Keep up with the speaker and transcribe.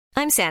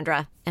I'm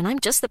Sandra, and I'm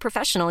just the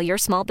professional your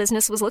small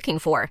business was looking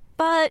for.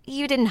 But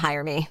you didn't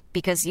hire me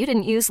because you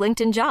didn't use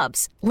LinkedIn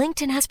Jobs.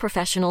 LinkedIn has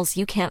professionals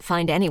you can't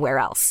find anywhere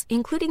else,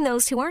 including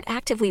those who aren't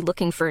actively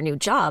looking for a new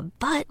job,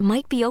 but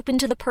might be open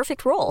to the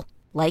perfect role,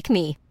 like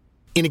me.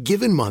 In a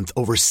given month,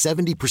 over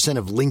 70%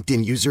 of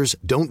LinkedIn users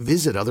don't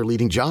visit other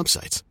leading job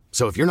sites.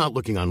 So if you're not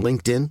looking on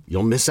LinkedIn,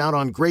 you'll miss out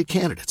on great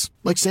candidates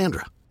like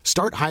Sandra.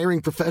 Start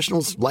hiring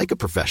professionals like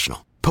a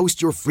professional.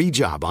 Post your free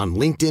job on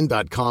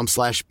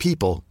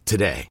linkedin.com/people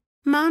today.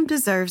 Mom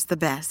deserves the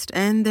best,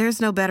 and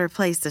there's no better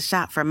place to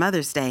shop for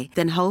Mother's Day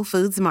than Whole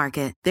Foods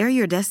Market. They're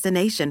your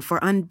destination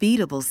for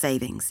unbeatable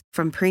savings,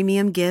 from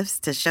premium gifts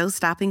to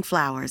show-stopping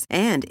flowers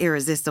and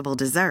irresistible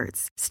desserts.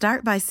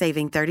 Start by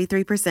saving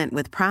 33%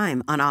 with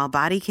Prime on all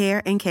body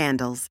care and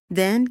candles.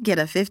 Then get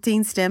a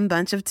 15-stem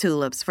bunch of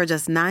tulips for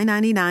just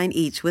 $9.99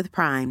 each with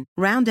Prime.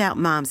 Round out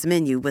Mom's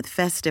menu with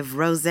festive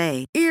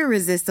rosé,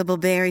 irresistible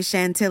berry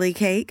chantilly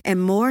cake,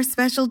 and more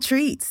special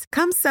treats.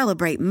 Come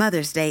celebrate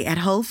Mother's Day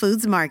at Whole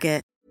Foods Market.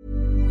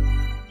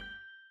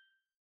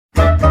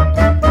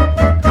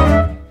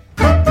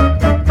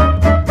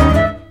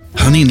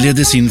 Han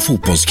inledde sin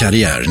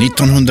fotbollskarriär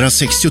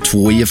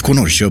 1962 i IFK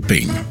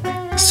Norrköping.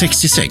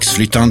 66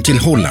 flyttade han till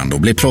Holland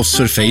och blev proffs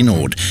för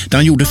Feyenoord där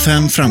han gjorde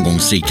 5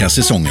 framgångsrika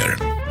säsonger.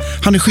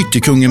 Han är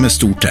skyttekungen med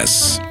stort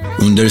S.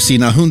 Under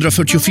sina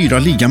 144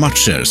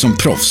 ligamatcher som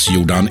proffs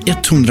gjorde han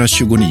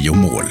 129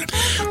 mål.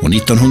 Och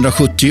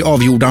 1970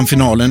 avgjorde han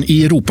finalen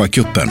i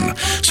Europacupen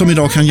som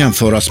idag kan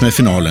jämföras med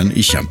finalen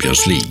i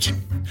Champions League.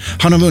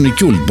 Han har vunnit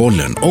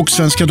Guldbollen och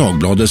Svenska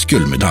Dagbladets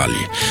guldmedalj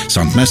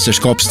samt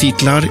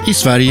mästerskapstitlar i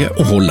Sverige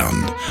och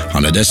Holland.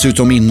 Han är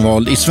dessutom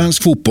invald i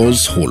svensk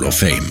fotbolls Hall of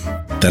Fame.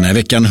 Den här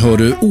veckan hör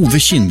du Ove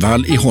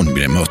Kindvall i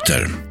Holmgren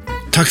möter.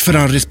 Tack för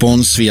all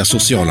respons via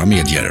sociala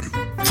medier.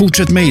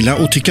 Fortsätt mejla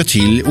och tycka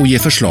till och ge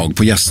förslag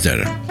på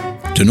gäster.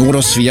 Du når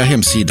oss via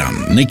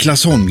hemsidan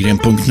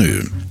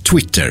niklasholmgren.nu,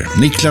 Twitter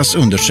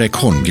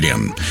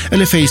Niklas_Holmgren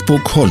eller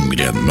Facebook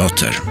Holmgren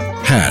möter.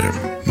 Här,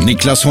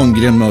 Niklas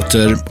Holmgren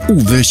möter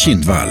Ove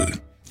Kindvall.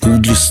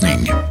 God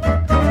lyssning.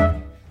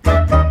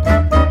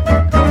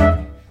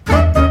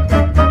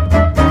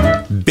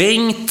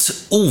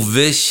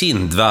 Bengt-Ove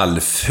Kindvall,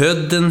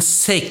 född den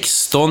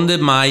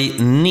 16 maj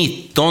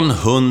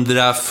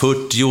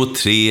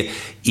 1943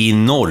 i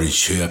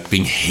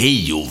Norrköping.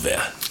 Hej Ove!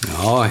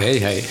 Ja, hej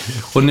hej.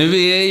 Och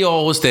nu är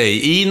jag hos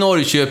dig i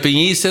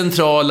Norrköping, i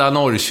centrala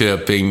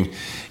Norrköping.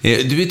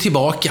 Du är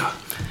tillbaka.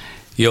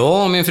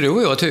 Ja, min fru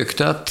och jag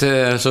tyckte att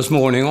så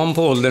småningom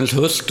på ålderns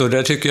höst, och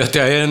det tycker jag att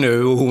jag är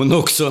nu, och hon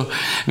också,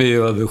 vi är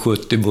över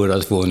 70 båda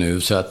två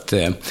nu, så att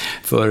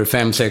för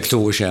 5-6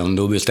 år sedan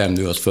då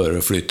bestämde vi oss för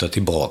att flytta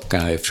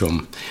tillbaka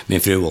eftersom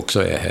min fru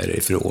också är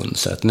härifrån.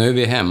 Så att nu är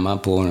vi hemma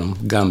på de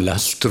gamla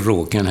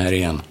stråken här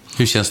igen.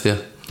 Hur känns det?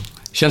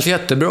 Känns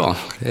jättebra.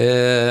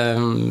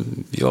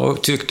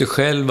 Jag tyckte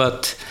själv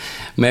att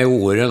med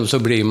åren så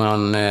blir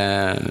man...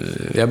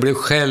 jag blev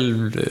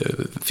själv...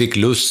 fick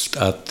lust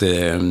att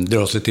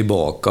dra sig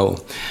tillbaka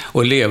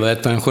och leva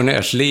ett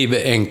pensionärsliv,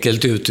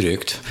 enkelt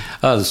uttryckt.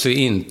 Alltså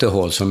inte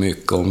ha så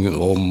mycket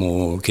om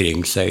och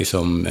kring sig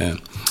som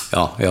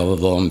jag var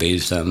van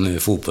vid sedan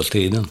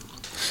fotbollstiden.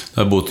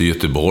 Du har bott i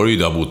Göteborg,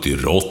 du har bott i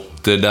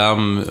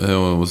Rotterdam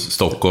och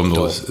Stockholm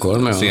då,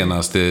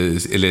 senaste,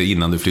 eller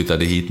innan du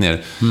flyttade hit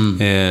ner.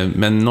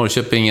 Men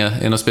Norrköping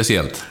är något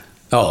speciellt?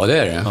 Ja, det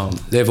är det. Ja.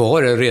 Det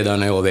var det redan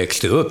när jag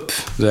växte upp.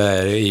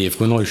 Där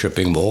IFK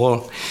Norrköping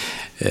var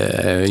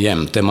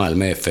jämte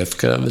Malmö FF,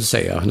 kan jag väl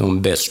säga,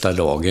 de bästa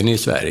lagen i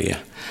Sverige.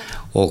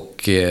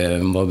 Och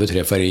vad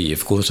beträffar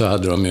IFK så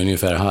hade de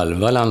ungefär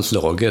halva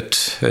landslaget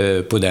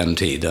på den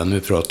tiden. Nu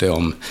pratar jag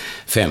om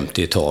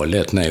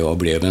 50-talet när jag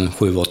blev en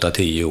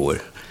 7-8-10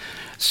 år.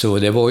 Så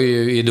det var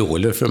ju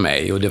idoler för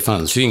mig, och det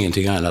fanns ju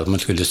ingenting annat man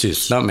skulle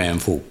syssla med än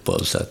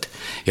fotboll. Så att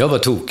jag var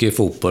tokig i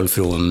fotboll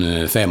från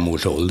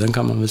 5-årsåldern,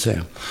 kan man väl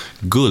säga.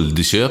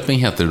 Guldköping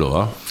heter det då,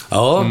 va?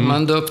 Ja,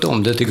 man döpte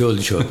om det till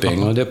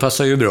Guldköping, och det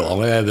passar ju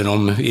bra. Även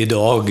om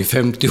idag,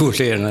 50 år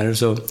senare,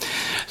 så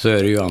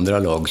är det ju andra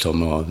lag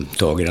som har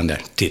tagit den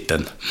där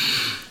titeln.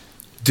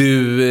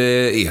 Du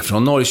är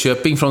från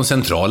Norrköping, från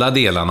centrala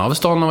delarna av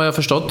stan, har jag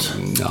förstått.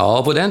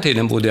 Ja, på den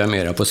tiden bodde jag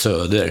mera på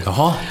Söder.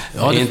 Jaha.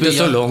 Ja, inte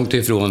så långt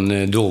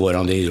ifrån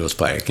dåvarande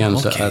idrottsparken.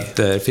 Okay. Så att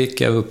där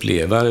fick jag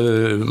uppleva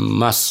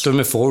massor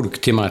med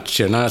folk till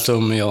matcherna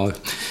som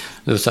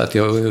då satt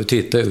jag och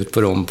tittade ut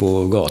på dem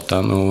på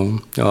gatan, och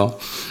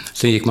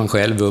sen gick man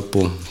själv upp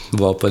och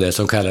var på det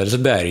som kallades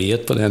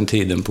Berget på den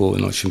tiden på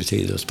Norrköpings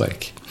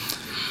idrottspark.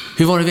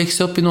 Hur var det att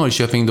växa upp i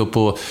Norrköping då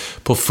på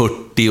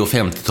 40- och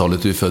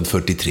 50-talet? Du är född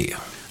 43.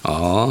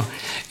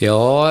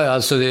 Ja,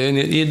 alltså det är en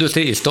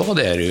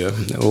industristad är det ju,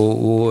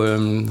 och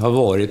har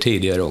varit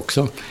tidigare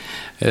också.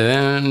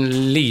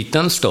 En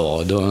liten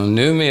stad, och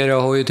numera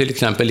har ju till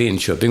exempel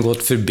Linköping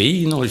gått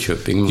förbi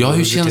Norrköping. Ja,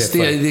 hur känns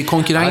det?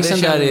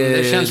 Konkurrensen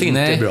det känns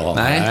inte bra.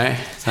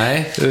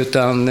 Nej.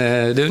 Utan det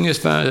är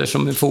ungefär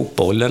som i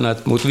fotbollen,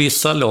 att mot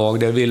vissa lag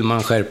där vill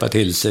man skärpa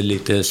till sig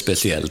lite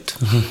speciellt.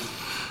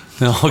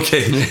 Ja,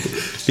 okej.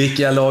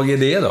 Vilka lag är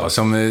det då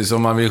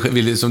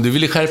som du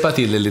ville skärpa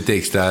till lite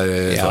extra?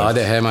 Ja,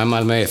 det här med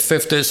Malmö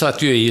FF, det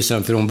satt ju i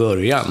sen från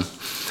början.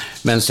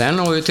 Men sen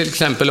har ju till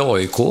exempel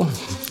AIK,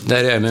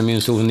 där även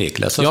min son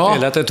Niklas har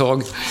spelat ett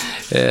tag,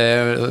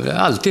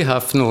 alltid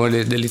haft något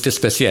lite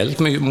speciellt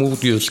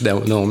mot just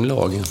de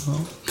lagen.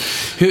 Ja.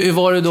 Hur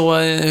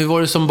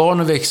var det som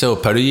barn att växa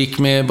upp här? Du gick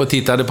med och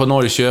tittade på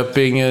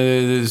Norrköping,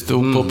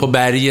 stod på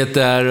berget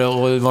där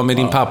och var med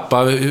din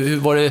pappa.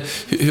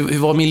 Hur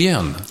var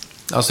miljön?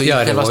 Alltså,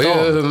 det var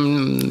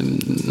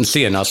ju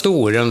senaste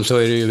åren så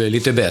är det ju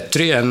lite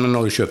bättre än med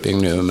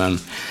Norrköping nu, men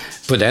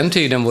på den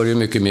tiden var det ju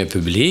mycket mer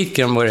publik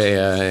än vad det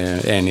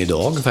är än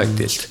idag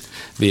faktiskt.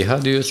 Vi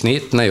hade ju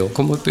snitt när jag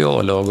kom upp i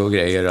A-lag och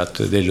grejer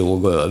att det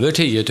låg över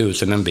 10 000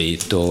 en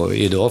bit, och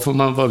idag får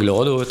man vara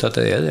glad åt att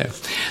det är det.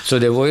 Så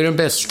det var ju den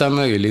bästa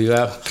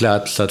möjliga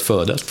plats att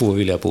födas på,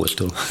 vill jag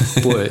påstå,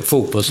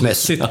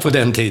 fotbollsmässigt på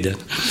den tiden.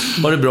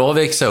 Var det bra att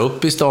växa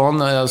upp i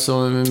stan?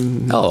 Alltså...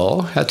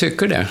 Ja, jag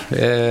tycker det.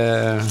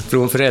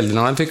 Från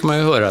föräldrarna fick man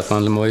ju höra att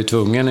man var ju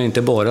tvungen att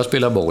inte bara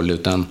spela boll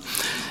utan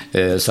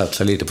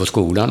satsa lite på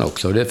skolan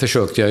också. Det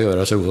försökte jag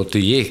göra så gott det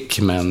gick,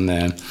 men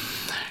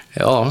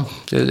ja,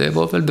 det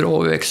var väl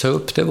bra att växa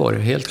upp, det var det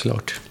helt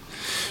klart.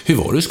 Hur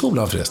var du i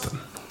skolan förresten?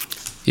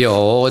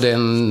 Ja,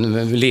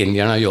 den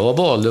linjerna jag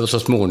valde och så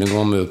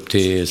småningom upp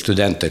till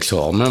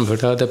studentexamen, för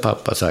det hade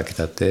pappa sagt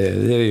att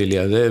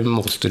det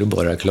måste du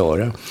bara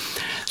klara.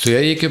 Så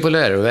jag gick ju på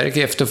läroverk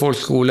efter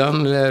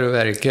folkskolan,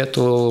 läroverket,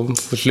 och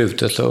på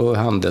slutet så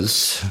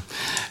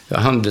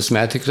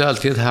handelsmät. Jag tyckte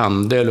alltid att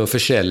handel och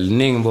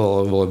försäljning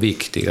var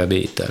viktiga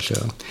bitar. Så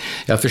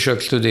jag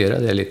försökte studera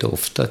det lite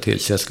ofta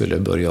tills jag skulle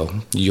börja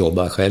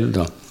jobba själv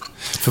då.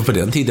 För på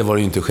den tiden var det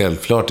ju inte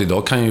självklart.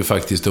 Idag kan ju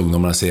faktiskt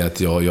ungdomarna säga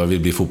att jag vill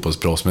bli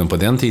fotbollsproffs, men på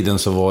den tiden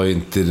så var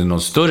inte det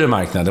någon större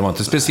marknad. Det var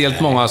inte speciellt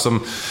många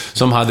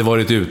som hade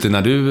varit ute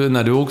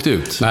när du åkte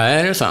ut.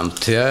 Nej, det är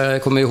sant.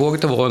 Jag kommer ihåg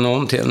att det var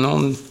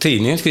någon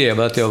tidning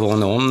skrev att jag var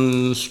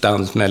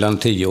någonstans mellan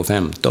 10 och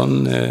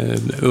 15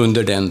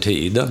 under den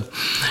tiden.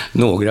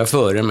 Några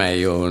före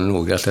mig och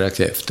några strax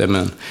efter.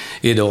 Men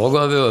idag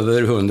har vi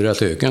över 100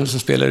 stycken som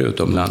spelar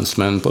utomlands,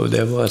 men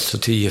det var alltså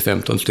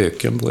 10-15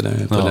 stycken på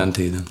den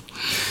tiden.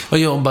 Vad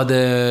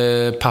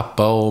jobbade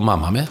pappa och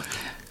mamma med?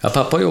 Ja,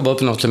 pappa jobbade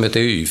på något som heter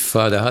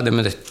YFA. Det hade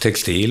med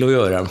textil att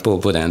göra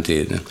på den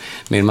tiden.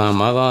 Min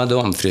mamma var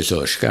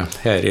damfrisörska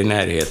här i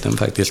närheten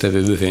faktiskt, där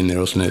vi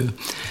befinner oss nu.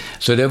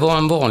 Så det var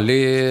en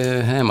vanlig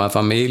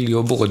hemmafamilj,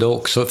 och båda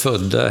också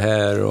födda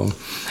här. Och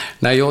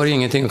nej, jag har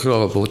ingenting att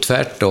klaga på,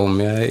 tvärtom.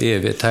 Jag är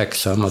evigt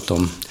tacksam att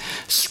de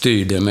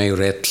styrde mig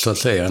rätt, så att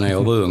säga, när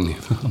jag var ung.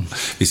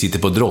 Vi sitter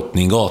på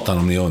Drottninggatan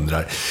om ni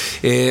undrar.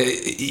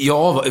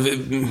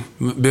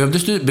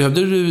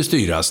 Behövde du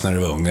styras när du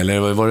var ung? Eller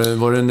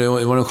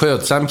var du en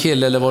skötsam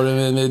kille, eller var du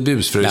en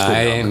busfrö i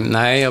skolan?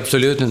 Nej,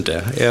 absolut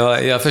inte.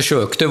 Jag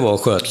försökte vara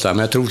skötsam.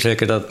 Jag tror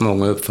säkert att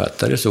många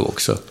uppfattade det så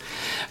också.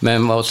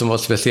 Men vad som var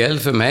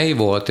speciellt för mig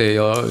var att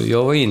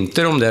jag var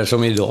inte de där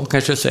som idag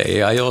kanske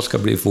säger att jag ska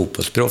bli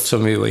fotbollsproffs,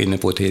 som vi var inne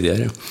på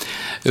tidigare.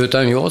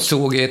 Utan jag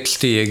såg ett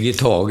steg i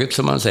taget,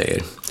 som man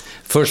säger.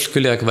 Först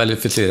skulle jag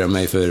kvalificera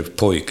mig för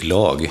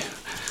pojklag.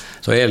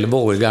 Så 11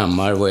 år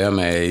gammal var jag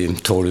med i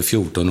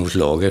 12-14 års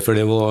lager, för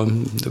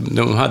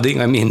de hade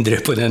inga mindre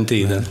på den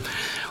tiden.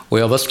 Och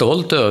jag var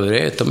stolt över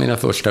ett av mina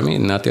första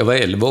minnen, att jag var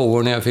 11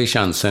 år när jag fick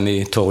chansen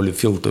i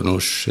 12-14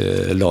 års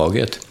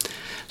laget.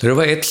 Så det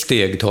var ett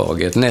steg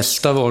taget.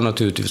 Nästa var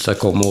naturligtvis att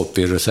komma upp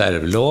i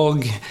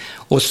reservlag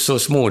och så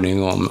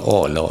småningom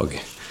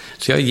A-lag.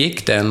 Så jag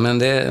gick den,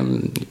 men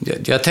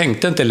jag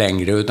tänkte inte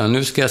längre, utan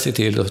nu ska jag se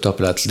till att ta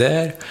plats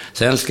där.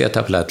 Sen ska jag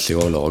ta plats i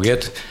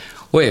A-laget.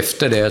 Och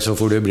efter det så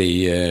får det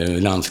bli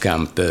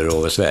landskamper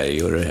och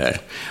Sverige och det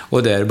här.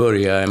 Och där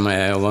började jag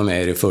med att vara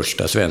med i det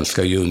första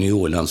svenska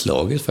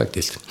juniorlandslaget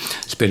faktiskt.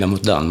 Spela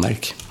mot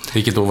Danmark.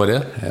 Vilket år var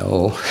det?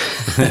 Ja.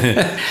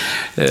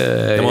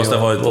 Det måste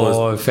ha varit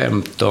på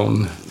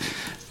 15,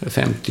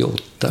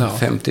 58,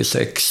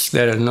 56,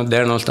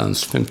 där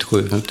någonstans,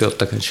 57,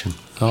 58 kanske.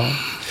 Ja.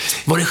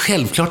 Var det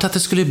självklart att det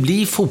skulle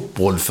bli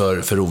fotboll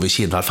för Ove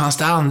Kindvall? Fanns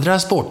det andra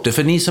sporter?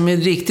 För ni som är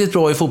riktigt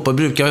bra i fotboll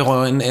brukar ju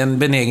ha en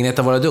benägenhet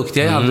att vara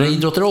duktiga i andra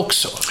idrotter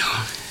också.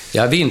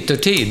 Ja,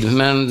 vintertid,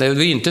 men det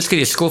var inte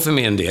skridskor för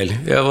min del.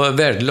 Jag var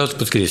värdelös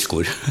på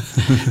skridskor.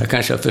 Jag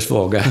kanske har för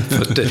svaga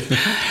fötter.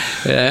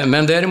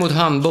 Men däremot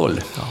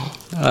handboll.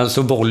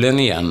 Alltså bollen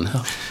igen.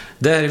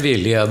 Där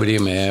ville jag bli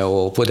med,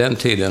 och på den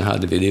tiden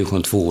hade vi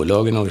division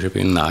 2-lag i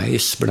Norrköping,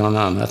 Nice bland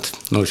annat,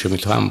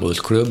 Norrköpings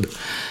handbollsklubb.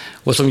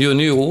 Och som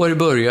junior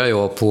började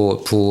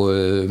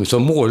jag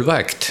som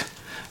målvakt.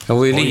 Jag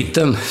var ju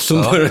liten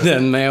som började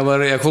den, men jag var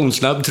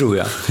reaktionssnabb, tror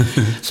jag.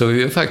 Så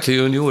vi var faktiskt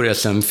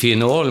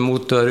junior-SM-final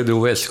mot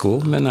Örebro SK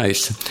med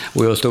Nice,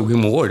 och jag stod i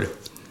mål.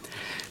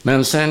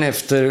 Men sen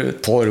efter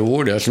ett par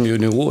år där som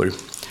junior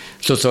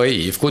så sa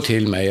IFK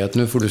till mig att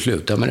nu får du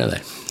sluta med det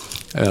där.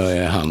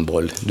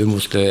 handboll. Du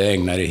måste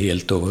ägna dig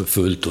helt och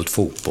fullt åt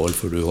fotboll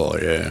för du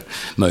har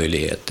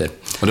möjligheter.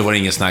 Och det var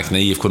ingen snack när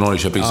IFK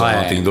Norrköping sa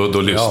någonting,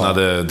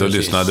 då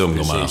lyssnade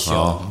ungdomarna. Precis,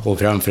 ja. Och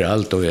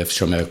framförallt då,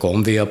 eftersom jag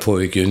kom via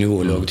pojk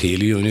juniorlag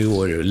till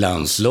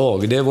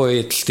juniorlandslag, det var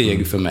ett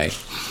steg för mig.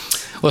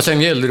 Och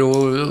sen gällde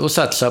det att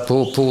satsa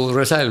på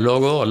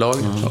reservlag och A-lag,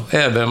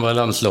 även vad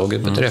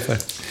landslaget beträffar.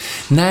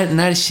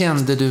 När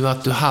kände du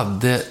att du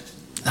hade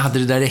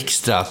det där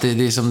extra, att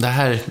det är som det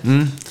här,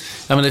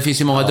 ja, men det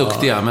finns ju många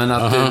duktiga, men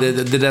att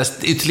det där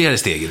ytterligare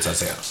steget så att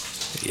säga?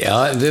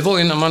 Ja, det var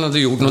ju när man hade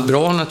gjort något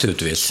bra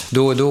naturligtvis.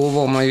 Då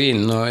var man ju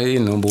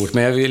inombords.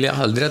 Men jag ville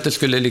aldrig att det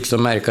skulle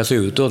liksom märkas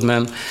utåt.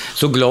 Men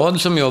så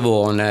glad som jag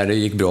var när det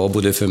gick bra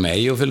både för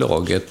mig och för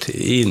laget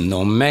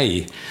inom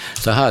mig,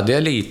 så hade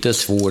jag lite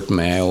svårt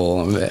med,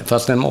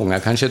 fastän många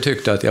kanske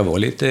tyckte att jag var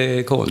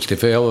lite konstig.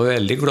 För jag var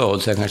väldigt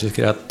glad så jag kanske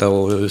skrattade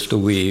och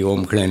stod i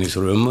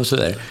omklädningsrum och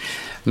sådär.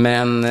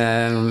 Men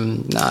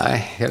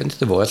nej, jag vet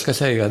inte vad jag ska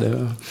säga.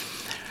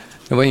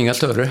 Det var inga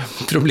större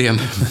problem.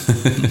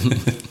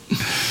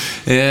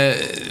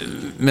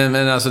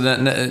 Men alltså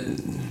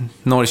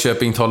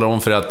Norrköping talar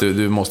om för att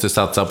du måste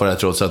satsa på det här,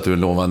 trots att du är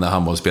en lovande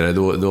handbollsspelare,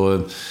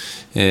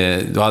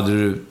 då hade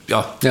du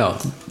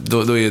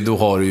då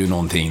har du ju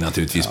någonting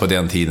naturligtvis på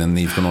den tiden.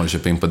 IFK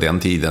Norrköping på den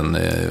tiden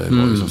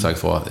var ju som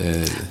sagt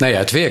Nej,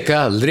 jag tvekar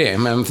aldrig,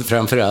 men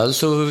framförallt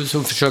så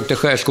försökte jag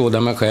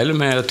skärskåda mig själv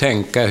med att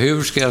tänka,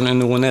 hur ska jag nu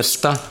nå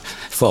nästa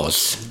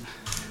fas?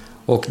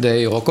 Och det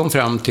jag kom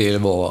fram till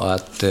var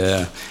att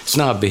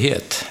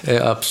snabbhet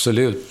är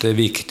absolut det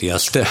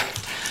viktigaste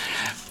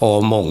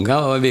av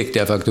många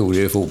viktiga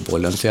faktorer i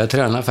fotbollen. Så jag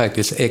tränar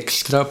faktiskt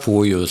extra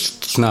på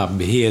just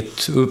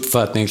snabbhet,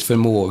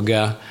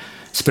 uppfattningsförmåga,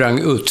 sprang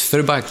ut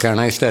för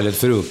backarna istället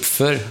för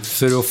uppför,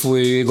 för att få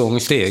igång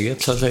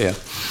steget så att säga.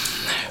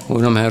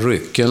 Och de här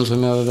rycken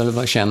som jag väl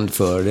var känd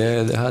för,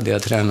 det hade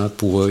jag tränat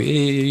på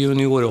i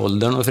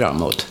junioråldern och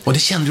framåt. Och det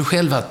kände du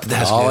själv att det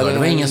här skulle göra? Det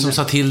var ingen som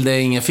sa till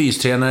dig, ingen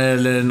fystränare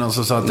eller någon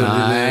som sa att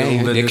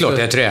nej, det är klart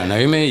jag tränar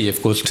ju med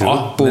IFKs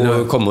trupp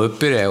och kom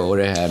upp i det och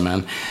det här,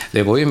 men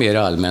det var ju mer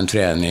allmän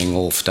träning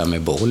och ofta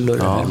med boll och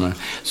det här.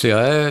 Så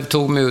jag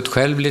tog mig ut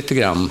själv lite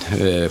grann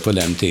på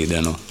den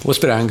tiden och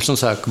sprang som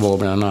sagt var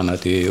bland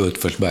annat i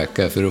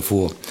utförsbacka för att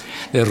få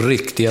det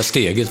riktiga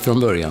steget från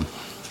början.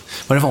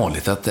 Var det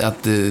vanligt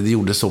att det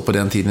gjorde så på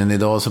den tiden?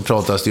 Idag så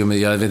pratas det ju om,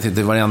 jag vet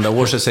inte, varenda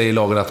år så säger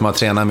lagen att man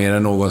tränar mer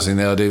än någonsin.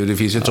 Det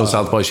finns ju trots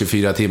allt bara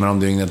 24 timmar om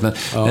dygnet.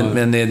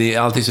 Men det är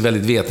alltid så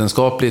väldigt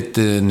vetenskapligt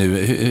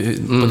nu.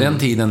 På den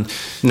tiden?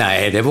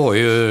 Nej, det var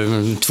ju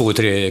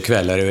 2-3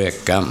 kvällar i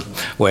veckan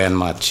och en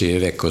match i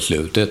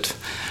veckoslutet.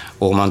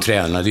 Och man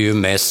tränade ju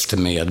mest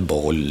med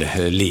boll,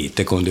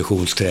 lite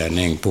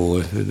konditionsträning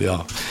på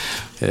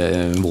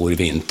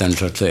vårvintern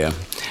så att säga.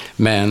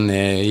 Men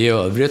i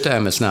övrigt det här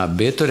med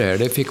snabbhet och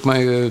det fick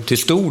man ju till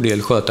stor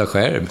del sköta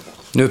själv.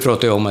 Nu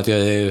pratar jag om att jag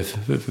är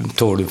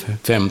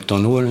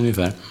 12-15 år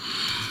ungefär.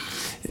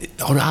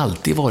 Har du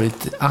alltid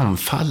varit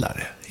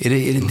anfallare?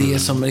 Är det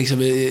som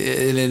liksom...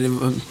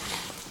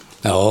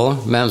 Ja,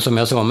 men som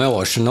jag sa med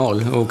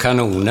Arsenal och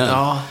kanonen.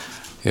 Ja.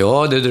 Jag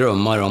hade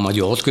drömmar om att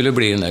jag skulle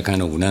bli den där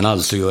kanonen,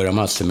 alltså göra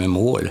massor med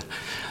mål.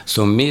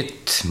 Så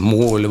mitt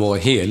mål var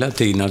hela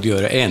tiden att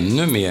göra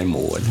ännu mer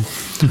mål.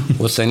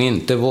 Och sen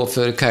inte vara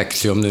för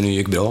kaxig om det nu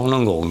gick bra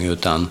någon gång,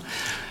 utan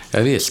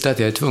jag visste att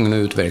jag är tvungen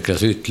att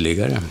utvecklas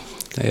ytterligare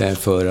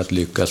för att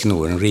lyckas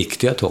nå den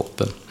riktiga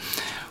toppen.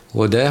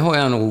 Och det har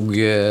jag nog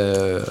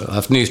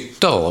haft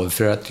nytta av,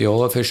 för att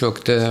jag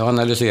försökte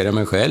analysera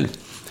mig själv.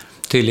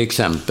 Till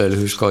exempel,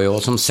 hur ska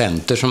jag som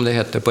center, som det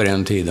hette på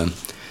den tiden,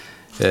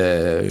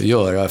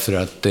 göra för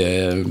att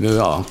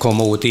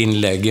komma åt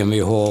inläggen vi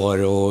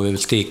har och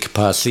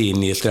stickpass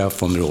in i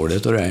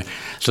straffområdet och det.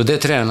 Så det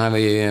tränar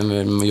vi,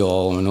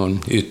 jag och någon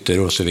ytter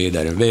och så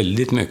vidare,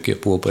 väldigt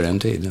mycket på den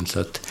tiden. Så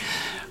att,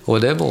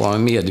 och det var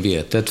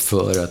medvetet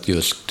för att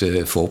just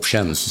få upp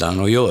känslan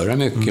och göra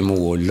mycket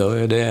mål.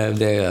 Och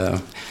det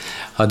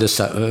hade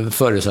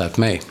förutsatt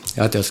mig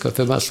att jag ska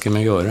förbaska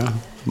mig göra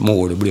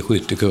mål och bli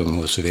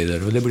skyttekung och så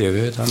vidare. Och det blev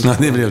ju ett annat. Ja,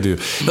 det blev du.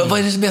 Vad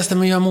är det bästa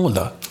med att göra mål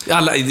då?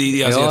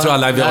 Jag tror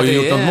alla har ju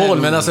gjort något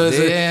mål. Men alltså,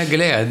 det är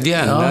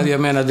glädjen. Ja.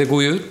 Jag menar, det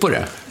går ju ut på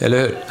det. Eller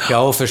hur? Ja,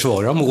 och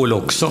försvara mål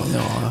också.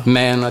 Ja.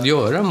 Men att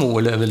göra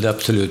mål är väl det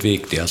absolut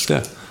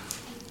viktigaste.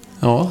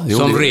 Ja,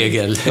 som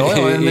regel. Ja,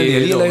 men det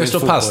gillar ju att slå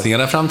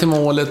passningarna fram till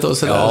målet och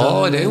sådär.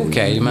 Ja, det är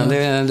okej,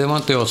 men det var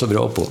inte jag så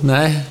bra på.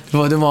 Nej, det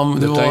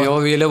var... Jag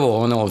ville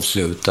vara en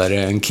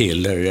avslutare, en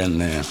killer,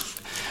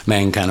 med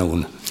en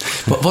kanon.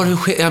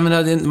 Jag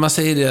menar, man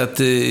säger det att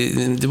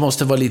det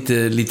måste vara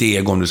lite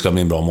ego om du ska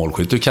bli en bra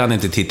målskytt. Du kan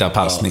inte titta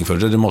passning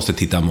först, du måste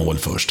titta mål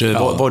först.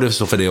 Var det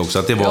så för dig också?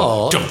 Att det var...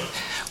 Ja.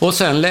 Och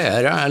sen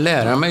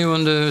lära mig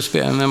under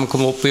spelen när man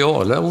kom upp i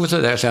Ala och så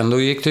där. Sen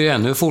då gick det ju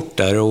ännu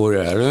fortare och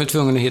jag var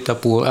tvungen att hitta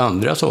på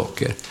andra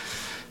saker.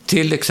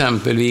 Till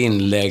exempel vid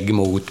inlägg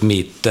mot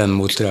mitten,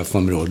 mot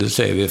straffområdet,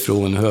 säger vi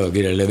från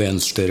höger eller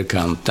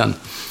vänsterkanten.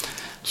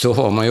 Så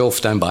har man ju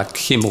ofta en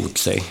back emot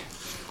sig.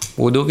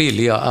 Och då vill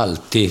jag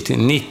alltid till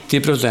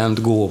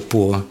 90% gå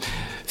på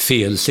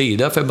fel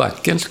sida för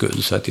backens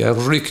skull. Så att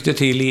jag ryckte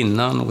till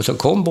innan och så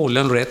kom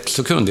bollen rätt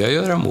så kunde jag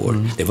göra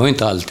mål. Det var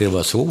inte alltid det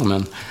var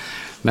så,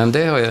 men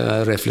det har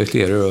jag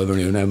reflekterat över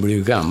nu när jag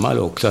blir gammal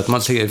också. Att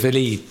man ser för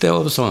lite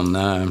av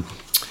sådana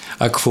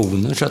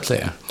aktioner så att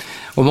säga.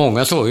 Och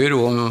många sa ju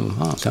då,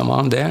 kan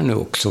man där nu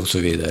också och så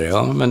vidare.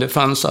 Ja, men det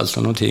fanns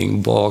alltså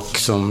någonting bak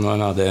som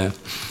man hade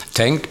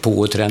tänkt på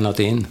och tränat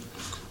in.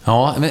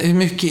 Ja, men hur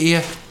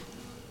mycket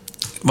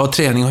var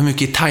träning och hur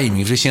mycket är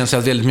timing? För det känns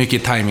att väldigt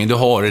mycket är timing. Du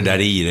har det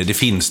där i det, det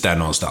finns där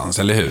någonstans,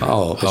 eller hur?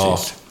 Ja,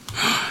 precis.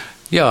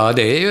 Ja,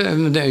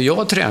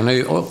 jag tränar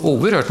ju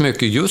oerhört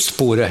mycket just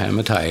på det här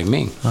med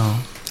timing. Ja.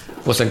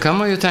 Och sen kan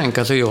man ju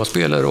tänka sig, jag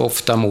spelar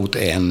ofta mot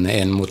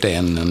en mot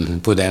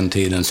en på den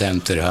tiden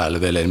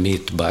centerhalv eller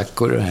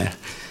mittback och det här.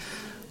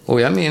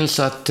 Och jag minns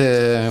att,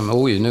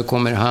 nu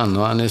kommer han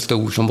och han är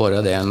stor som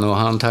bara den och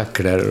han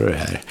tacklar och det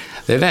här.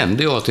 Det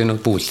vände jag till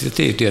något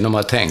positivt genom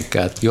att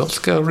tänka att jag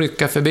ska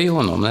rycka förbi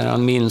honom när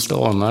han minst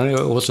anar det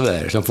och så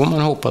där. Så får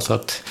man hoppas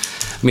att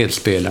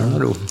medspelarna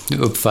då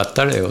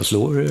uppfattar det och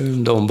slår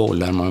de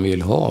bollar man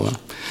vill ha.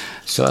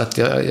 Så att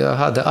jag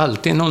hade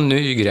alltid någon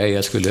ny grej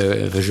jag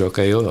skulle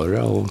försöka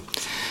göra. Och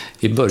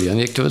i början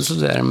gick det väl så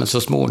där, men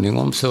så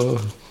småningom så...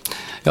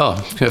 Ja,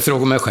 jag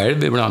frågar mig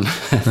själv ibland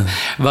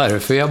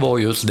varför jag var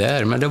just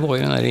där. Men det var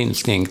ju den här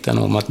instinkten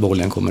om att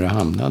bollen kommer att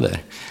hamna där.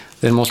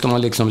 Den måste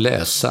man liksom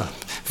läsa.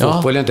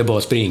 Fotboll är inte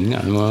bara springa,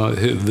 man har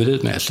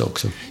huvudet med sig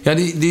också. Ja,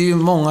 det är ju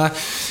många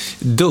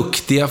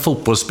duktiga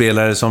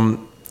fotbollsspelare som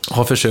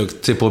har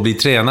försökt sig på att bli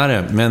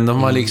tränare, men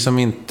de har liksom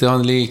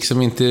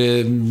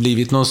inte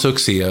blivit någon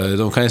succé.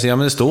 De kan ju säga,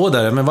 men det står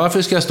där, men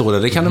varför ska jag stå där?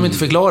 Det kan de inte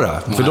förklara.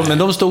 Men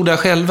de stod där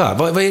själva.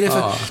 Vad är det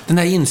för den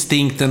här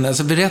instinkten?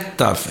 Alltså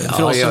berätta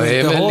för oss som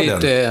inte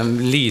har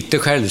den. Lite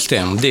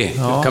självständig,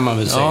 kan man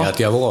väl säga att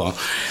jag var.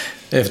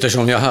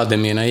 Eftersom jag hade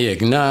mina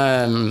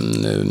egna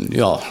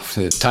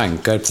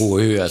tankar på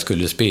hur jag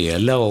skulle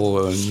spela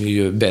och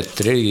ju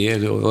bättre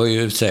det var jag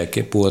ju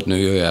säker på att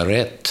nu gör jag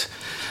rätt.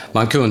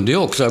 Man kunde ju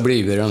också ha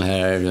blivit den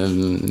här,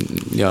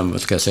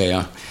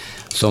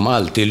 som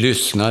alltid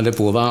lyssnade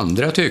på vad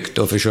andra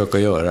tyckte och försöka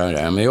göra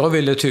det. Men jag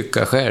ville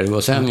tycka själv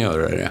och sen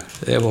göra det.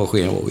 Det var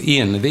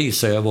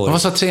envis.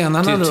 Vad sa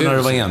tränarna då när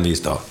du var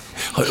envis då?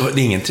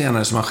 Det är ingen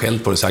tränare som har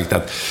skällt på det och sagt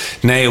att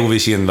nej, Ove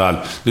Kindvall,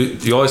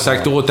 jag har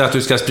sagt åt dig att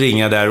du ska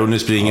springa där och nu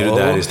springer du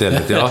där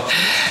istället. Ja.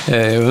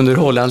 Under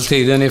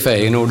Hollandstiden i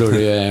Feyenoord, då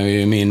det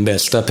är min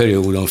bästa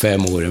period de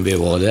 5 åren vi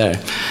var där,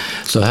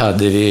 så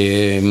hade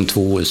vi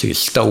 2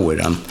 sista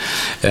åren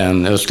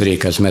en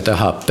österrikare som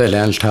heter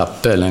Ernst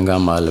Happel, en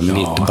gammal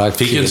mittback.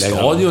 Fick en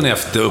stadion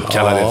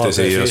uppkallad efter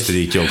sig i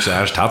Österrike också,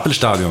 Ernst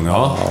Happel-stadion.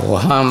 Ja. Och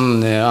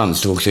han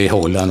ansåg sig i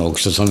Holland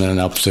också som en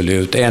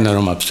av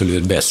de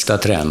absolut bästa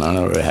tränarna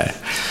och det här.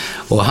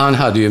 Och han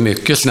hade ju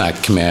mycket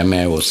snack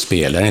med oss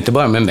spelare, inte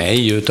bara med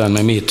mig utan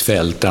med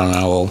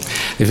mittfältarna, och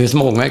det finns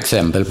många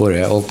exempel på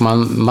det. Och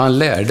man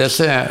lärde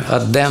sig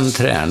att den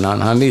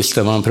tränaren, han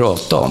visste vad han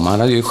pratade om. Han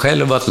hade ju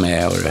själv varit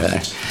med och det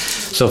här.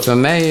 Så för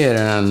mig är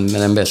det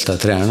den bästa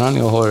tränaren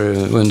jag har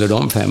under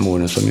de 5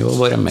 åren som jag har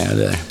varit med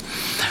där.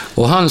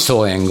 Och han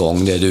sa en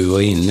gång det du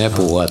var inne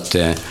på, att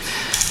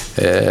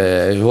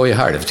det var i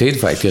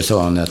halvtid faktiskt,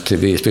 sa han, att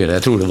vi spelade,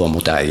 jag tror det var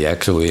mot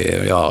Ajax, och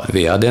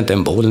vi hade inte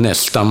en boll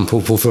nästan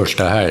på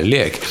första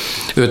halvlek,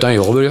 utan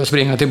jag började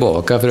springa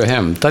tillbaka för att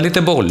hämta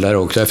lite bollar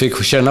också. Jag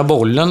fick känna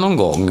bollen någon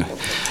gång.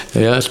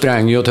 Jag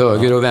sprang ju åt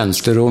höger och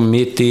vänster och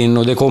mitt in,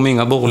 och det kom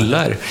inga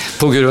bollar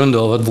på grund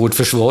av att vårt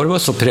försvar var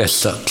så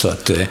pressat. Så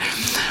att,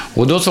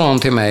 och då sa han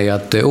till mig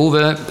att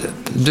Ove,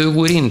 du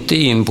går inte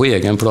in på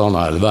egen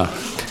planhalva.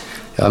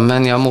 Ja,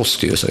 men jag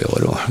måste ju, så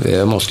jag då.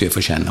 Jag måste ju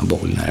få känna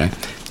bollen här.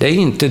 Det är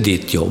inte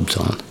ditt jobb,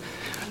 sa han.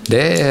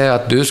 Det är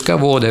att du ska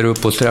vara där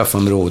uppe på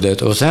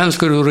straffområdet och sen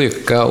ska du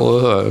rycka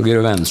och höger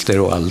och vänster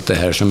och allt det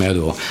här som är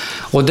då.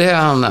 Och det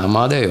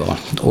anammade jag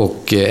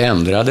och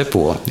ändrade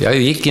på. Jag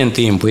gick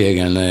inte in på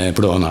egen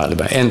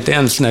planhalva. Inte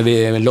ens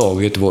när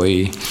laget var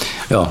i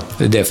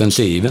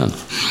defensiven.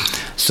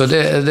 Så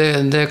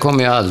det kom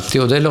jag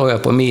alltid, och det la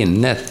jag på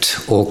minnet.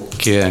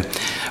 Och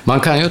man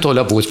kan ju inte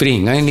hålla på att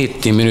springa i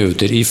 90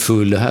 minuter i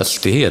full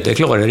hastighet. Det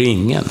klarar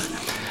ingen.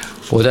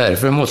 Och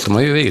därför måste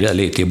man ju vila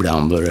lite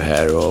ibland på det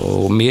här.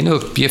 Och min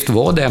uppgift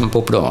var den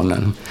på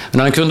planen.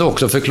 Men han kunde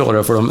också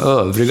förklara för de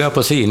övriga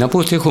på sina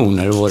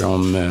positioner vad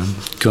de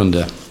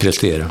kunde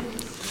prestera.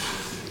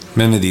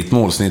 Men med ditt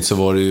målsnitt så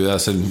var det ju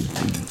ett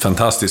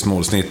fantastiskt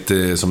målsnitt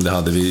som det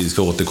hade. Vi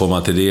ska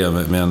återkomma till det.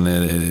 Men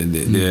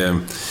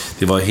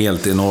det var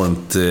helt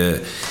enormt...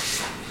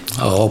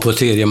 Ja, på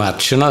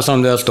seriematcherna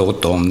som det har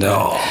stått om det.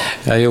 Ja.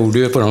 Jag gjorde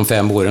ju på de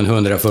 5 åren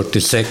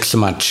 146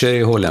 matcher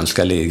i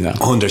holländska ligan.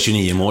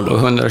 129 mål då.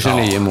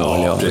 129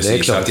 mål, ja. Precis. Det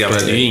är klart.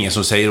 Det är ju ingen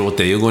som säger åt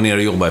dig att gå ner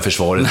och jobba i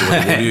försvaret. Då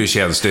är det ju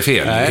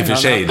tjänstefel. Nej, i och för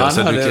sig.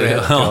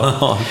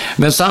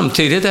 Men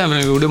samtidigt, även när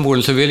vi gjorde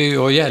mål, så ville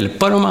jag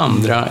hjälpa de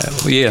andra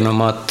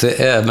genom att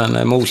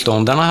även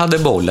motståndarna hade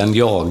bollen,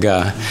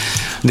 jaga.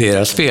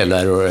 deras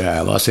spelare och det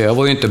här. Va? Så jag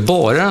var ju inte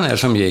bara den här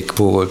som gick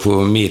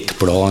på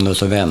mittplan och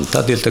så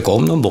väntade tills det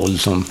kom någon boll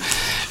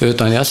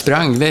utan jag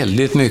sprang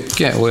väldigt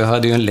mycket och jag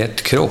hade ju en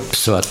lätt kropp,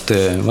 så att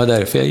det var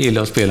därför jag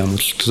gillade att spela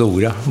mot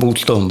stora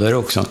motståndare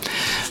också.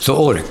 Så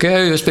orkar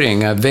jag ju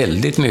springa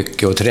väldigt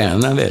mycket och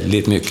träna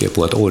väldigt mycket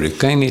på att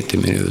orka i 90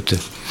 minuter.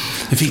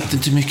 Jag fick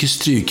inte mycket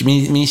stryk.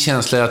 Min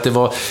känsla är att det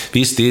var,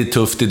 visst det är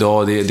tufft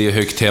idag, det är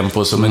högt tempo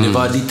och så, men det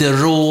var lite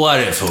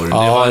råare förr.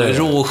 Ja,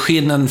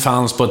 råskinnen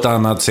fanns på ett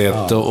annat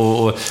sätt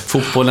och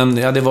fotbollen,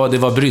 ja, det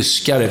var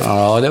bryskare.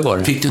 Ja, det var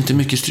det. Fick du inte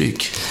mycket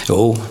stryk?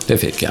 Jo, det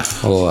fick jag.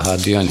 Och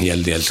hade ju en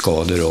hel del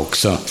skador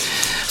också.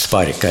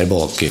 Sparkar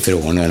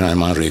bakifrån, när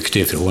man ryckte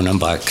ifrån en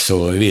back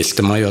så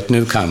visste man ju att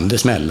nu kan det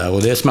smälla,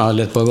 och det small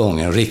ett par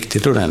gånger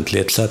riktigt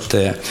ordentligt. Så att,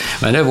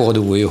 men det var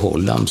då i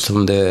Holland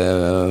som det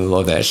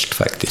var värst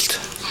faktiskt.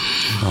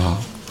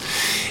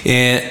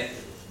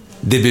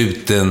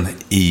 Debuten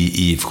i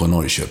IFK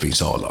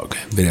Norrköpings A-lag,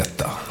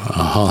 berätta.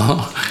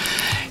 Aha.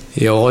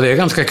 Ja, det är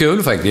ganska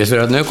kul faktiskt, för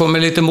att nu kommer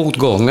lite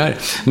motgångar.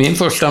 Min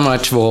första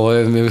match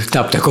var,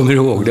 knappt jag kommer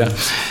ihåg det,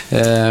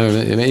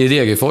 i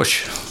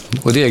Degerfors.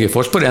 Och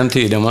Degerfors på den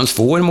tiden var en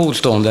svår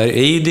motståndare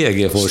i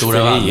Degerfors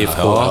för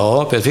IFK.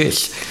 Ja,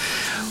 precis.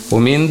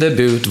 Och min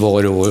debut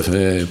var då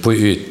på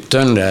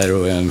yttern där,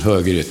 och en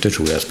högerytter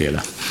tror jag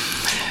spelade,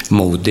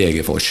 mot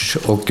Degerfors.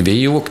 Och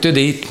vi åkte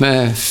dit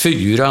med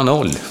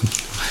 4-0.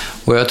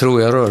 Och jag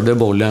tror jag rörde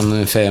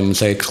bollen 5,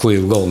 6,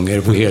 7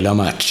 gånger på hela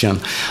matchen.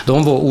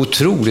 De var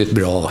otroligt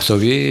bra, så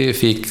vi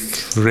fick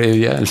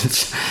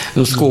rejält.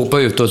 De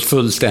skåpade ut oss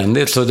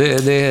fullständigt, så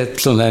det är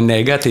ett sånt där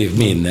negativt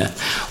minne.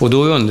 Och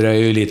då undrar jag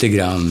ju lite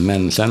grann,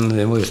 men sen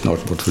det var ju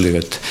snart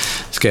bortfluget.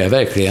 Ska jag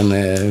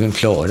verkligen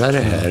klara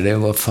det här? Det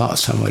var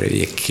fasen vad det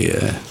gick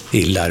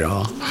illa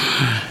då.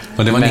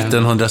 Och det var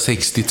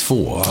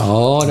 1962?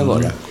 Ja, det var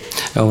det.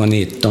 Jag var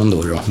 19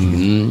 då.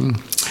 Mm.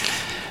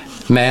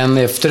 Men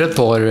efter ett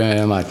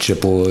par matcher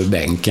på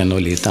bänken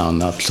och lite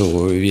annat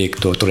så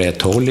gick det åt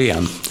rätt håll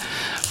igen.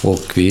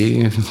 Och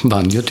vi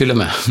vann ju till och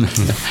med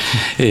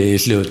i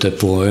slutet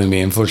på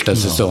min första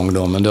säsong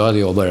då. Men då hade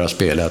jag bara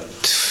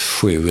spelat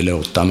 7 eller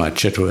 8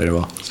 matcher tror jag det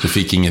var. Så du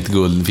fick ingen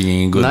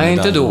guld? Nej,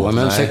 inte då,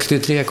 men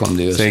 63 kom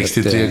det ju.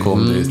 63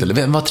 kom det istället.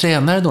 Vem var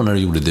tränare då när du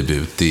gjorde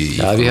debut i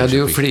Ja, vi hade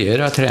ju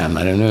flera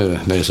tränare nu, men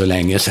det är så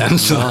länge sedan,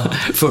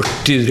 så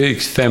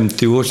drygt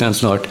 50 år sedan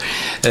snart.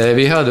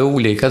 Vi hade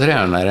olika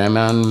tränare,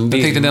 men...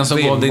 Jag tänkte den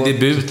som gav dig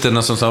debuten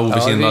och som sa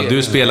obekänd,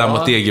 du spelar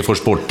mot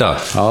Degerfors borta.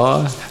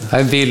 Ja,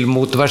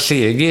 Vilmot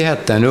Varsegi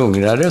hette en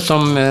ungrare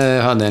som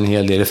hade en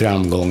hel del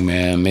framgång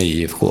med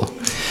IFK.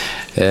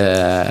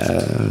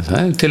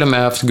 Till och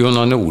med haft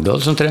Gunnar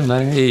Nordahl som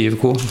tränare i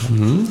IFK.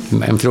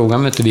 Men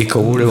frågan inte vilka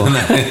år det var.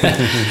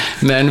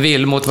 Men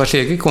Vilmot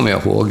Varsegi kommer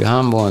jag ihåg.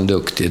 Han var en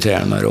duktig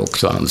tränare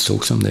också,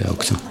 ansåg som det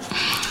också.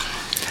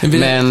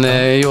 Men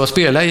jag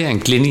spelar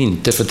egentligen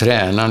inte för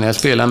tränaren. Jag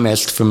spelar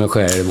mest för mig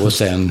själv och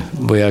sen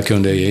vad jag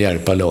kunde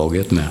hjälpa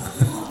laget med.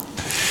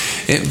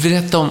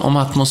 Berätta om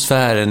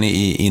atmosfären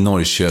i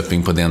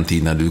Norrköping på den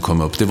tiden när du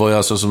kom upp. Det var ju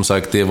alltså som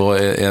sagt, det var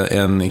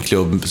en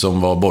klubb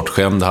som var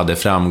bortskämd, hade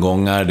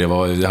framgångar. Det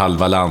var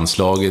halva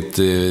landslaget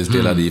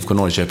spelade IFK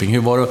Norrköping.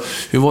 Hur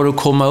var det att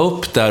komma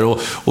upp där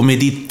och med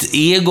ditt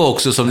ego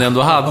också som du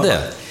ändå hade?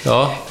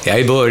 Ja,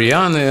 i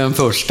början, de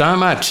första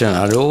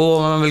matcherna, då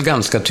var man väl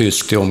ganska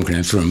tyst i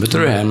omklädningsrummet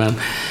och det här, men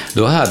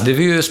då hade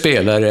vi ju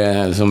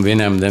spelare som vi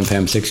nämnde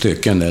 5-6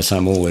 stycken där,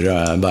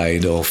 Samora,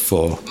 Bajdoff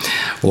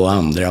och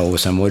andra, och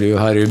sen var det ju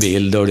Harry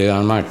Bild och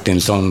Leon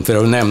Martinsson för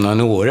att nämna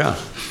några.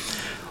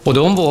 Och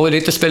de var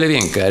lite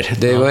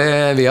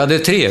spelevinkar. Vi hade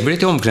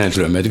trevligt i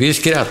omklädningsrummet. Vi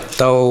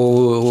skrattade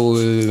och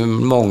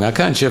många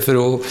kanske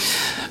för att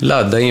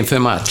ladda inför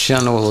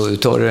matchen.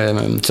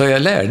 Så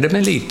jag lärde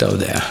mig lite av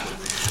det.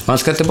 Man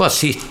ska inte bara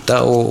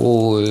sitta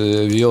och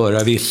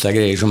göra vissa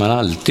grejer som man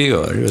alltid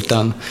gör,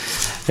 utan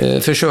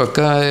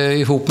försöka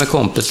ihop med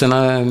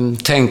kompisarna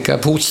tänka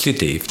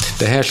positivt.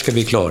 Det här ska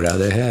vi klara,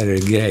 det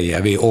här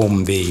grejer vi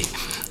om vi...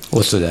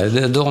 Och så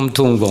där. De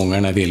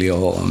tongångarna ville jag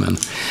ha, men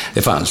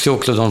det fanns ju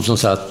också de som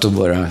satt och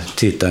bara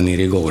tittade ner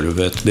i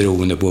golvet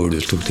beroende på hur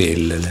det stod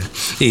till eller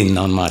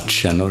innan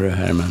matchen och det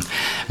här.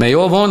 Men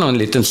jag var nog en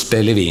liten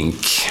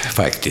spelevink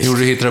faktiskt. Gjorde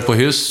du hittade på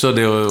hus och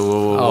det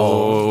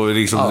och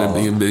liksom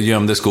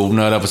gömde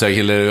skorna eller på sig,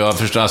 eller jag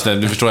förstår,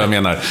 du förstår vad jag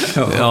menar.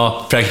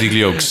 Ja, practical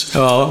jokes.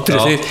 Ja,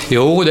 precis. Ja.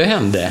 Jo, det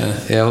hände.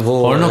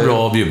 Har du något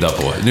bra att bjuda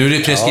på? Nu är det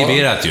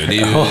preskriberat ju. Det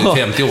är ju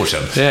 50 år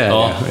sedan. Det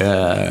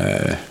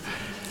är det.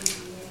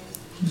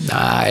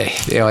 Nej,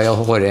 jag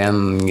har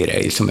en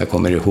grej som jag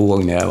kommer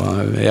ihåg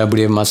när jag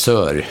blev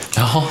massör.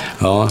 Jaha.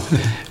 Ja,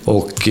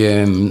 och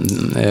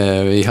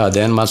vi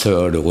hade en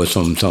massör då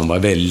som var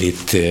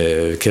väldigt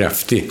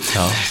kraftig.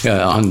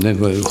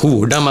 Han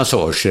hårda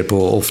massager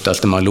på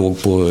oftast när man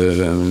låg på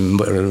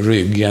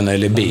ryggen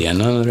eller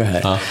benen och det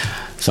här. Ja.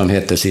 som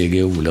hette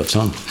C.G.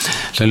 Olofsson.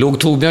 Sen låg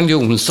Torbjörn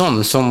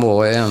Jonsson som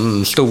var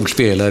en stor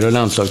spelare och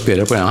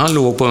landslagsspelare på den. Han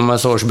låg på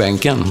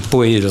massagebänken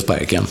på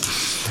idrottsparken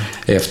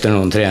efter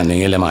någon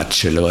träning eller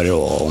match eller vad det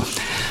var.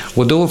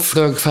 Och då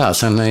flög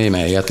fasen i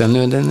mig att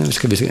nu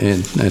ska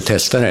vi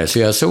testa det. Så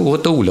jag såg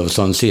åt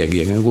Olofsson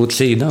C.G. gå åt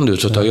sidan du,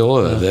 så tar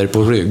jag över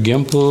på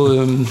ryggen på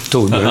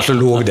Torbjörn som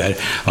låg där.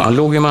 Han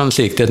låg i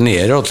ansiktet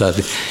neråt, så att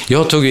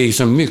jag tog i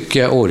så mycket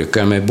jag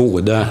orkar med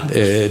båda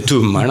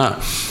tummarna.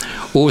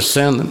 Och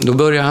sen, då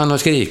började han att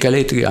skrika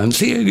lite grann.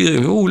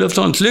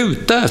 Olofsson,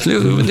 sluta,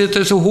 det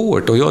är så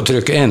hårt. Och jag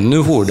tryckte ännu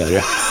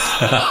hårdare.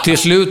 Till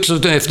slut, så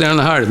efter en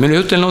halv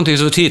minut eller någonting,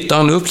 så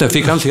tittade han upp. Sen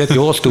fick han se att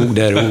jag stod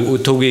där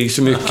och tog i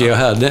så mycket jag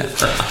hade.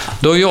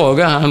 Då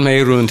jagade han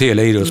mig runt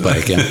hela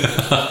idrottsparken.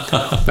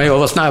 Men jag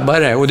var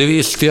snabbare, och det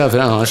visste jag, för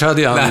annars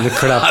hade han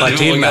klappat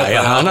till mig.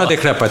 Han hade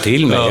klappat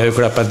till mig, jag hade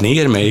klappat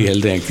ner mig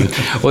helt enkelt.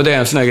 Och det är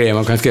en sån här grej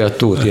man kan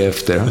skratta åt i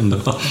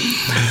efterhand.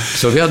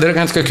 Så vi hade det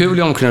ganska kul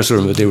i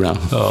omklädningsrummet ibland.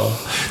 Ja.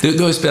 Du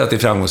har ju spelat i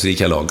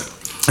framgångsrika lag.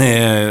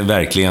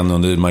 Verkligen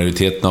under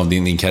majoriteten av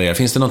din karriär.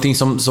 Finns det någonting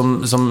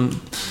som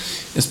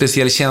en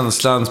speciell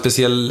känsla, en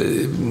speciell,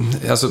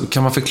 alltså,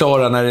 kan man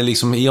förklara när det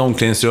liksom i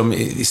omklädningsrum,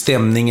 i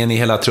stämningen i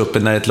hela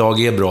truppen när ett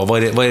lag är bra?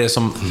 Vad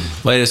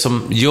är det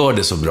som gör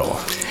det så bra?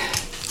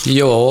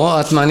 Ja,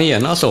 att man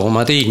enas om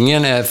att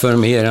ingen är för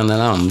mer än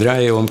den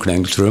andra i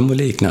omklädningsrum och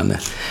liknande.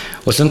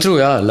 Och sen tror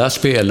jag alla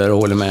spelare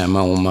håller med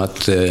mig om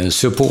att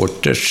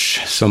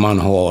supporters som man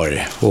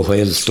har, och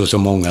helst och så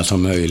många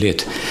som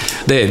möjligt,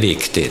 det är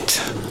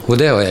viktigt. Och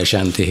det har jag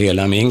känt i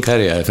hela min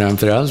karriär,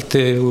 framförallt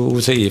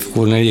hos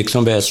IFK när det gick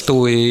som bäst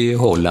då i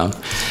Holland.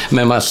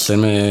 Med massor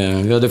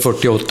med, vi hade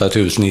 48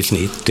 000 i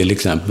snitt till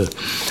exempel.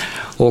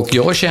 Och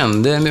jag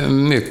kände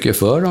mycket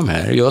för de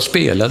här. Jag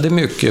spelade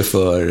mycket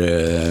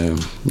för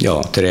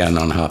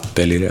tränaren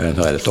Happel i det här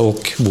fallet,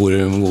 och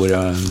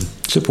våra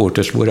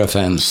supporters, våra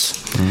fans.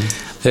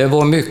 Det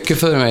var mycket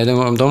för mig.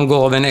 De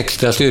gav en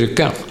extra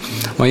styrka.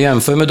 Om man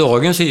jämför med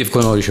dagens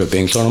IFK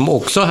Norrköping, så har de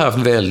också haft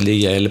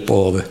väldigt hjälp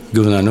av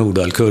Gunnar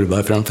Nordahl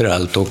Kurva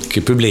framförallt, och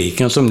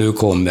publiken som nu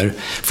kommer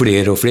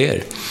fler och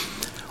fler.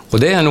 Och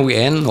det är nog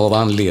en av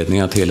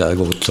anledningarna till att det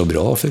har gått så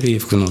bra för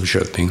IFK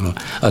Norrköping,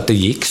 och att det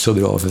gick så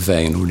bra för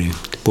Feyenoord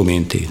på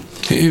min tid.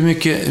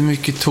 Hur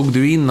mycket tog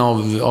du in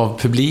av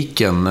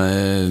publiken?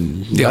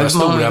 Det var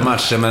stora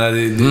matcher, men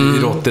i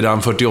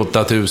Rotterdam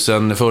 48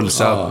 000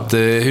 fullsatt. Ja.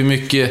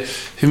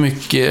 Hur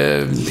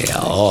mycket?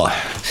 Ja,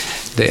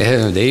 det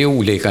är ju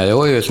olika. Det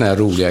var ju såna här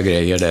roliga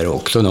grejer där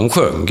också. De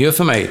sjöng ju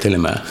för mig till och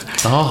med.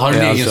 Jaha, har du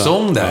en egen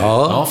sång där?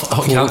 Ja.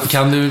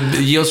 Kan du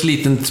ge oss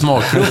lite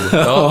smakprov?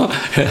 Ja.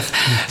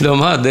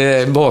 De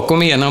hade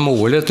bakom ena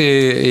målet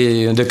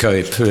i The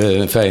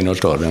Cape,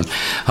 Feyenoordstadion,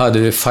 hade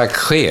du fack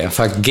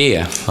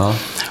G. Ja.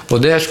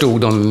 Och där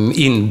stod de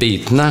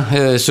inbitna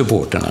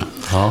supporterna.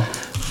 Ja.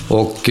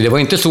 Och det var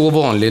inte så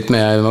vanligt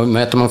med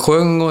att man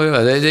sjöng, och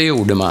det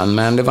gjorde man,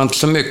 men det var inte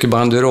så mycket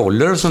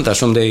banderoller och sånt där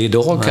som det är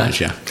idag. Nej.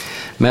 Kanske.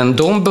 Men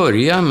de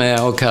började med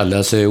att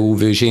kalla sig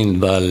Ove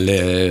Kindvall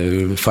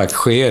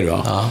Facksker.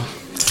 Ja.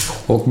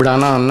 Och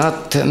bland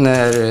annat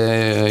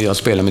när jag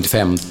spelade mitt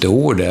 5:e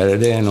år där,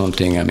 det är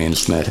någonting jag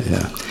minns med.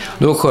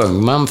 Då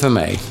sjöng man för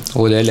mig,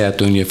 och det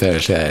lät ungefär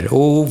så här: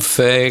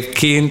 Ove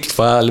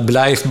Kindvall,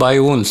 bleib bei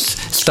uns,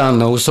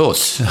 stanna hos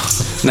oss.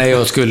 När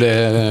jag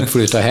skulle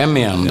flytta hem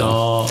igen då.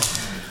 Ja.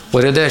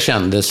 Och det där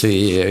kändes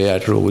i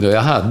hjärtrod, och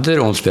jag hade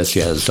dem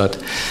speciellt, så att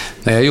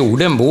när jag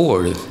gjorde en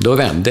mål, då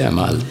vände jag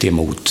mig alltid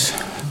mot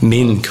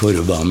min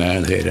kurva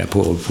med det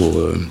på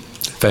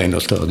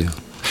Feyenoordstadion.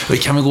 Vi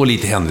kan väl gå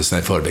lite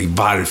händelserna i förväg.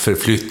 Varför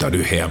flyttar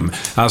du hem?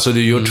 Alltså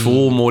du gör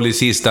 2 mål i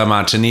sista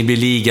matchen, ni blir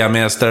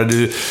ligamästare,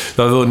 du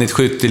har vunnit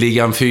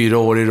skytteligan 4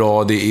 år i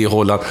rad i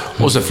Holland,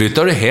 och så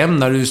flyttar du hem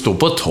när du står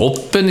på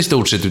toppen i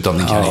stort sett utav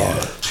din karriär.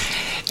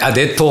 Ja,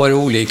 det är ett par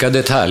olika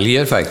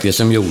detaljer faktiskt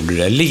som gjorde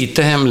det.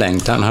 Lite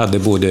hemlängtan hade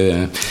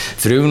både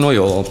frun och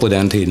jag på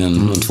den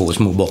tiden, de 2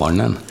 små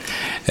barnen.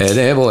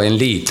 Det var en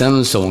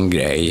liten sån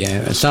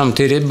grej.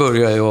 Samtidigt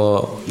började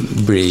jag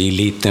bli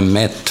lite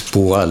mätt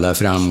på alla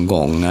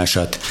framgångar, så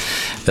att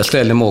jag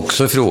ställde mig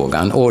också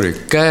frågan: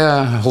 orkar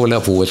jag hålla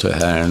på så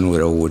här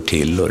några år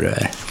till och det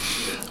här?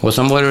 Och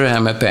sen var det här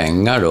med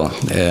pengar då.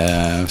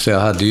 Så jag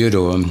hade ju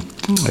då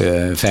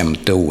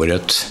 5:e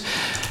året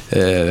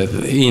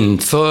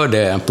inför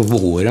det på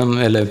våren,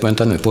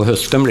 eller på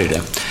hösten blir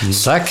det,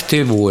 sagt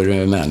till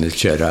vår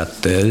manager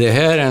att det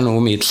här är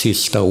nog mitt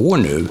sista år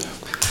nu.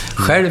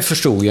 Själv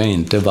förstod jag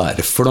inte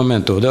varför de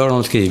inte, och det har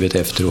de skrivit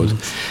efteråt,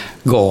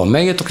 gav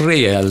mig ett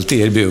rejält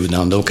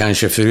erbjudande, och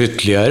kanske för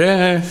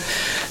ytterligare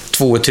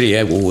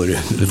 2-3 år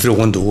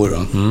från då.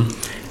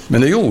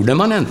 Men det gjorde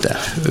man inte,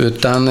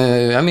 utan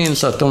jag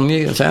minns att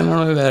sen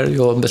har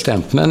jag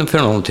bestämt mig för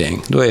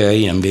någonting. Då är jag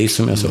envis,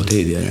 som jag sa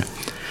tidigare.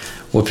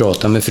 och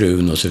prata med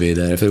frun och så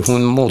vidare. För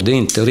hon mådde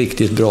inte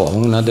riktigt bra.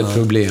 Hon hade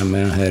problem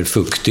med den här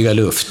fuktiga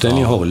luften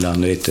i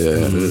Holland.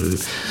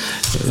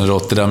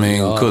 Rotterdam är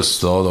en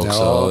kuststad också.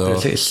 Ja,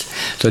 precis.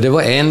 Så det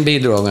var en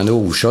bidragande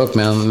orsak.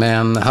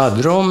 Men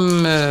hade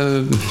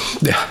de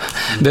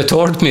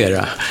betalt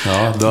mera,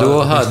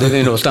 då hade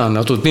vi nog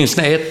stannat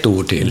åtminstone 1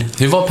 år till.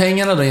 Hur var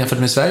pengarna då jämfört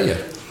med Sverige?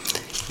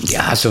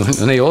 Ja, alltså,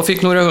 när jag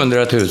fick några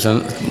 100 000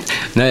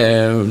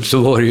 så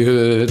var det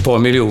ju ett par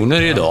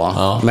miljoner idag.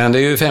 Ja. Men det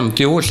är ju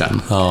 50 år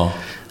sedan. Ja.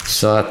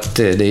 Så att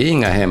det är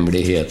inga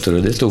hemligheter,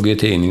 och det stod i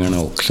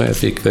tidningarna också. Jag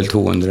fick väl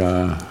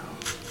 200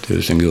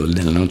 000 guld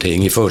eller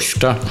någonting i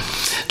första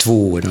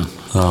 2 åren.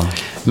 Ja.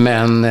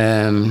 Men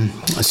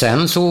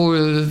sen så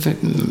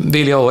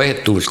ville jag ha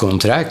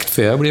 1-årskontrakt,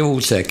 för jag blev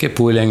osäker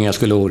på hur länge jag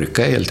skulle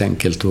orka helt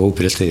enkelt och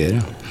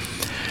prestera.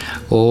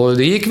 Och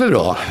det gick väl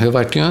bra. Det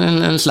var ju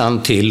en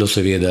slant till och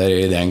så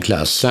vidare i den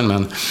klassen.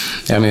 Men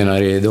jag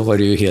menar, då var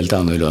det ju helt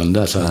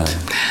annorlunda. Så att,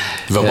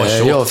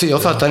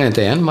 jag fattar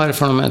inte än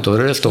varför de inte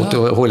har stått i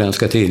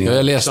holländska tidningar.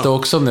 Jag läste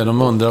också om det.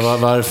 De undrar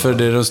varför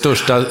det är den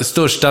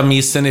största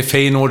missen i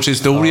Feyenoords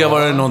historia,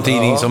 var det någon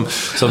tidning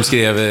som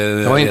skrev.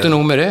 Ja, inte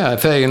nog med det.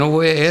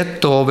 Feyenoord är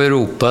ett av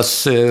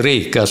Europas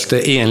rikaste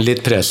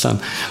enligt pressen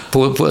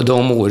på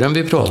de åren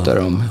vi pratar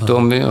om.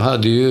 De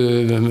hade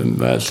ju,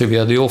 alltså, vi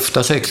hade ju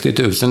ofta 60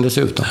 000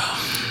 dessutom.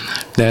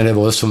 När det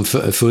var som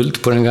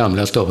fullt på den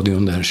gamla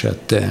stadion där. Så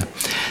att,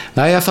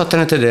 nej, jag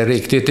fattar inte det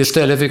riktigt.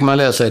 Istället fick man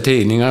läsa i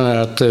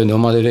tidningarna att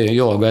de hade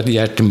jagat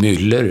Gert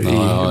Müller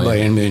i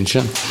Bayern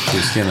München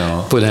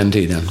på den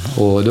tiden.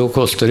 Och då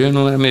kostade det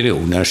några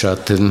miljoner, så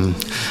att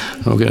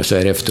så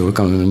här efteråt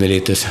kan man med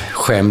lite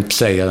skämt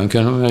säga de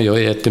kunde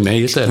jag gett till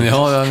mig istället.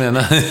 Ja, jag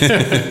menar.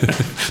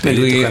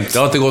 Det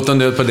har inte gått en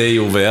död på dig,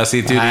 Ove. Jag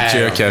sitter ju i ditt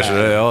kök här.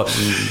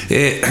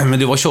 Så, men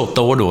du var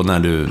 28 år då när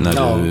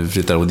du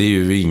flyttade, och det är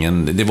ju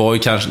ingen.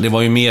 Det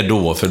var ju mer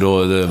då, för då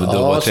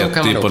var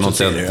 30 på något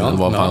sätt. Det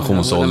var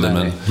pensionsålder.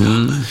 Men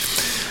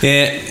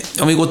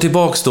om vi går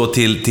tillbaks då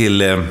till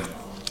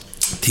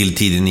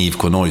tiden i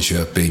IFK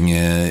Norrköping.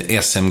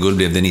 SM-guld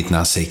blev det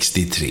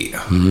 1963.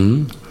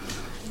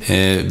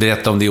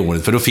 Berätta om det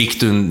året, för då fick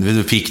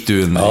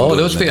du en Ja,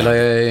 då spelade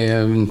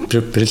jag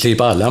i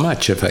princip alla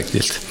matcher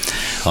faktiskt.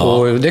 Ja.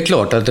 Och det är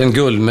klart att en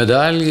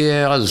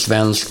guldmedalj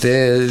allsvensk,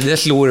 det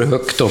slår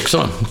högt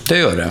också. Det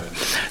gör det.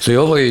 Så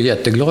jag var ju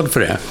jätteglad för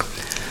det.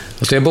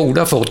 Så jag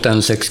borde ha fått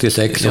en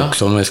 66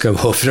 också, om det ska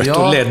vara, för att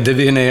då ledde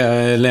vi när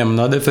jag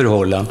lämnade för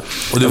Holland.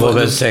 Och det var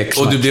väl 6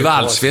 och du blev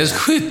allsvensk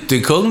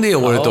skyttekung det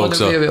året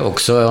också. Ja, det blev jag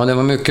också. Ja, det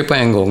var mycket på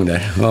en gång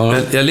där. Ja.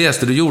 Men jag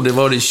läste, du gjorde,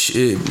 var det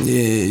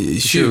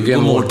 20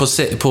 mål på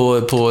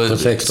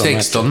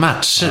 16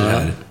 matcher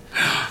här.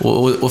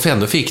 Och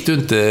ändå fick du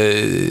inte...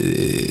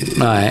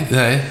 Nej.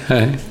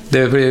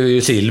 Det blev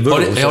ju silver.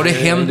 Har det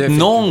hänt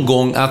någon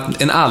gång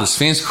att en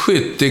allsvensk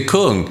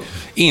skyttekung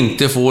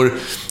inte får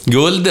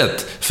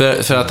guldet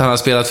för att han har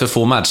spelat för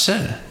få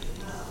matcher?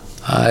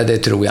 Nej, det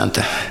tror jag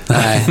inte.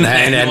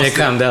 Nej, det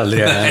kan det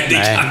aldrig. Nej, det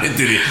kan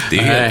inte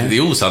det. Det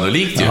är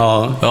osannolikt ju.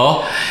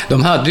 Ja.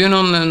 De hade ju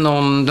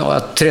någon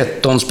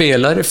 13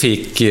 spelare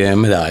fick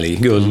medalj,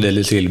 guld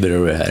eller silver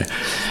och det här.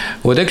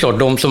 Och det är klart,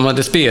 de som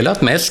hade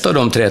spelat mest av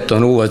de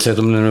 13, oavsett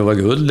om det nu var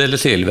guld eller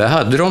silver,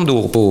 hade de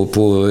då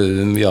på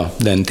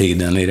den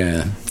tiden i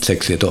det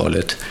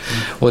 60-talet.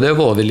 Och det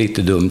var väl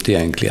lite dumt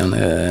egentligen.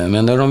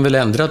 Men det har de väl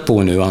ändrat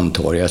på nu,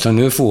 antar jag. Så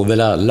nu får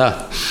väl alla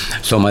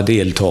som har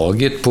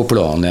deltagit på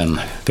planen,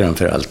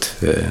 framförallt,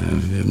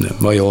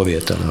 vad jag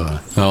vet.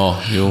 Ja,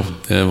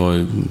 det var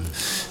ju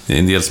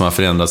en del som har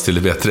förändrats till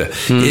det bättre.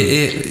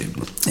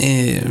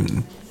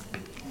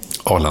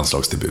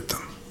 A-landslagsdebuten.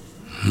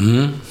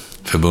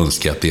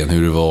 Förbundskapten,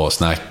 hur det var,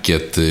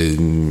 snacket,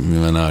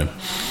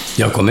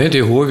 jag kommer inte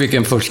ihåg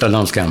vilken första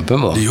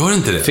landskampen var. Du gör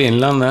inte det?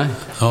 Finland, nej.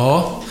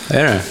 Ja.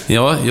 Är det?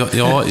 Ja,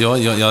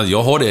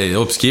 jag har det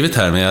uppskrivet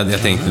här, men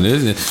jag tänkte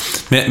nu.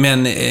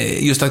 Men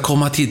just att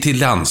komma till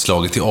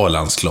landslaget, till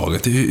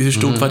A-landslaget, hur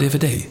stort var det för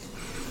dig?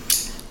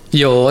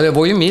 Ja, det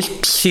var ju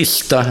mitt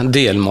sista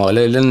delmål,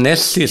 eller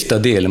näst sista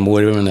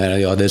delmål när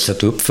jag hade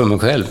satt upp för mig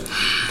själv.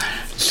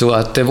 Så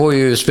att det var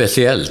ju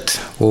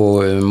speciellt,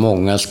 och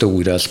många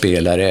stora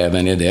spelare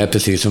även i det,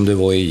 precis som det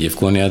var i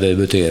IFK när jag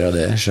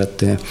debuterade. Så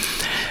att,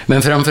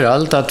 men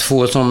framförallt att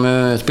få,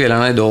 som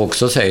spelarna idag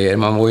också säger,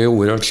 man var ju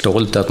oerhört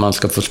stolt att man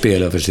ska få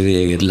spela för sitt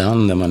eget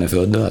land när man är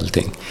född och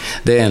allting.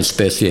 Det är en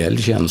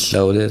speciell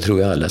känsla, och det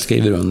tror jag alla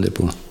skriver under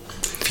på.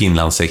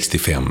 Finland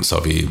 65 så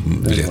har vi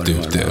rätt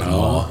ut det.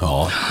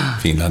 Ja,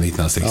 Finland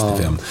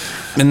 1965.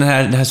 Men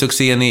den här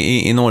succén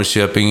i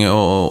Norrköping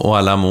och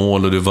alla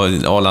mål, och du var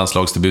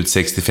A-landslagsdebut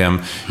 65,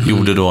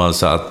 gjorde då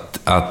alltså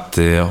att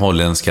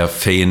holländska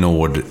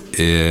Feyenoord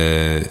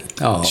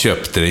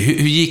köpte det.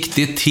 Hur gick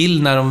det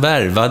till när de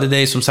värvade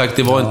dig? Som sagt,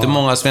 det var inte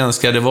många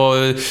svenskar, det var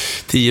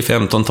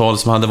 10-15-tal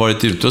som hade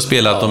varit ute och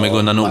spelat med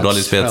Gunnar Nordahl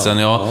i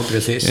spetsen.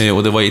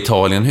 Och det var i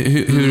Italien.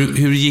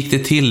 Hur gick det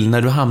till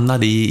när du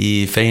hamnade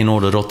i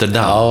Feyenoord och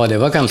Rotterdam? Ja, det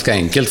var ganska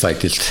enkelt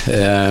faktiskt.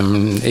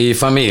 I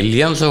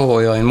familjen så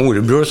har jag en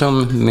morbror som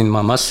Norrköping. Min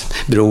mammas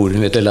bror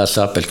heter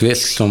Lasse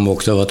Appelqvist som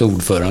också har varit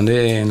ordförande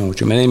i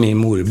Norrköping, men det är min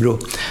morbror.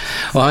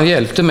 Och han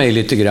hjälpte mig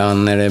lite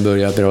grann när det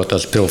började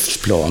pratas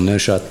proffsplaner,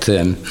 så att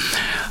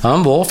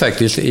han var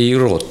faktiskt i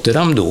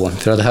Rotterdam då,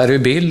 för att Harry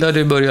Bild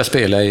hade börjat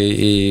spela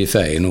i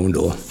Feyenoord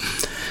då.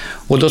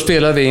 Och då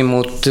spelade vi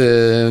mot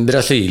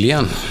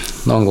Brasilien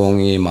någon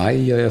gång i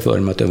maj, jag för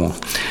mig att det var,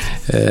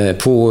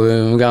 på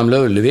Gamla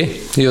Ullevi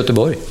i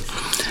Göteborg.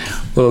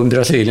 Och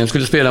Brasilien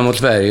skulle spela mot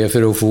Sverige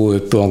för att få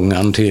upp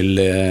gången till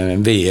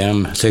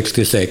VM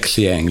 66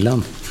 i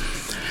England.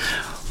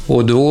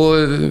 Och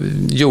då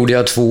gjorde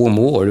jag 2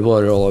 mål,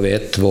 varav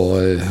ett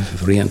var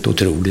rent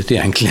otroligt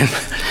egentligen.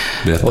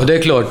 Berätta. Och det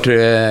är klart,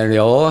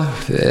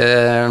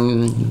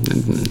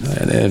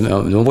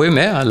 de var ju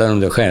med alla de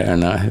där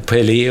stjärnorna,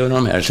 Pelé och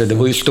de här, så det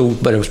var ju stort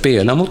bara att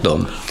spela mot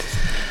dem.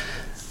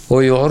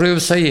 Och jag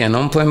rusade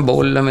igenom på en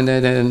boll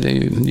med en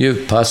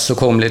djuppass och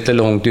kom lite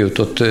långt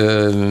utåt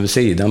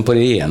sidan på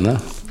det ena.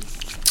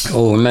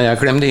 Men jag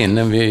klämde in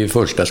den vid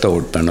första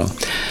stolpen.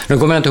 Nu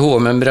kommer jag inte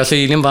ihåg, men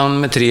Brasilien vann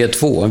med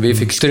 3-2. Vi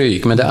fick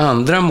stryk, men det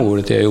andra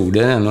målet jag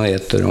gjorde är nog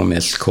ett av de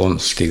mest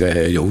konstiga jag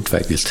har gjort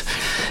faktiskt.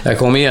 Jag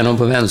kom igenom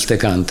på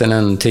vänsterkanten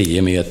en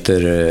 10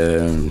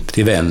 meter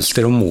till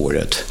vänster om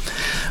målet.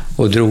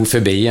 Och drog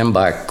förbi en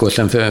back och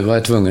sen var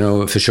jag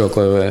tvungen att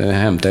försöka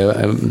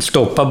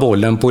stoppa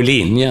bollen på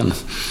linjen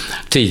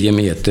 10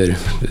 meter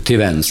till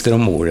vänster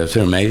om målet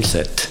för mig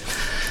sett.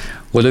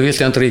 Och då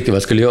visste jag inte riktigt vad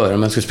jag skulle göra,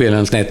 men jag skulle spela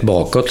en snett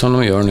bakåt som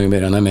de gör nu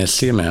medan när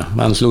Messi är med.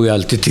 Man slår ju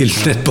alltid till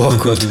snett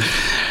bakåt.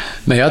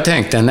 Men jag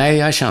tänkte, nej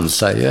jag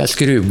chansar, jag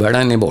skruvar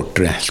den i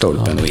bortre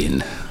stolpen och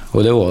in.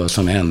 Och det var vad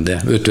som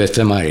hände ute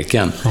efter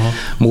marken.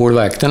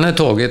 Målvakten hade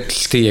tagit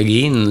steg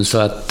in så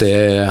att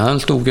han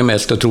stod ju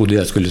mest och trodde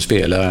jag skulle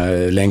spela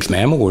längs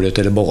med målet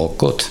eller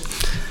bakåt.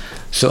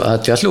 Så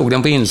att jag slog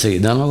den på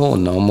insidan av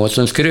honom och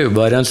sen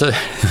skruvade den så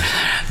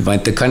det var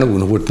inte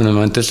kanonhårt, men det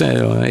var inte så,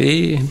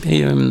 i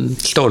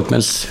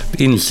stolpens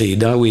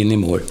insida och in i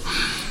mål.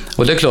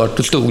 Och det är klart,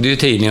 då stod det ju i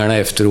tidningarna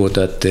efteråt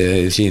att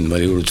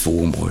Kindvall gjorde 2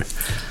 mål.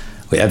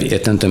 Och jag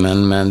vet inte,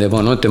 men det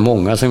var nog inte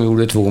många som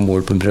gjorde 2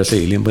 mål på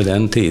Brasilien på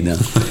den tiden.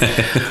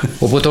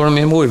 Och på tal om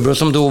min morbror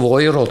som då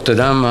var i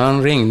Rotterdam,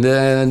 han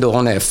ringde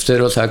dagen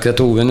efter och sa att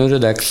Tove, nu är det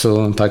dags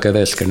att packa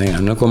väskorna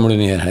igen. Nu kommer du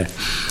ner här.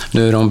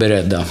 Nu är de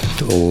beredda att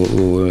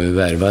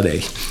värva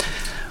dig.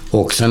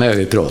 Och sen har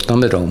vi pratat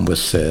med dem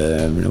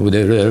och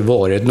det har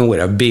varit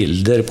några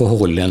bilder på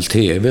holländsk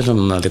tv som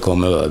de hade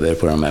kommit över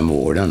på de här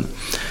målen.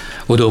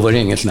 Och då var det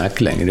ingen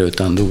snack längre,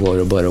 utan då var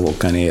det bara att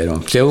åka ner.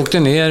 Så jag åkte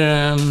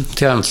ner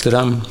till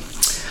Amsterdam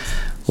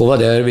och var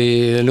där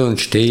vid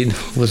lunchtid.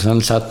 Och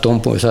sen satt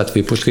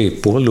vi på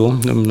skrivbord då.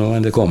 De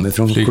hade kommit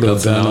från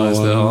klubben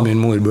och min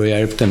morbror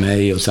hjälpte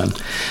mig. Och sen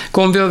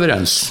kom vi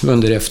överens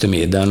under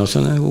eftermiddagen och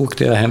sen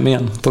åkte jag hem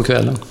igen på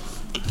kvällen.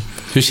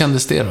 Hur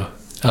kändes det då?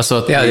 Alltså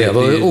att jag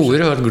var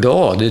oerhört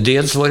glad.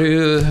 Dels var det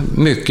ju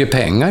mycket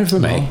pengar för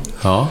mig.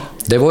 Ja.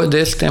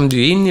 Det stämde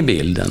ju in i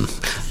bilden.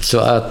 Så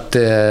att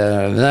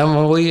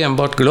man var ju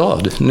enbart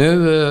glad.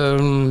 Nu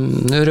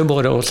är det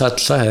bara att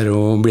satsa här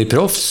och bli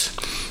proffs.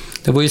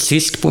 Det var ju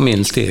sist på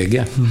min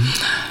stege.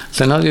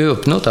 Sen hade jag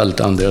uppnått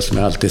allt andra som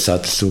jag alltid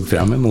såg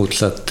fram emot.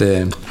 Så att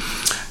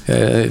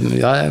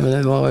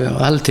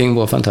allting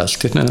var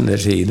fantastiskt med den där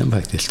tiden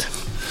faktiskt.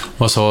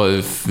 Vad sa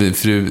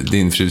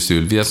din fru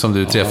Sylvia som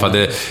du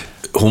träffade?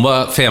 Hon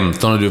var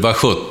 15 och du var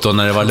 17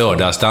 när det var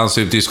lördagsdans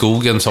ute i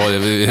skogen,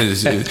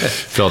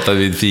 pratade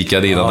vi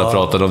fikade innan och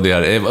pratade om det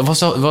här.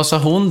 Vad sa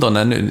hon då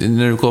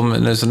när du kom?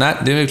 Nej,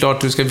 det är väl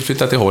klart du ska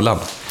flytta till Holland.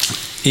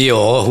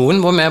 Ja,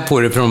 hon var med på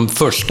det från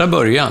första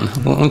början.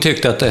 Hon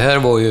tyckte att det här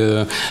var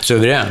ju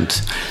suveränt.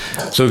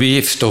 Så vi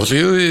gifte oss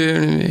ju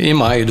i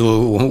maj då,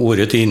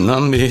 året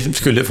innan vi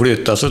skulle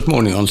flytta så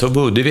småningom. Så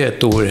bodde vi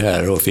 1 år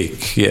här och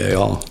fick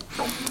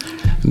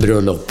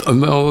bröllop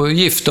och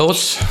gifte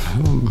oss.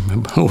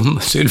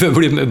 Sylvia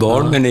blev med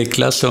barn med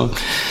Niklas.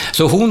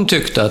 Så hon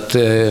tyckte att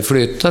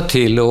flytta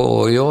till,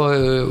 och jag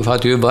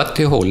hade ju varit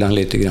i Holland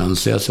lite grann,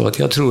 så jag sa att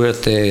jag tror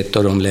att det är ett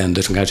av de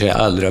länder som kanske är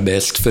allra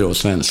bäst för oss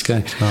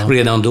svenskar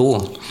redan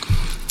då.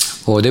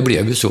 Och det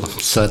blev ju så.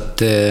 Så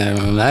att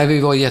vi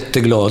var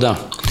jätteglada.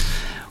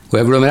 Och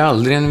jag glömmer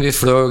aldrig när vi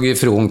flög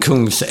ifrån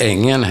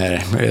Kungsängen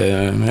här.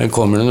 Här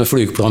kommer en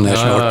flygplan här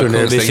snart.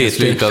 Kungsängens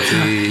flygplats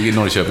i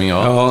Norrköping,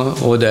 Ja,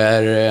 och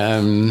där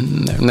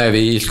när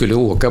vi skulle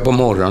åka på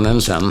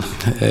morgonen sen,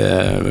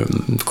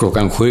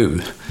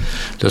 7:00,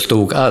 då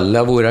stod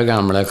alla våra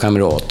gamla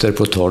kamrater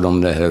på tal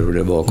om det här och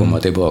det var att komma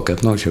tillbaka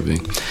till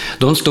Norrköping.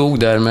 De stod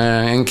där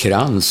med en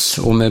krans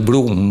och med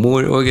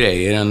blommor och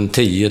grejer, en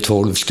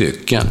 10-12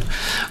 stycken,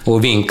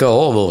 och vinkade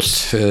av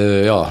oss.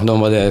 De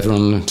var där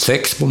från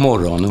 6 på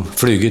morgonen.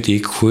 Flyget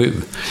gick 7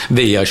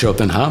 via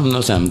Köpenhamn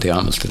och sen till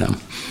Amsterdam.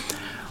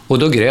 Och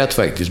då grät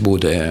faktiskt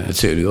både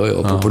Sylvia och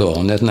jag på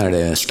planet när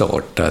det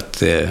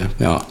startade.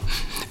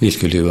 Vi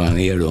skulle ju vara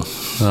ner då.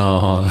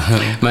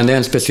 Men det är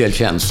en speciell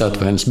känsla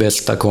att hennes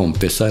bästa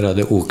kompisar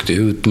hade åkt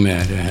ut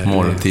med det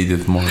här.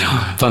 Tidigt på morgonen.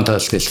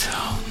 Fantastiskt.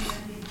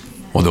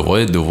 Och då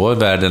var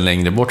världen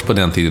längre bort på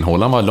den tiden.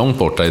 Holland var långt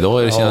borta.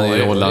 Idag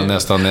är Holland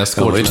nästan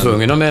nästgårds. Jag var ju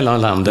tvungen att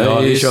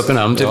mellanlanda i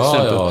Köpenhamn till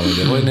exempel. Ja,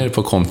 det var ju nere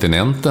på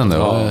kontinenten.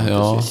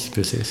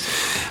 Precis.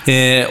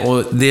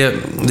 Och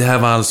det här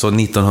var alltså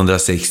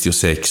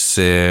 1966.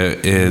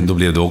 Då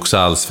blev du också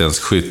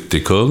allsvensk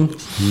skyttekung.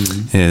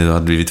 Du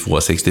hade blivit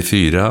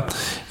 264.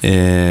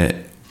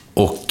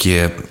 Och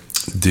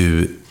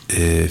du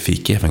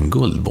fick även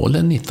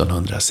Guldbollen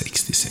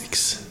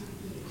 1966.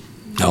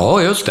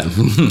 Ja, just det.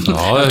 Jag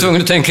var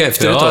tvungen att tänka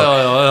efter ett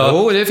tag.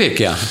 Jo, det fick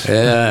jag.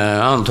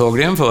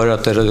 Antagligen för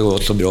att det hade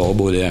gått så bra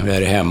både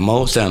här hemma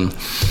och sen.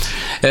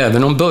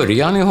 Även om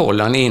början i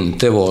Holland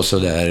inte var så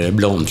där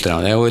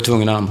blomstrande. Jag var ju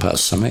tvungen att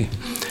anpassa mig.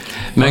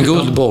 Men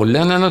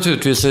Guldbollen är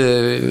naturligtvis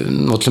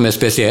något som är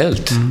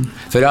speciellt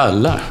för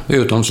alla,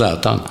 utom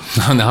Zlatan.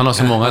 Han har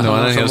så många, han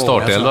har en hel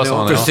startelva.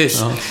 Ja, precis.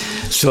 Ja.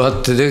 Så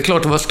att det är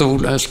klart det var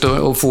stort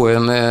att få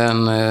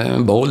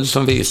en boll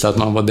som visar att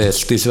man var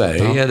bäst i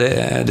Sverige. Ja.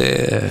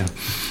 Det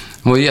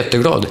var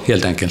jätteglad,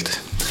 helt enkelt.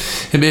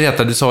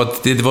 Du sa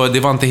att det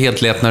var inte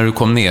helt lätt när du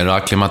kom ner och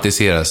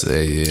akklimatiserade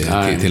sig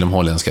till de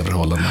holländska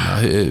förhållandena.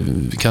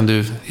 Kan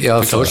du förklara?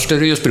 Ja, först är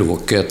det ju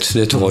språket.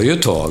 Det tar ju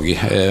ett tag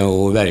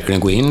och verkligen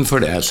gå in för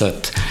det. Så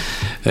att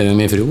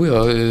min fru och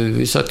jag,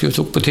 vi satt ju och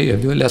såg på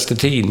tv och läste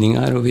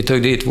tidningar och vi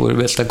tog dit vår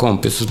bästa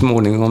kompis så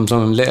småningom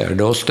som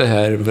lärde oss det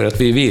här för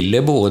att vi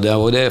ville båda,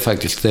 och det är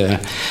faktiskt det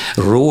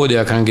råd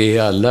jag kan ge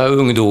alla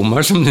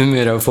ungdomar som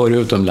numera får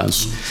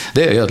utomlands.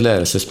 Det är ju att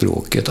lära sig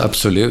språket,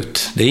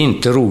 absolut. Det är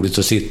inte roligt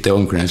att sitta i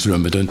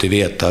omklädningsrummet och inte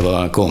veta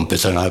vad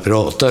kompisarna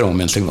pratar om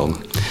ens en gång.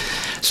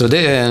 Så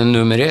det är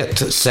nummer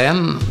 1.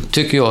 Sen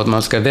tycker jag att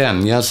man ska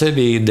vänja sig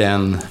vid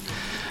den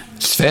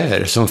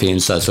sfär som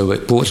finns alltså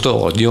på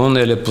stadion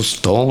eller på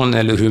stan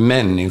eller hur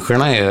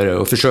människorna är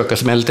och försöka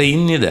smälta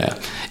in i det.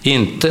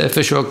 Inte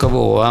försöka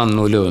vara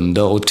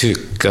annorlunda och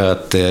tycka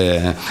att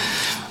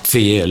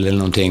fel eller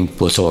någonting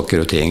på saker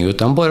och ting,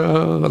 utan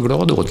bara vara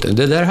glad åt det.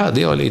 Det där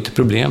hade jag lite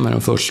problem med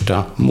de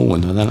första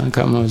månaderna,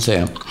 kan man väl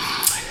säga,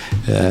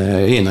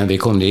 innan vi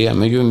kom ner.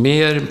 Men ju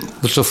mer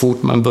och så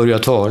fort man börjar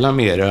tala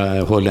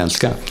mera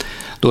holländska,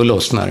 då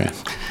lossnar det.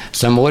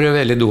 Sen var det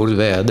väldigt dåligt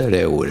väder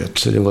det året,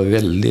 så det var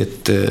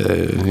väldigt,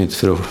 inte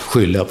för att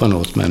skylla på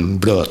något, men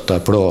blöta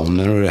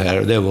planer och det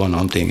här. Det var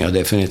någonting jag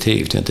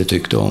definitivt inte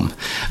tyckte om,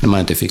 när man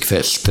inte fick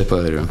fäste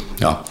på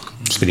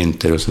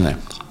sprinter och sådär.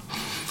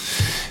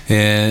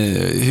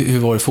 Hur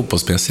var det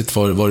fotbollsmässigt?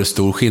 Var det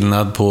stor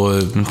skillnad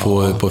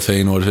på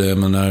Feyenoord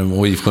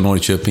och IFK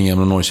Norrköping,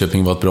 även om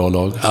Norrköping var ett bra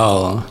lag?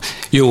 Ja,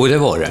 jo det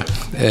var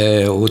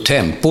det. Och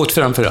tempot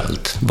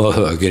framförallt var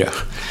högre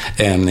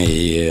än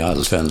i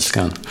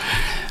allsvenskan.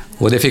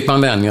 Och det fick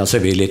man vänja sig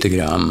vid lite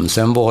grann.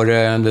 Sen var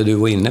det du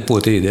var inne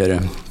på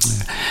tidigare,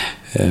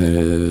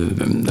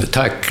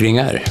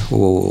 tacklingar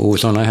och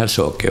sådana här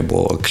saker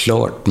var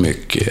klart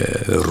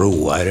mycket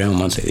råare, om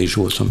man säger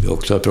så, som vi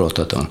också har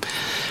pratat om.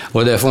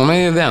 Och det får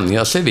man ju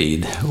vänja sig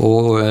vid.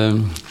 Och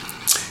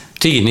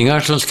tidningar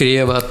som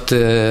skrev att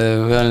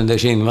Werner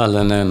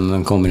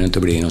Kinnvallen kommer inte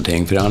bli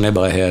någonting, för han är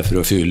bara här för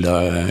att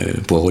fylla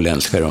på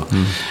holländska då.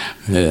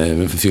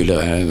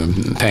 Fylla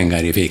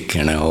pengar i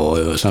fickorna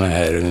och sådana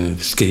här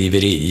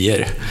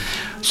skriverier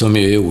som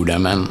jag gjorde.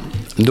 Men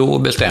då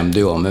bestämde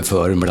jag mig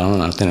för, bland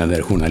annat den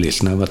där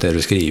journalisten, vad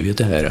det skrivit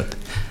det här, att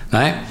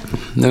nej,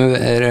 nu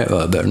är det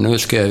över, nu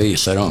ska jag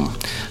visa dem.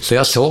 Så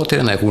jag sa till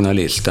den här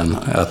journalisten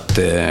att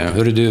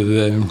hörru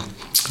du,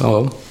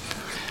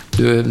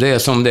 det är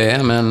som det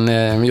är,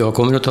 men jag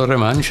kommer att ta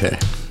revansch här.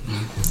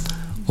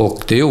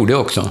 Och det gjorde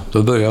jag också.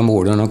 Då började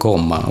målen att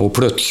komma. Och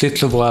plötsligt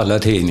så var alla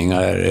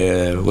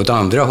tidningar åt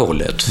andra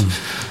hållet.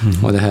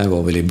 Och det här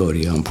var väl i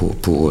början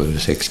på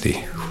 67,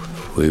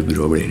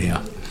 då blev det.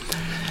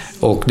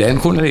 Och den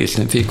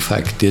journalisten fick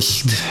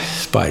faktiskt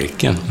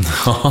sparken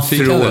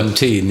från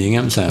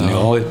tidningen sen,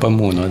 ett par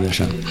månader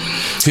sedan.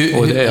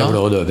 Och det är jag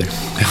glad över.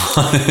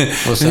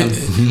 Och sen,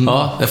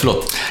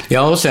 förlåt.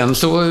 Ja, och sen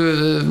så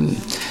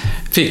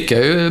fick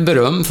jag ju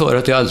beröm för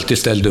att jag alltid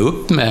ställde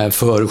upp med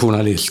för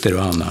journalister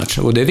och annat.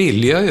 Och det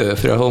vill jag ju,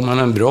 för har man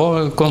en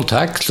bra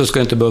kontakt så ska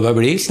det inte behöva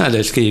bli såna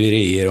där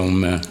skriverier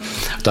om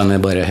att han är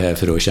bara här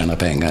för att tjäna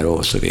pengar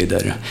och så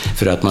vidare.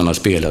 För att man har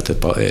spelat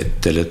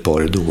ett eller ett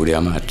par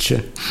dåliga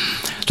matcher.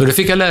 Så då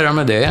fick jag lära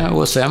mig det,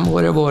 och sen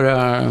var det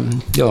bara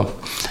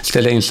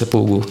ställa in sig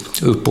på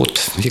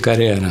uppåt i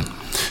karriären.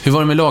 Hur var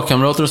det med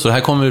lagkamrater och så? Här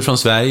kommer du från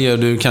Sverige och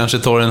du kanske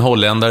tar en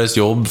holländares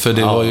jobb, för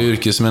det var ju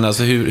yrkesmän.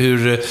 Alltså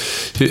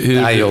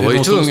Nej, jag var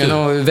ju tvungen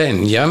att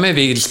vänja mig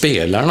vid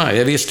spelarna.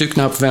 Jag visste ju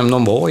knappt vem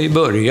de var i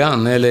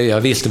början, eller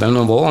jag visste vem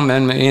de var,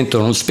 men inte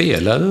om de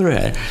spelade det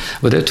här.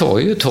 Och det tar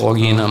ju ett tag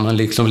innan man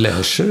liksom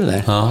lär sig det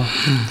där. Ja.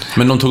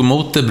 Men de tog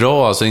emot det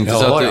bra, alltså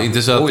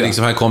inte så att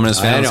liksom här kommer en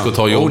svensk och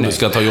tar jobb,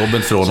 ska ta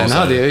jobbet från oss. Sen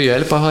hade jag ju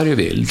hjälp av Harry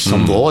Wild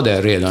som var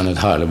där redan ett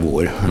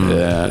halvår.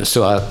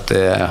 Så att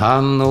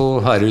han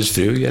och Harrys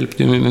fru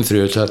hjälpte min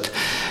fru, så att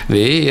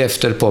vi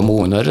efter ett par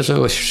månader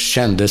så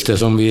kändes det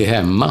som vi är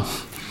hemma.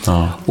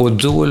 Ja. Och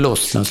då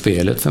lossnade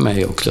spelet för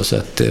mig också, så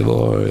att det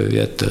var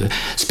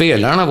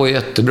spelarna var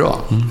jättebra.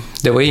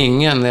 Det var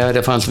ingen,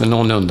 det fanns väl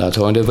någon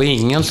undantag, det var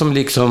ingen som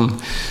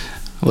liksom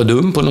var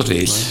dum på något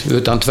vis,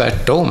 utan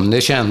tvärtom.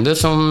 Det kändes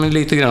som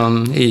lite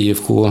grann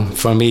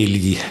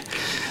IFK-familj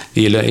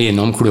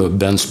inom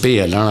klubben.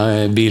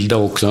 Spelarna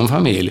bildade också en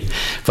familj.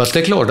 Fast det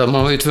är klart att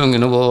man var ju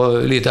tvungen att vara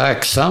lite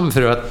aktsam,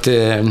 för att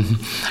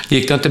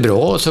gick det inte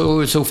bra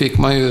så fick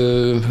man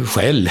ju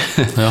skäll.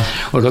 Ja.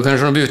 Och då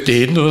kanske de bytte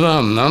in någon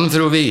annan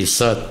för att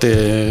visa att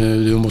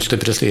du måste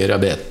prestera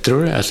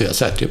bättre. Så jag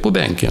satt ju på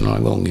bänken några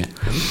gånger.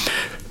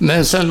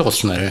 Men sen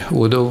lossnade det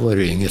och då var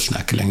det inget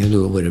snack längre,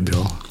 då var det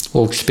bra.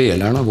 Och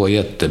spelarna var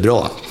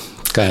jättebra,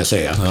 kan jag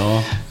säga.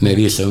 Ja. Med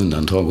vissa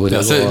undantag. Och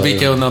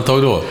vilka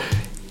undantag då?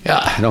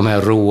 Ja, de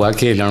här råa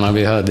killarna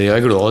vi hade. Jag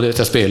är glad att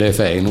jag spelar i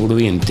Feyenoord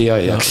och inte i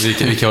Ajax. Ja,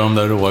 vilka var de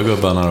där råa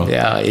gubbarna då?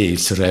 Ja,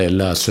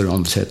 Israel, alltså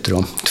de sätter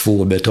de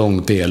 2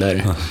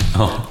 betongpelare.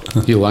 Ja.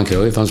 Johan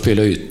Cruyff, han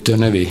spelade ytter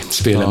när vi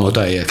spelade mot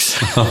Ajax.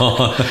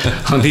 Ja.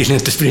 Han ville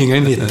inte springa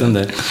i mitten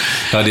där.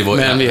 Ja,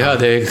 men vi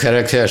hade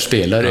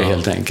karaktärsspelare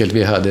helt enkelt.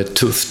 Vi hade ett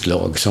tufft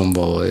lag som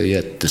var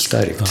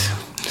jättestarkt.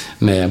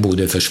 Med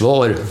både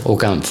försvar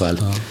och anfall.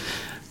 Ja.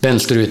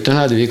 Vänsterytten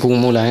hade vi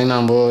Como Line,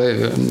 han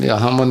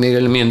var mer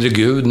eller mindre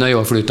gud när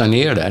jag flyttade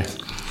ner där.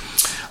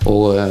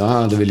 Och han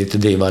hade väl lite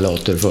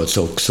divalater för oss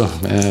också.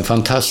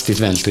 Fantastiskt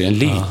vänsterytten,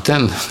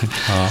 liten.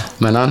 Ja.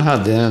 Men han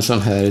hade en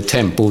sån här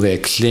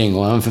tempoväxling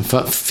och han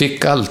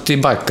fick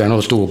alltid backarna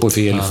att stå på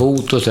fel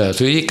fot och så här.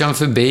 Så gick han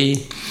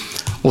förbi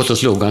och så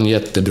slog han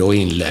jättebra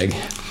inlägg.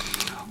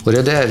 Och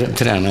det där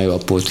tränade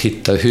jag på att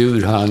hitta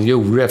hur han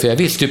gjorde, för jag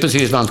visste ju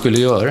precis vad han skulle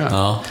göra.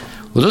 Ja.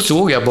 Och då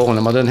såg jag på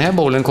honom att den här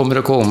bollen kommer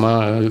att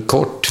komma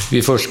kort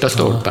vid första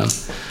stolpen.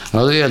 Ja,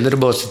 då gällde det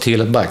bara att se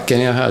till att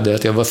backen jag hade,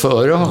 att jag var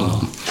före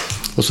honom.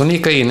 Och så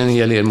nickade in en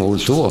hel del mål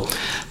så.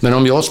 Men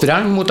om jag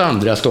sprang mot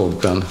andra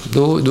stolpen,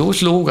 då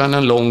slog han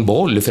en lång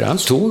boll, för han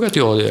såg att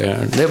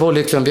det var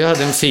liksom, vi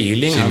hade en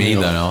feeling.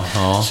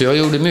 Så jag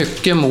gjorde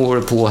mycket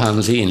mål på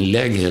hans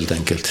inlägg helt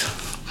enkelt.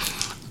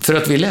 För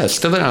att vi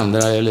läste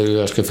varandra, eller hur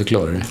jag ska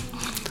förklara det.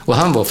 Och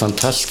han var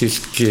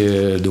fantastisk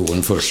då,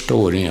 den första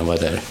åren jag var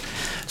där.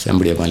 Sen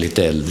blev han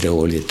lite äldre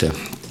och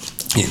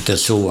inte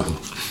så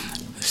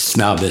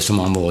snabb som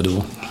han var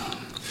då.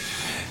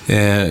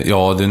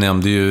 Ja, du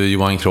nämnde ju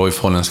Johan Cruyff,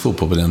 holländsk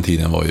fotboll på den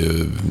tiden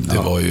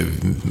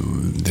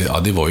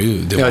det var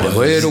ju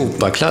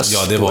Europaklass.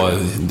 Ja, det var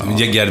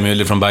Gerd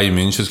Müller från Bayern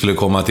München skulle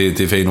komma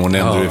till Feyenoord,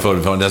 nämnde du i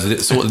förrförande.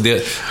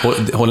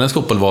 Holländsk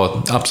fotboll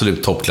var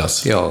absolut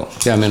toppklass. Ja,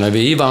 jag menar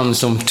vi vann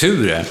som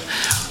tur.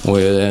 Och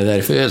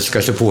därför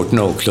älskar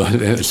supporterna också.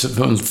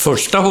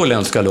 Första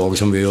holländska lag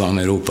som vi vann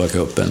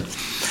Europacupen.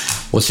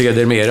 Och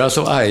sedermera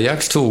så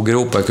Ajax tog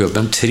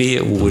Europacupen 3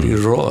 år i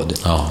rad.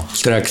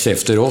 Strax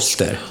efter oss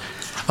där.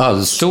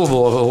 Alltså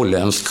var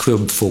holländsk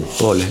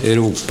klubbfotboll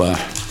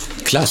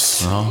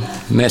Europaklass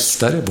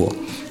mästare på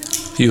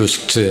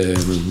just det.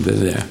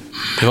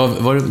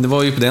 Det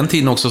var ju på den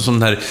tiden också som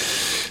den här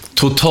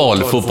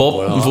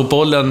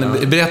totalfotbollen.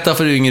 Berätta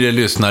för yngre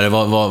lyssnare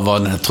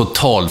vad den här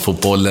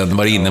totalfotbollen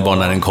var innebar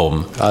när den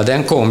kom. Ja,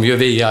 den kom ju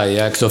via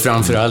Ajax och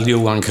framförallt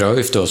Johan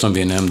Cruyff då, som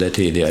vi nämnde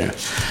tidigare.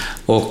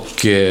 Och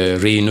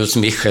Rinus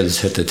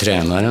Michels hette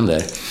tränaren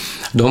där.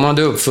 De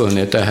hade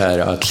uppfunnit det här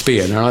att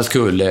spelarna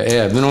skulle,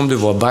 även om du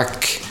var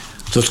back,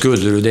 så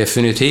skulle du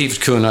definitivt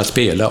kunna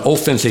spela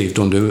offensivt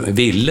om du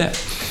ville.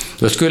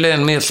 Då skulle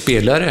en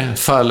medspelare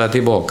falla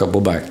tillbaka på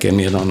backen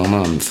medan de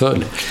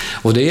anföll.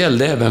 Och det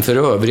gällde även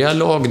för övriga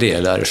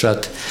lagdelar, så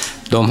att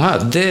de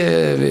hade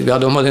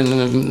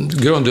en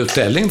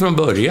grunduppställning från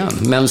början.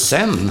 Men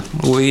sen,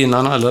 och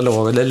innan alla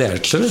lag hade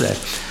lärt sig det där,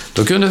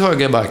 då kunde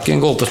högerbacken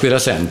gå upp och spela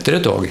center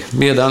ett tag.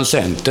 Medan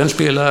centern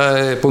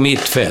spelade på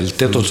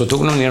mittfältet och så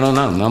tog de ner någon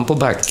annan på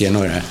backen.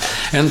 Och det.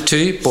 En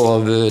typ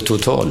av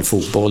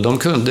totalfotboll. De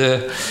kunde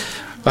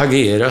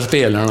agera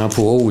spelarna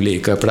på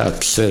olika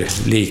platser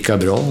lika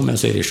bra, om jag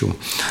säger så.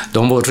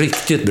 De var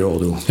riktigt bra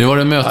då. Hur var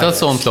det att möta ett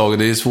sånt lag?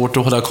 Det är svårt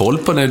att hålla koll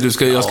på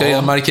när jag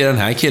ska markera den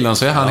här killen,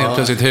 så är han helt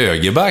plötsligt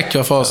högerback.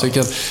 Om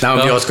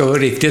jag ska vara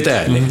riktigt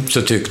ärlig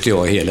så tyckte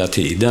jag hela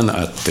tiden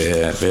att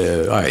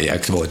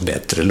Ajax var ett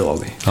bättre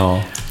lag.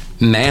 Ja.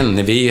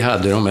 Men vi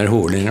hade de här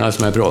hårdlingarna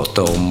som jag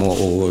pratade om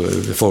och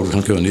folk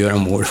som kunde göra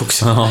mål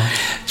också. Aha.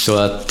 Så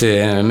att,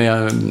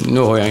 nu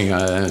har jag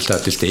inga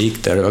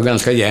statistik där. Det var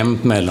ganska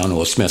jämnt mellan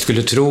oss. Men jag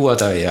skulle tro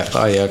att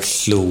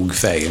Ajax slog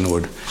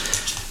Feyenoord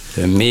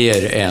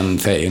mer än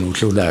Feyenoord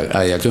slog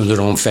Ajax under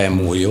de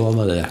 5 år jag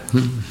var där.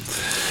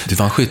 Du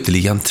vann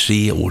skytteligan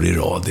 3 år i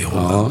rad i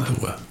Holland.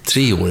 Ja.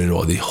 3 år i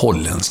rad i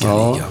holländska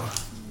ligan.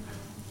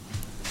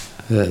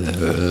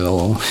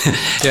 Ja,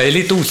 jag är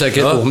lite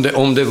osäker på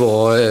om det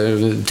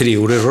var 3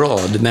 år i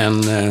rad,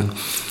 men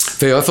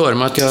för jag har för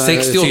mig att jag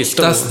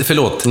 68,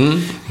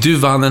 du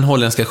vann den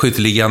holländska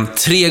skytteligan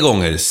 3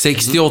 gånger,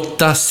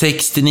 68,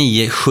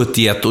 69,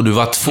 71 och du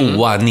var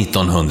 2:a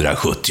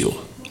 1970.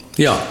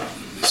 Ja.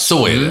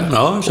 Så är det.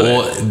 Ja, så är det.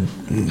 Och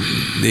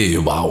det är ju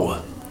wow.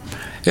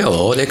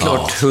 Ja, det är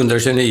klart.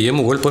 129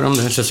 mål på de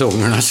där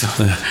säsongerna. Så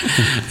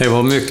det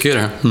var mycket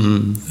det.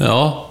 Mm.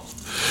 Ja.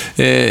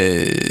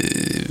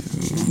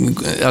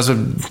 Alltså,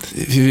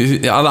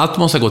 allt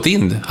måste ha gått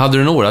in. Hade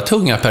du några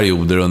tunga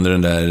perioder under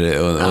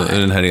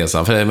den här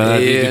resan? För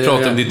vi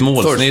pratade om ditt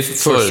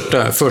målsnitt.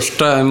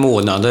 Första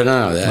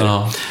månaderna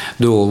där,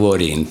 då var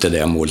det inte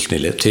det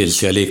målsnittet.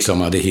 Tills jag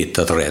liksom hade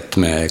hittat rätt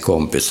med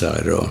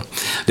kompisar. Och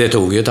det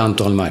tog ju ett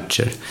antal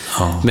matcher.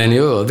 Ja. Men i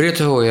övrigt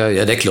har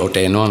jag, det är klart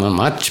det är en annan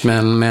match,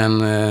 men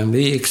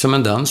det gick som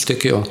en dans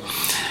tycker jag.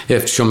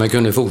 Eftersom jag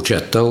kunde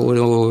fortsätta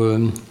och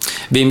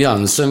Wim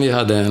Jansen, vi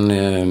hade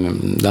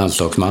en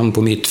landslagsman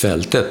på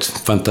mittfältet.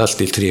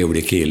 Fantastiskt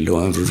trevlig kille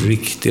och en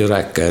riktig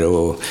rackare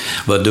och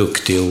var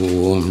duktig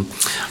och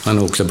han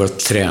har också varit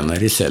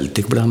tränare i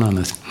Celtic bland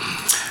annat.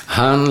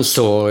 Han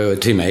sa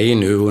till mig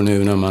nu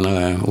när man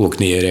har åkt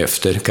ner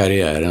efter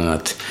karriären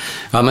att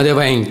men det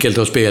var enkelt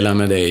att spela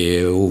med dig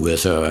i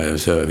OS.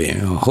 Så vi,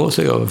 jaha,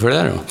 så jag för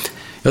det då.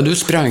 Ja, du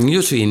sprang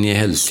ju svinn i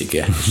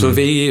helsike. Så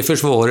vi i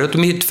försvaret och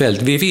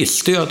mittfält, vi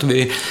visste ju att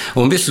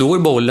om vi slår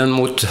bollen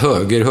mot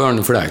höger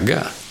hörnflagga,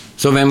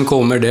 så vem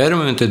kommer där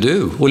om inte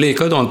du? Och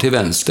likadant till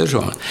vänster,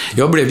 så.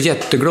 Jag blev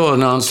jätteglad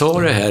när han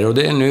sa det här, och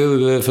det är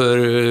nu för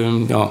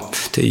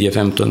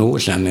 10-15 år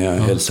sedan när jag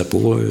hälsade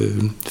på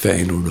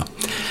Feyenoord då.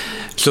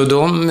 Så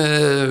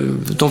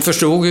de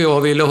förstod hur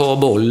jag ville ha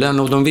bollen,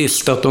 och de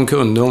visste att de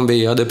kunde, om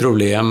vi hade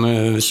problem,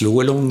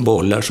 slå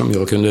långbollar som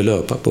jag kunde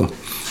löpa på.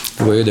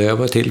 Det var ju det jag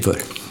var till för.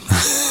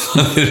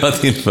 Det var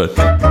till för.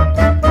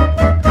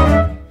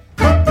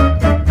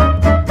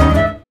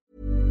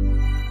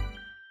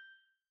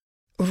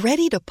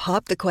 Ready to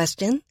pop the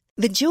question?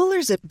 The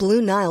jewelers at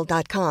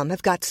BlueNile.com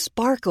have got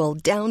sparkle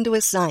down to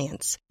a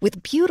science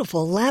with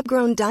beautiful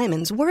lab-grown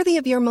diamonds worthy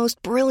of your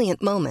most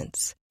brilliant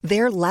moments.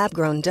 Their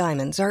lab-grown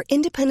diamonds are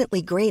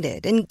independently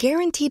graded and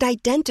guaranteed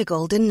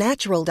identical to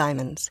natural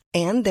diamonds,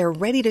 and they're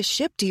ready to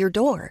ship to your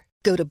door.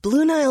 Go to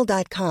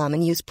BlueNile.com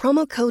and use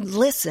promo code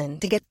LISTEN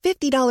to get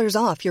 $50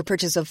 off your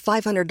purchase of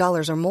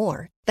 $500 or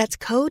more. That's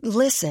code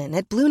LISTEN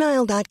at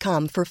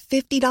BlueNile.com for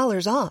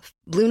 $50 off.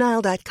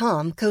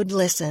 BlueNile.com, code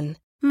LISTEN.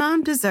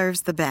 Mom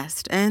deserves the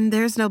best, and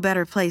there's no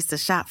better place to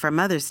shop for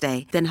Mother's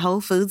Day than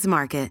Whole Foods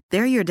Market.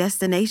 They're your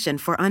destination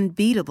for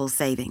unbeatable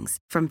savings,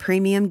 from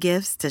premium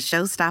gifts to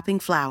show-stopping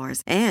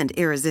flowers and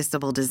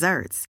irresistible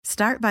desserts.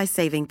 Start by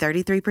saving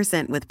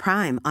 33% with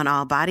Prime on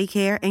all body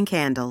care and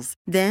candles.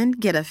 Then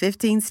get a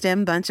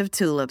 15-stem bunch of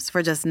tulips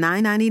for just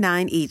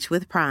 $9.99 each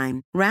with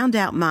Prime. Round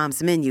out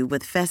Mom's menu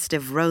with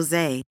festive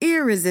rosé,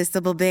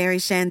 irresistible berry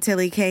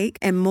chantilly cake,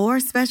 and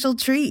more special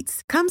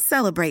treats. Come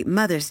celebrate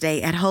Mother's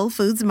Day at Whole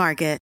Foods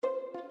Market.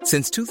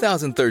 Since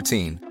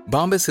 2013,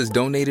 Bombas has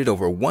donated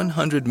over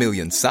 100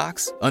 million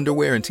socks,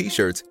 underwear, and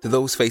T-shirts to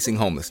those facing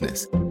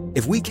homelessness.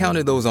 If we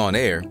counted those on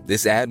air,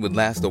 this ad would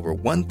last over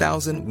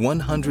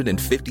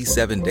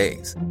 1,157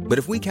 days. But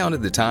if we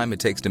counted the time it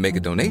takes to make a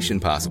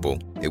donation possible,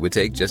 it would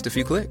take just a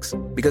few clicks.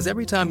 Because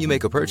every time you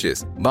make a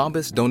purchase,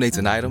 Bombas donates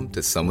an item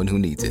to someone who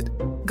needs it.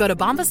 Go to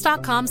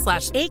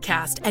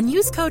bombas.com/ACAST and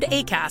use code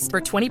ACAST for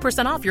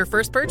 20% off your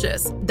first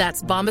purchase.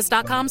 That's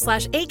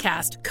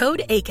bombas.com/ACAST,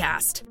 code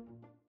ACAST.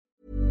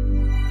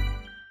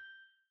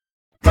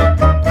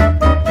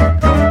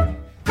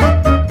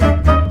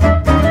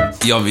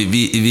 Ja,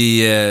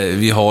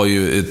 vi har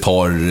ju ett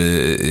par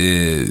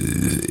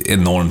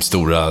enormt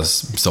stora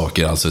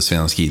saker, alltså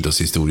svensk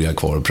idrottshistoria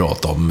kvar att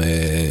prata om,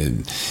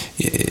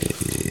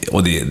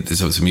 och det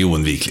som är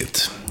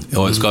oundvikligt.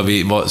 Ja,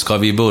 ska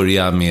vi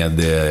börja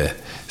med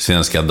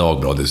Svenska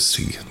Dagbladets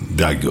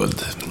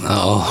bragdguld?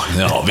 Ja,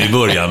 vi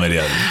börjar med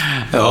det.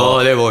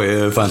 Ja, det var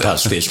ju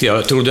fantastiskt.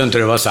 Jag trodde inte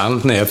det var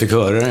sant när jag fick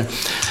höra det.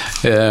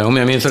 Om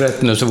jag minns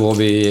rätt nu så var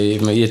vi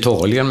i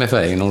Italien med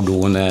Feyenoord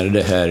då när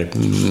det här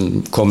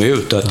kom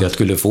ut att jag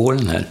skulle få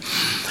den här.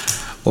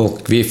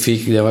 Och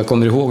jag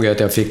kommer ihåg att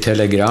jag fick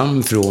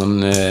telegram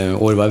från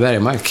Orvar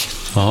Bergmark.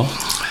 Ja.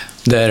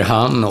 Där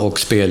han och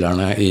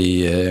spelarna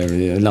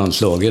i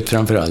landslaget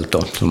framförallt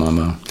då,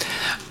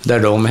 där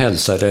de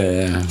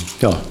hälsade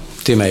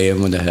till mig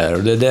om det här.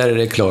 Och det där är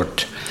det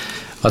klart,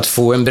 att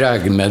få en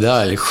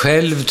bragdmedalj.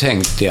 Själv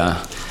tänkte jag,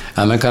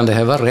 men kan det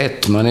här vara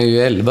rätt? Man är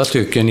ju 11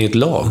 stycken i ett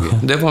lag.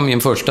 Det var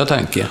min första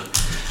tanke.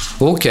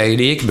 Okej,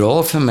 det gick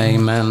bra för mig,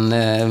 men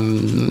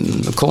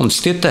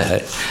konstigt det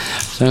här.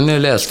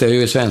 Sen läste jag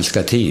ju i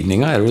svenska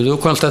tidningar och då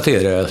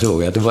konstaterade jag att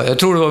jag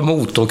tror det var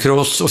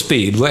motocross och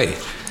speedway.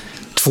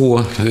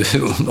 2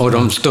 av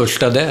de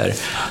största där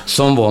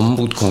som var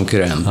mot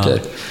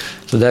konkurrenter. Ja.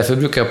 Så därför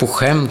brukar jag på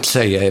skämt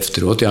säga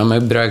efteråt,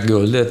 men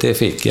bragdguldet det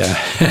fick jag.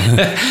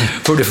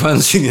 För det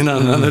fanns ingen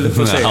annan eller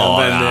på att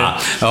säga.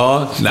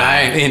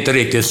 Nej, inte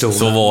riktigt så.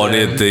 Så var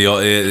det inte.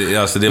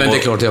 Men det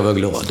är klart jag var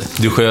glad.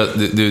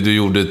 Du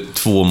gjorde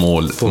 2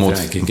 mål mot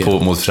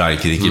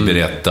Frankrike.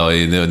 Berätta,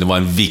 det var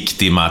en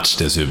viktig match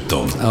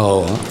dessutom.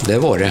 Ja, det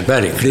var det,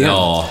 verkligen.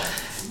 Ja,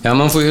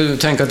 man får ju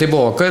tänka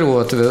tillbaka då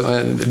att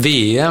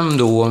VM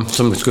då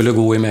som skulle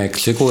gå i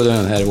Mexiko,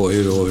 den här var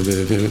ju då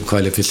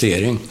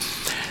kvalificering.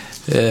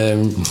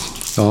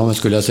 Vad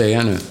skulle jag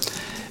säga nu?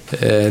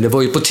 Det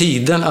var ju på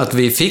tiden att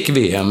vi fick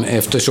VM,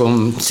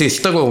 eftersom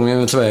sista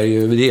gången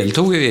Sverige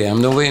deltog i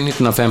VM, det var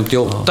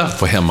 1958,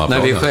 på hemmaplan,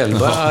 när vi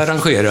själva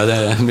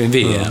arrangerade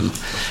VM.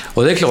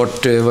 Och det är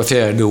klart, det var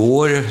 4:e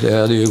år, det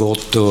hade ju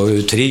gått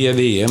 3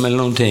 VM eller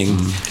någonting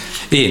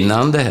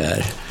innan det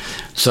här.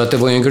 Så att det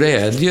var en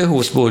glädje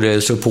hos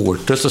både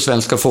supporters och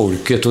svenska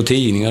folket och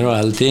tidningar och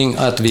allting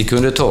att vi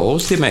kunde ta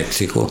oss till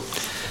Mexiko.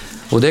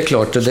 Och det är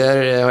klart, det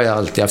där har jag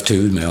alltid haft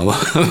tur med att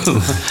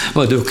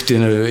vara duktig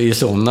nu i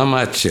sådana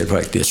matcher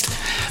faktiskt.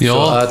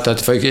 Ja. Så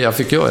att jag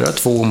fick göra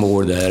 2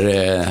 mål där,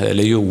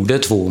 eller gjorde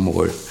 2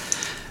 mål.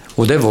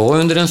 Och det var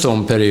under en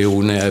sån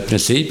period när jag i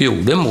princip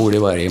gjorde mål i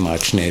varje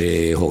match nere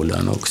i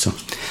Holland också.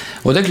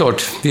 Och det är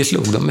klart, vi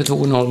slog dem med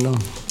 2-0.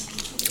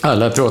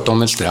 Alla pratade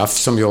om en straff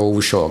som jag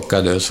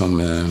orsakade, som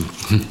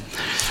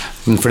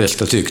de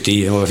flesta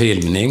tyckte var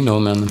filmning då,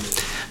 men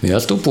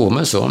jag stod på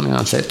mig så, men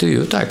jag sätter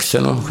ju ut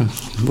axeln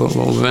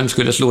och vem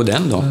skulle slå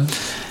den då?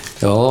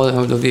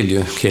 Ja, då ville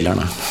ju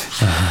killarna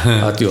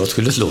att jag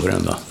skulle slå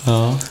den då.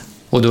 Ja.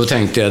 Och då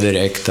tänkte jag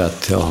direkt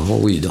att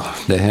oj då,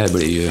 det här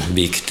blir ju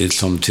viktigt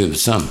som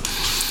tusan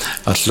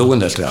att slå den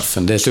där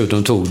straffen.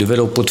 Dessutom tog det väl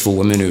upp på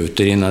 2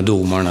 minuter innan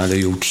domarna hade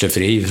gjort sig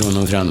fri från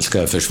de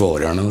franska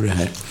försvararna och det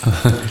här.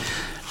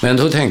 Men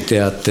då tänkte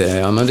jag att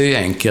men det är ju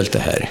enkelt det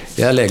här.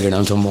 Jag lägger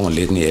den som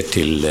vanligt ner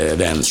till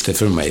vänster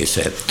från mig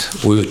sett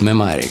och ut med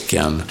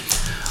marken.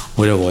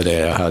 Och det var det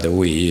jag hade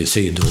och i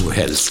sido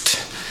helst.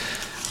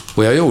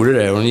 Och jag gjorde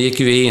det och den gick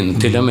ju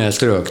in till och med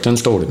strök den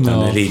stolpen,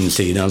 eller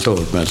insidan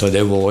stolpen. Så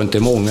det var inte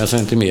många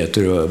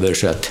centimeter över.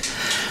 Så att,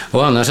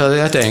 och annars hade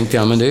jag tänkt,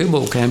 men det är ju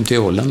bara att åka hem till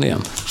Holland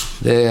igen.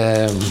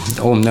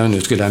 Om jag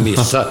nu skulle ha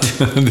missat.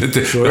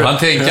 Han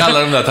tänker alla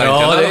de där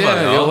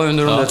tankarna. Jag var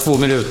under de där 2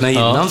 minuterna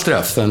innan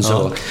straffen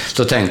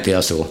så tänkte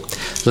jag så.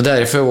 Så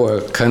därför var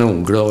jag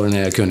kanonglad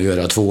när jag kunde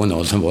göra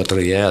 2-0 som var ett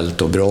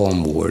rejält och bra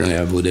mål. När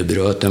jag både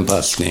bröt en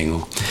passning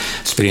och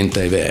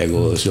sprintade iväg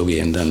och slog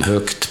in den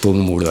högt på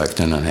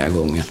målvakten den här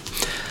gången.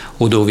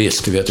 Och då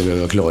visste vi att vi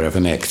var klara för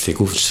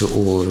Mexiko.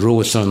 Och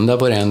Råsunda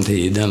på den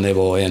tiden, det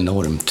var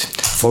enormt.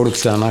 Folk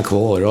stannade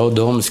kvar och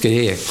de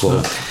skrek. Och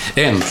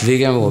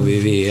äntligen var vi i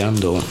VM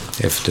då,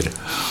 efter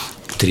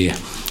 3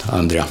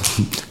 andra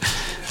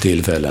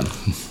tillfällen.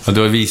 Ja,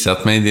 du har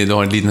visat mig det. Du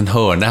har en liten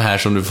hörna här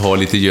som du får ha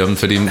lite gömd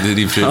för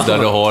din fru, där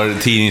du har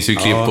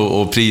tidningsurklipp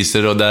och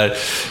priser, och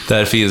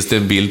där finns det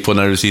en bild på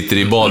när du sitter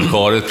i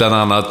badkaret bland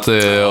annat,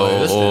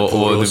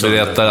 och du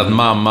berättar att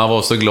mamma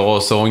var så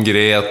glad så hon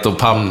grät och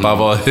pappa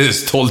var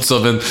stolt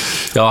som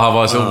han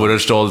var så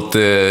oerhört stolt.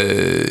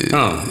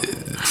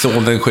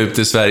 Sonen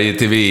skjuter Sverige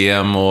till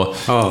VM och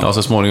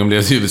så småningom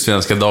blev det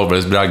Svenska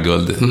Dagbladets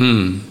bragdguld.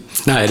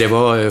 Nej, det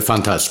var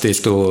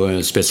fantastiskt,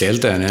 och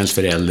speciellt när ens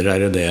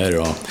föräldrar är där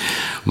och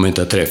de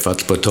inte har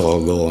träffats på ett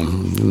tag och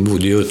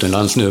bodde ju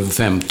utomlands nu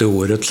för 5:e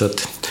året så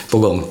att, på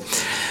gång.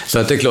 Så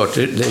att det är klart,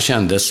 det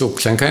kändes.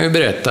 Och sen kan jag ju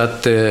berätta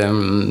att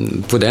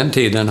på den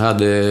tiden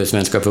hade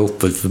Svenska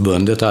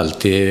Fotbollförbundet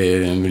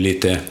alltid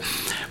lite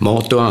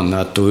mat och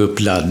annat och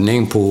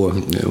uppladdning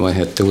på, vad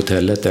hette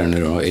hotellet där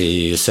nu då,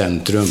 i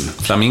centrum?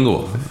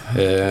 Flamingo?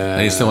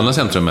 I Solna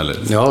centrum eller?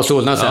 Ja,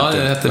 Solna centrum.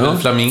 Ja, det hette väl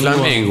Flamingo.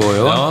 Flamingo,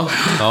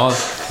 ja.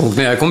 Och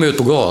när jag kom ut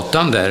på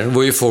gatan där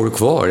var ju folk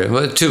kvar. Det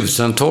var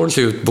tusentals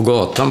ut på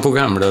gatan på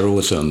gamla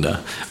Råsunda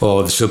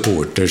av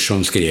supporters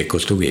som skrek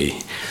och stod i.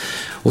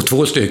 Och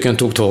 2 stycken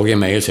tog tag i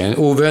mig och sa,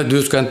 Ove,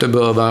 du ska inte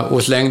behöva,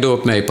 och slängde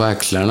upp mig på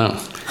axlarna.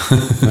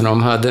 Men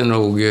de hade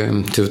nog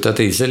tutat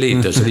i sig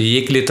lite, så det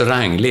gick lite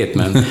rangligt.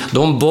 Men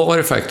de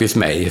bar faktiskt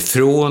mig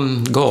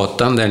från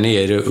gatan där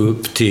nere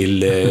upp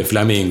till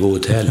Flamingo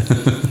hotell.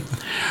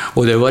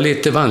 Och det var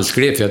lite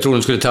vanskligt, för jag tror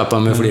de skulle tappa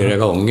mig flera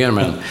gånger.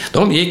 Men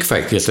de gick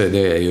faktiskt,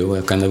 det är ju,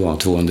 vad kan det vara,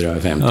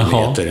 250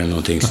 meter eller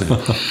någonting sånt.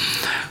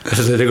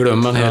 Så det glömmer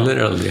man heller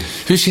aldrig.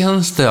 Hur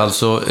känns det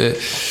alltså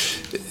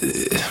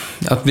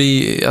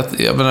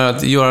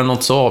att göra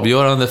något så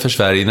avgörande för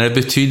Sverige när det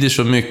betyder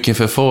så mycket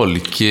för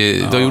folk?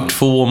 Du har gjort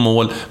 2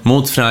 mål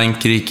mot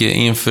Frankrike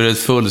inför ett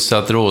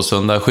fullsatt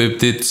Råsunda,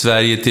 skjutit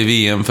Sverige till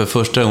VM för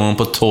första gången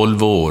på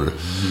 12 år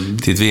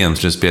till ett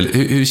VM-slutspel.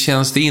 Hur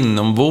känns det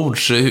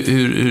inombords?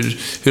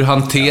 Hur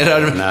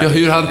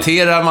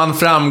hanterar man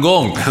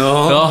framgång?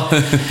 Ja.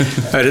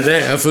 Det är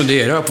det jag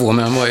funderar på,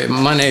 men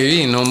man är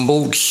ju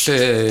inombords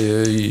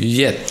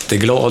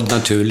jätteglad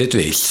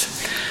naturligtvis.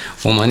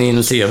 Och man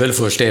inser väl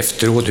först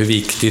efteråt hur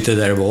viktigt det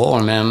där var,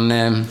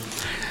 men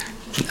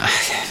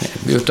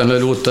utan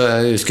att låta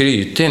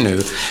skrytig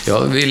nu,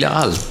 jag vill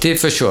alltid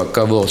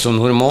försöka vara så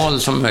normal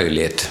som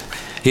möjligt.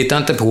 Hitta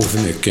inte på för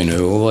mycket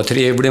nu och vara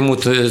trevlig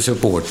mot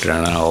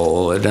supportrarna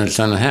och den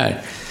sån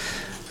här.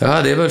 Jag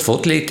hade väl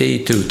fått lite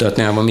itutat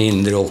när jag var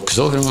mindre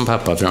också, från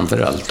pappa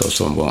framförallt, och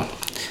som var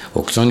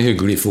också en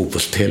hygglig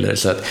fotbollsspelare.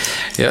 Så att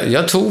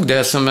jag tog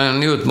det som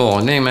en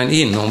utmaning, men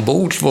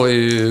inombords var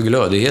ju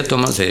glödighet,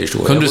 om man säger så.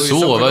 Kunde du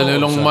sova?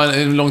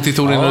 Hur lång tid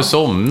tog det när du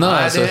somnade?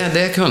 Nej, alltså?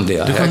 det kunde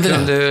jag.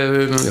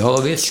 Ja,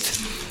 visst.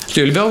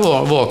 Sylvia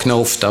vakna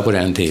ofta på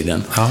den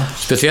tiden. Ja.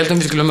 Speciellt om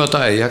vi skulle möta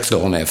Ajax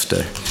dagen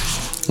efter.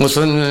 Och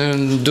så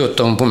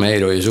duttade hon på mig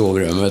då i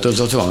sovrummet och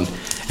så sa hon,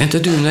 är inte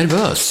du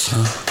nervös?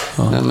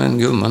 Nej, men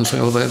gumman sa,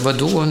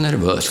 vadå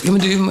nervös? Ja,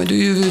 men du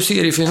är ju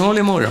seriefinal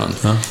imorgon.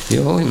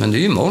 Ja, men det är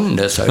ju imorgon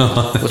det, sa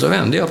jag. Och så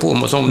vände jag på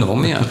mig och somnade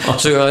om igen.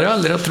 Så jag har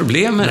aldrig haft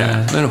problem med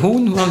det. Men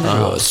hon var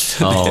nervös.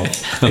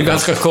 Det är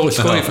ganska skoj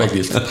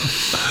faktiskt.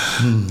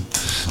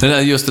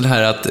 Just det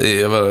här att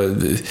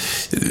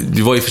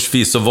du var ju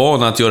förvisso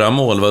van att göra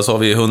mål. Vad sa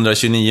vi?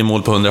 129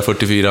 mål på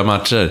 144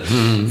 matcher.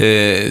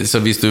 Så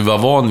visst, du var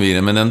van vid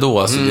det, men ändå.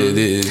 Alltså,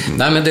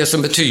 Nej, men det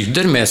som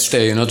betyder mest är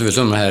ju naturligtvis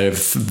de här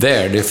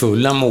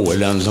värdefulla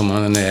målen som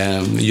man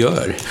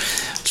gör.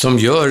 Som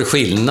gör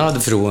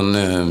skillnad från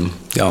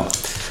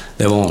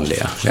det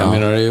vanliga. Jag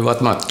menar, det har ju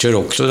varit matcher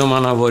också där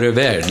man har varit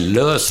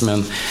värdelös,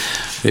 men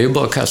det är ju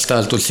bara att kasta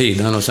allt åt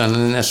sidan och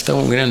sen nästa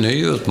gång är det en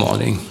ny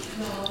utmaning.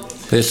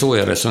 Det är så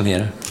jag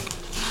resonerar.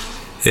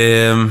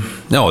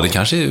 Det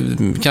kanske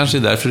är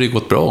därför det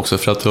gått bra också,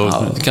 för att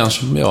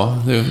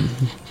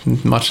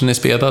matchen är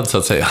spelad så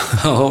att säga.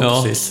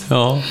 Ja, precis.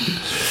 Ja.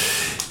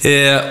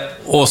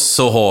 Och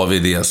så har vi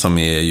det som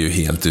är ju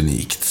helt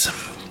unikt.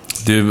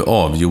 Du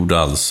avgjorde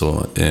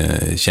alltså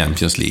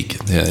Champions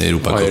League.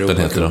 Europacupen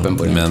heter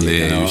det. Men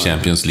det är ju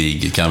Champions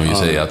League, kan vi ju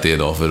säga att det är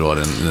idag, för det var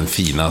den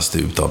finaste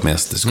utav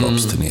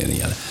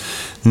mästerskapsturneringar.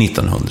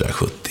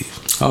 1970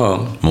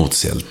 mot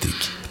Celtic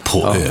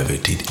på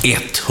övertid.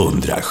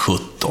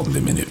 117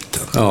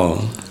 minuten.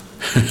 Ja.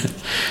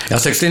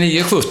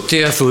 69-70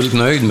 är jag fullt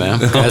nöjd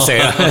med, kan jag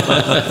säga.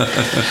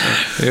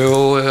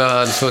 Jo,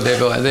 alltså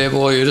det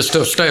var ju det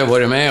största jag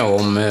varit med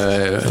om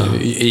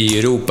i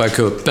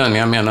Europacupen.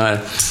 Jag menar,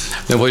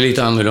 det var ju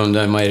lite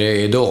annorlunda än vad det är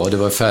idag. Det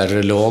var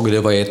färre lag, det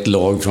var ett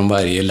lag från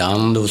varje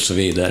land och så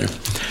vidare.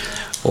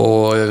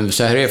 Och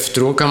så här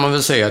efteråt kan man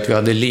väl säga att vi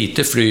hade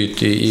lite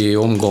flyt i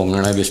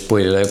omgångarna. Vi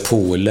spelade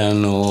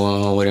Polen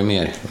och vad det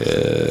mer?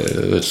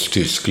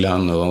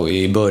 Östtyskland och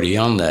i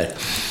början där.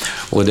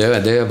 Och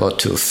det var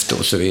tufft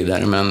och så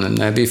vidare. Men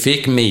när vi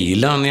fick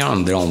Milan i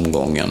andra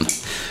omgången,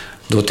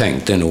 då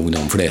tänkte nog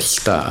de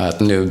flesta att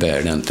nu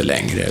bär det inte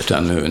längre,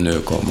 utan nu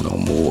kommer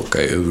de att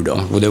åka ur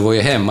då. Och det var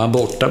ju hemma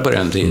borta på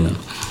den tiden.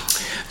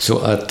 Så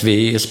att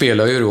vi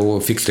spelade ju då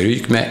och fick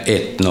stryk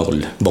med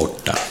 1-0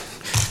 borta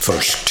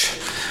först.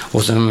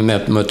 Och sen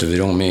mötte vi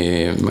dem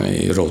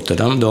i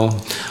Rotterdam då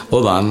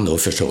och vann då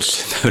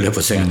förstås, höll jag på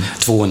att säga,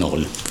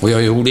 2-0. Och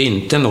jag gjorde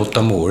inte något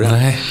av målen.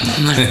 Nej.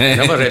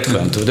 Det var rätt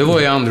skönt. Och det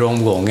var i andra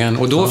omgången.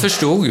 Och då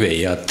förstod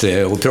vi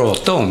och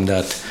pratade om det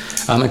att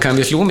men kan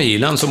vi slå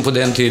Milan, som på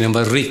den tiden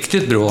var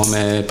riktigt bra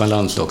med ett par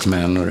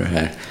landslagsmän och det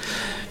här.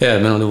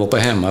 Även om det var på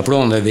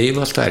hemmaplan där vi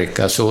var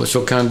starka, så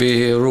kan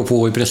vi rå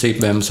på i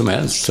princip vem som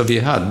helst. Så vi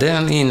hade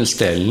en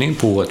inställning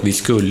på att vi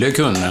skulle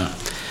kunna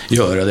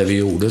göra det vi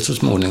gjorde så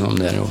småningom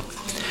där.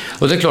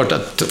 Och det är klart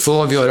att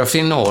få avgöra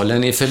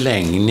finalen i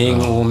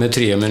förlängning och med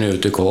 3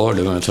 minuter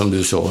kvar, som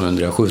du sa,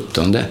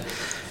 117.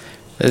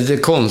 Det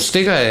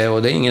konstiga är,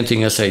 och det är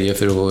ingenting jag säger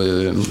för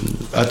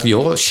att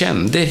jag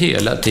kände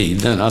hela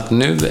tiden att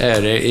nu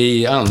är det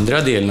i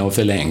andra delen av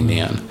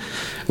förlängningen.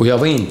 Och jag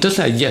var inte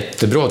så här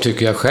jättebra,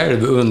 tycker jag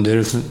själv,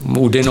 under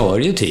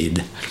ordinarie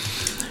tid.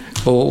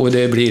 Och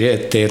det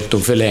blir 1-1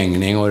 och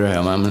förlängning och det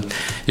här. Men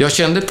jag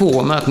kände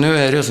på mig att nu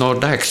är det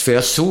snart dags, för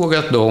jag såg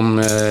att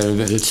de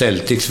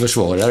Celtics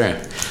försvarare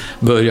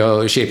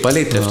började chippa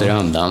lite efter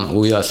andan,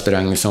 och jag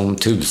sprang som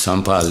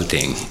tusan på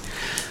allting.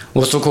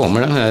 Och så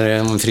kommer den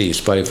här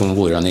frispark från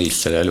våran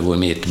Israel, vår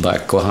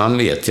mittback, och han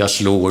vet, jag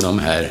slår de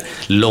här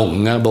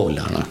långa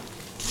bollarna.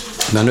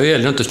 Men då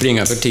gäller det inte att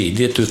springa för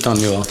tidigt,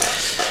 utan jag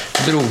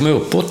drog mig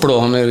uppåt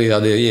plan när vi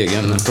hade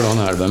egen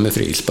planhalva med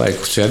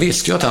frispark. Så jag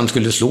visste ju att han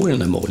skulle slå den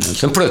där bollen.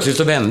 Sen plötsligt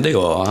så vände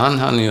jag. Han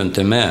hann ju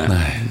inte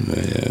med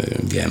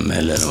Gem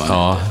eller vad.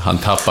 Ja, han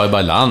tappade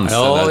balansen.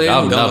 Ja, det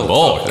ramlade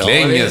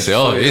baklänges.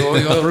 Jag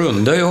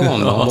rundade ju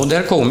honom och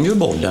där kom ju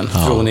bollen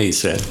från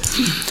Israel.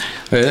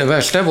 Det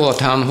värsta var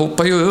att han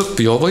hoppade ju upp.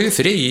 Jag var ju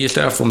fri i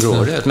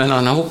straffområdet, men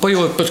han hoppade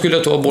ju upp och skulle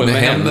ta bollen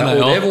med händerna.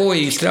 Och det var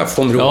i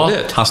straffområdet.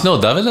 Ja, han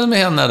snuddade väl med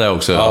händerna där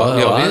också?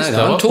 Ja, visst.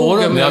 Han tog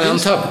dem, men han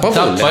tappade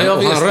bollen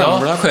och han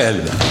ramlade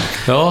själv.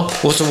 Ja.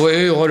 Och så var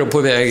jag då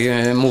på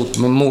väg mot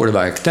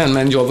målvakten,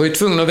 men jag var ju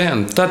tvungen att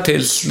vänta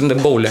tills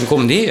den bollen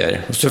kom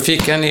ner. Så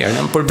fick jag ner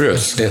den på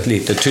bröstet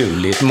lite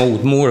turligt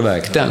mot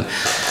målvakten.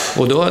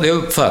 Och då hade jag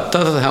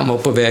uppfattat att han var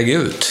på väg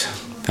ut.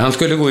 Han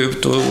skulle gå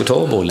ut och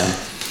ta bollen.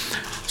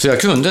 Så jag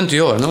kunde inte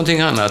göra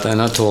någonting annat än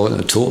att ta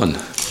tån.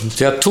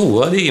 Så jag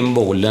tåade in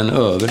bollen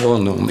över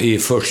honom i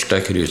första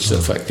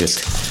krysset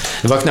faktiskt.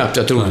 Det var knappt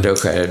jag trodde det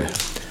själv.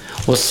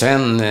 Och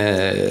sen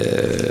är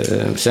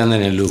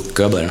det en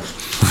lucka bara.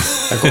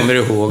 Jag kommer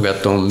ihåg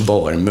att de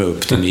bar mig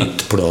upp till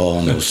mitt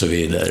plan och så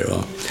vidare.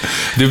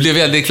 Du blev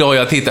väldigt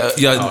klar.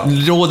 Jag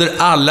råder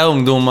alla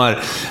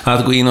ungdomar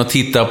att gå in och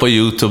titta på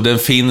YouTube. Den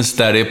finns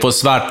där. Det är på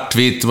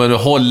svartvitt. Med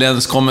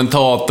holländsk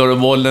kommentator och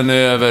bollen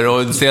över.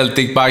 Och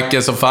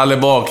Celtic-backen som faller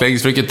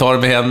baklänges. Försöker ta det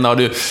med händerna. Och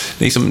du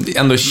liksom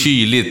ändå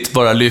kyligt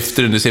bara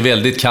lyfter den. Det ser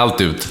väldigt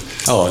kallt ut.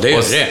 Ja, det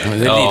är det.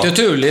 Det är lite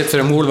turligt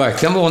för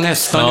målvakten var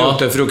nästan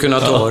ute för att kunna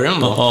ta den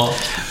då. Ja.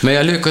 Men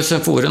jag lyckades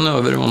få den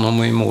över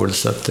honom i mål,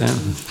 så att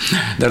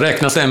det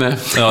räknas det med.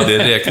 Ja, det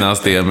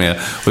räknas det med.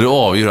 Och du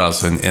avgör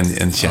alltså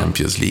en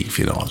Champions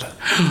League-final.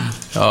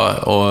 Ja,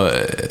 och...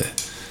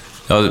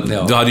 Ja,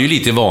 du hade ju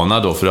lite vana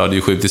då, för du hade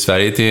ju skjutit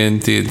Sverige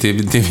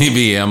till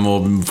VM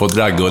och fått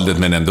ragguldet,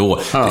 men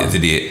ändå.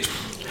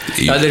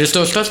 Det är det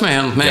största som har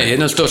hänt mig.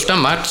 Den största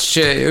match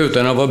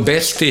utan att vara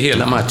bäst i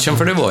hela matchen,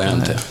 för det var jag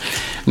inte.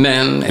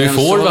 Men du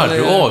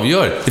du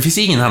avgör. Det finns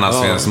ingen annan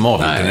svensk som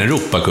avgör en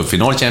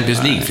Europacup-final,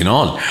 Champions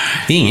League-final.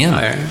 Ingen.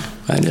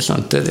 Nej, det är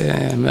sant.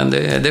 Men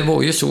det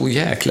var ju så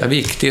jäkla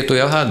viktigt, och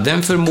jag hade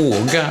en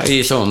förmåga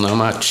i sådana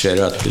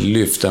matcher att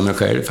lyfta mig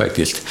själv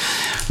faktiskt.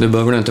 Nu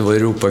behöver det inte vara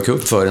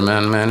Europacup för,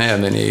 men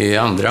även i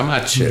andra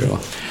matcher.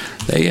 Och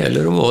det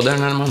gäller att vara där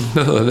när man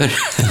behöver.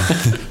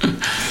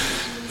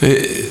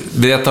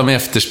 Berätta om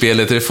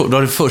efterspelet. Det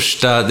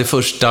var det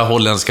första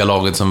holländska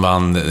laget som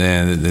vann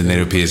den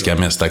europeiska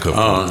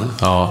mästarcupen.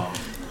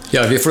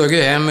 Ja, vi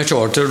flög hem med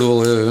charter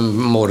då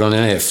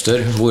morgonen efter.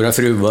 Våra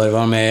fruar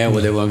var med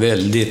och det var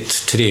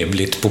väldigt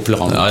trevligt på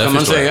planen, kan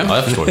man säga.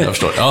 Ja, jag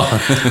förstår. Ja.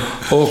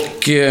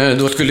 Och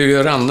då skulle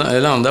vi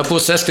landa på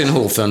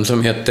Sestinhofen,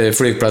 som hette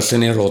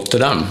flygplatsen i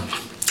Rotterdam.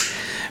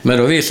 Men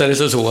då visade det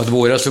sig så att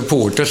våra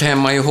supporters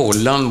hemma i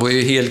Holland var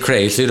ju helt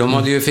crazy. De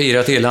hade ju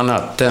firat hela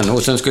natten,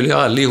 och sen skulle ju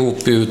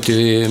allihop ut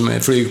i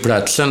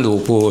flygplatsen då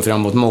på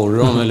framåt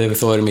morgon eller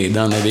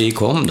förmiddagen när vi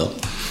kom då.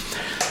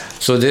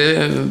 Så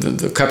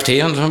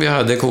kapten som vi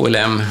hade,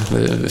 KLM,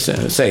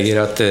 säger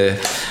att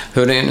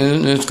hörni,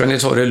 nu ska ni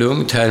ta det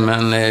lugnt här,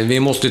 men vi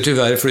måste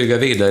tyvärr flyga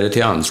vidare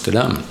till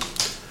Amsterdam.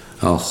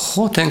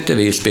 Jaha, tänkte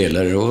vi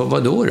spelare, och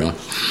vad då?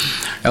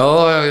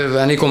 Ja,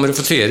 ni kommer att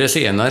få se det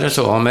senare,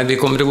 sa han, men vi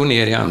kommer att gå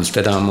ner i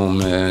Amsterdam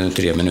om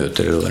 3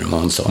 minuter, eller vad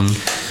han sa.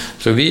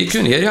 Så vi gick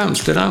ju ner i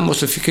Amsterdam, och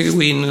så fick vi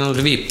gå in i något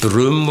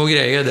VIP-rum och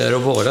grejer där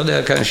och vara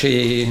där kanske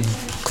i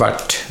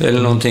kvart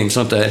eller någonting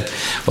sånt där.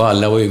 Och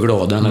alla var ju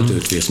glada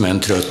naturligtvis, men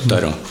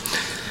trötta då.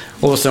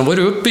 Och sen var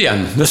det upp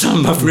igen med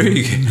samma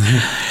flyg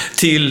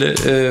till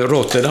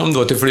Rotterdam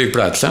då, till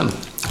flygplatsen.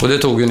 Och det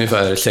tog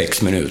ungefär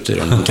 6 minuter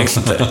eller någonting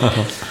sånt där.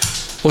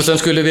 Och sen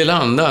skulle vi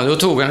landa, då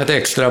tog han ett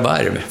extra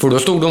varv. För då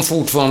stod de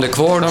fortfarande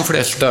kvar, de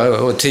flesta,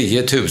 och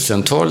 10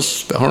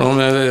 000-tals har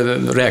de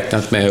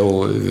räknat med,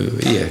 och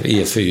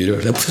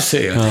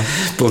E4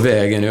 på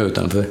vägen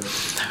utanför.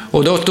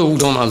 Och då stod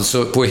de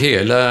alltså på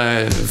hela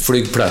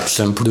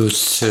flygplatsen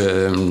plus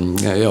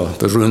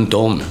runt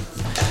om.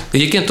 Det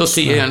gick inte att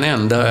se en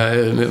enda,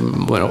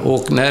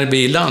 och när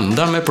vi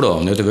landade med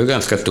planet, det var ett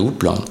ganska stort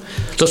plan,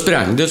 då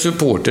sprang det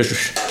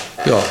supporters.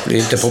 Ja,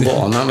 inte på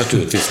banan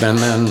naturligtvis,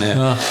 men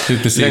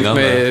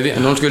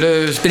de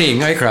skulle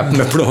springa i klapp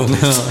med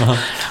planet.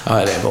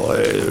 Ja,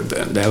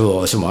 det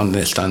var som man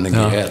nästan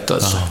grät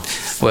alltså.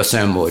 Och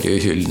sen var det ju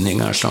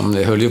hyllningar som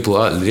det höll ju på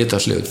aldrig ta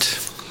slut.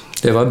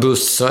 Det var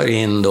bussar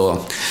in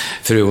då.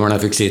 Fruarna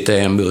fick sitta i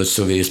en buss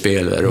och vi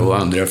spelade, och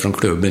andra från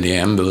klubben i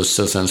en buss,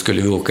 och sen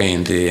skulle vi åka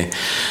in till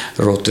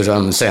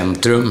Rotterdam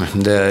centrum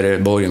där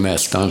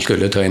borgmästaren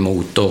skulle ta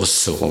emot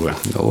oss,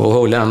 och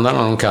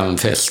holländarna, de kan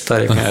festa,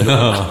 det kan jag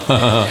då.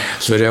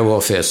 Så det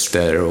var fest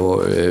där,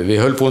 och vi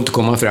höll på att inte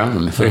komma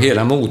fram för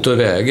hela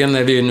motorvägen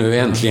när vi nu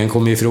äntligen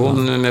kom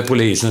ifrån med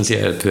polisens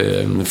hjälp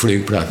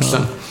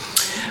flygplatsen.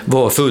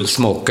 Var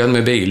fullsmockad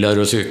med bilar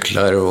och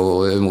cyklar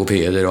och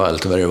mopeder och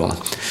allt vad det var.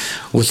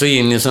 Och så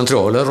in i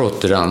centrala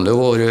Rotterdam, då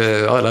var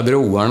det alla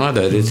broarna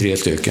där, det 3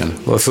 stycken,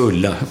 var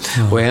fulla.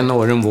 Och en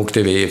av dem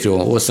åkte vi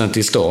ifrån, och sen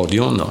till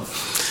stadion då.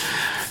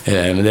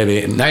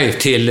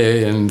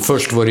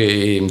 Först var det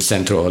i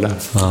centrala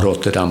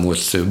Rotterdam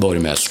hos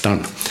borgmästaren.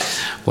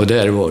 Och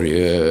där var det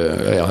ju,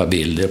 jag har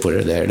bilder på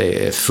det där,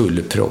 det är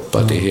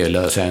fullproppat i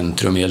hela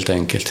centrum helt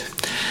enkelt.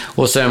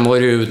 Och sen var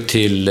det ut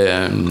till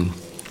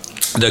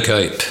The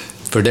Cape,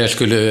 för där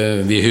skulle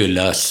vi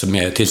hyllas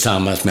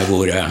tillsammans med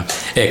våra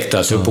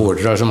äkta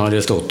supportrar som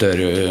hade stått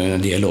där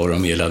en del av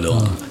dem hela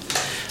dagen.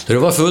 Så det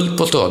var fullt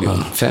på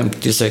stadion,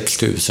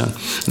 56 000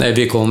 när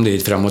vi kom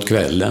dit framåt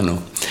kvällen, och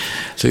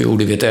så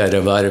gjorde vi ett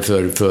ärevarv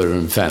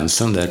för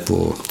fansen där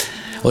på.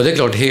 Och det är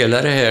klart,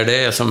 hela det här, det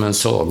är som en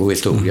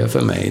sagohistoria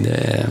för mig, det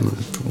är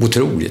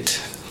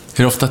otroligt.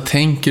 Hur ofta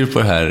tänker du på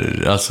det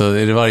här? Alltså,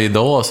 är det varje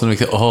dag som du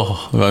det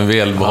var en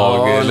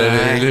välbehag,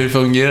 eller hur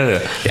fungerar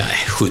det? Ja,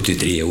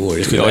 73 år,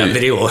 det skulle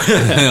aldrig i år.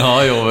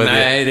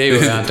 Nej, det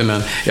gör jag inte,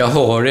 men jag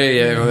har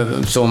det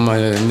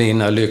som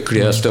mina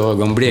lyckligaste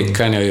ögonblick,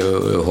 kan jag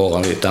ju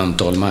ha ett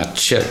antal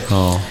matcher.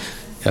 Ja.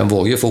 Jag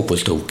var ju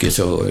fotbollstokig,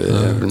 så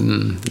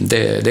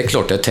det är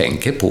klart jag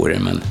tänker på det,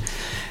 men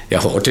jag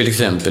har till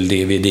exempel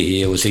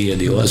DVD och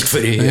CD och allt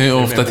för det. Hur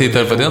ofta tittar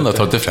du på den då?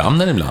 Tar du fram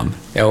den ibland?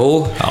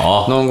 Jo,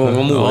 någon gång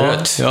om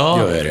året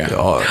gör jag det.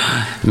 Ja.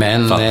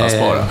 Men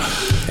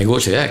det går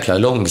så jäkla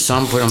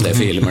långsamt på de där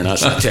filmerna,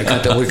 så att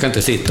jag orkar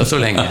inte sitta så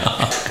länge.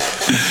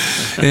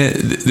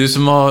 Du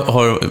som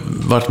har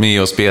varit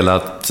med och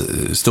spelat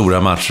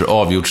stora matcher,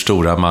 avgjort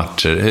stora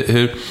matcher,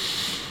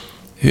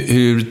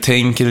 hur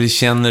tänker eller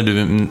känner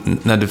du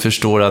när du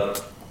förstår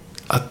att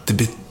att det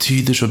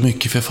betyder så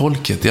mycket för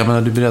folket. Jag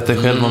menar, du berättar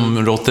själv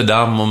om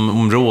Rotterdam,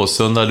 om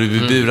Råsunda,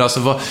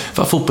 alltså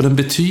vad fotbollen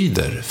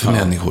betyder för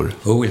människor.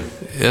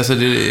 Alltså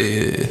det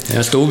är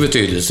en stor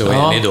betydelse och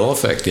än idag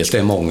faktiskt. Det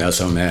är många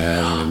som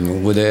är...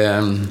 Och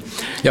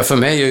det, för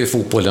mig har ju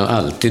fotbollen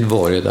alltid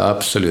varit det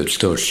absolut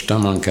största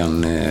man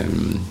kan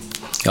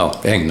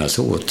ägna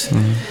sig åt.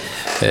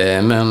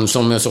 Men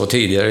som jag sa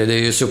tidigare, det är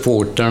ju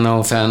supporterna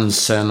och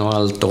fansen och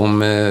allt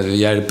de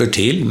hjälper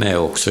till med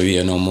också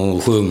genom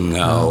att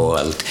sjunga och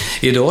allt.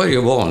 Idag är det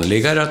ju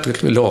vanligare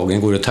att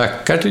lagen går och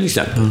tackar till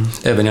exempel.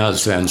 Även i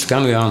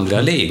Allsvenskan och i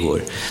andra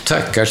ligor.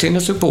 Tackar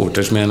sina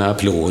supporters med en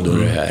applåd och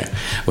det här.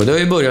 Och det har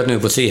ju börjat nu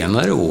på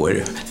senare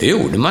år. Det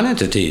gjorde man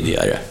inte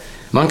tidigare.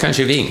 Man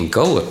kanske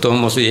vinkade åt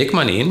dem och så gick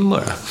man in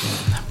bara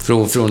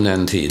från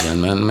den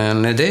tiden.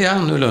 Men det är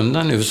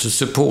annorlunda nu, så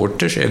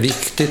supporters är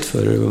viktigt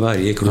för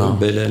varje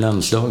klubb eller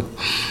landslag.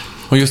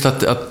 Och just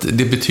att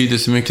det betyder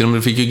så mycket.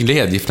 De fick ju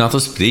glädje för att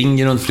de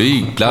springer runt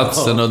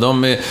flygplatsen och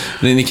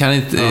ni kan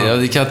inte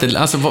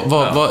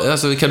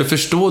alltså kan du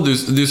förstå,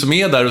 du som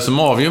är där och som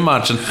avgör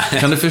matchen,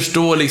 kan du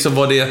förstå liksom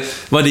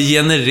vad det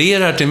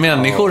genererar till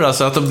människor,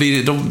 alltså att det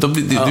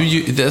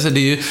är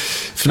ju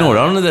för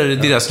några av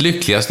deras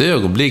lyckligaste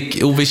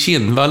ögonblick. Ove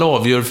Kindvall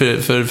avgör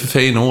för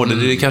Feyenoord,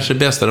 det är kanske det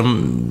bästa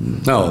de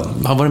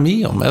har varit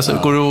med om. Alltså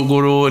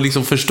går att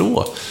liksom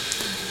förstå.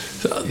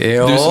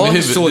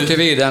 Så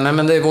tillvida. Nej,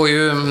 men det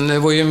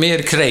var ju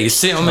mer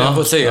crazy, om jag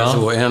får säga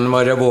så, än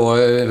vad det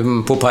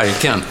var på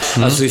Parken.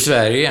 Alltså i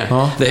Sverige.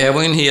 Det här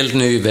var en helt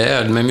ny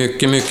värld med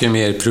mycket, mycket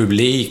mer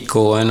publik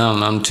och en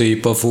annan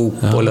typ av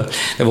fotboll.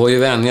 Det var ju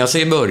vänja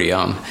sig i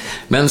början.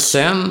 Men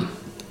sen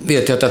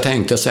vet jag att jag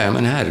tänkte så här,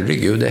 men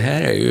herregud, det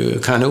här är ju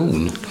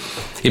kanon.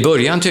 I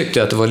början tyckte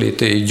jag att det var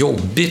lite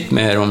jobbigt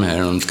med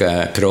de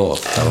ska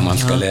prata och man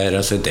ska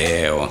lära sig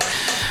det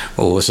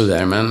och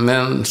sådär.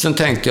 Men sen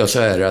tänkte jag så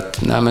här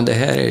att nej, men det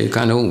här är ju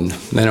kanon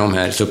med de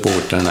här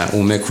supporterna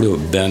och med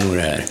klubben och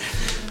det här.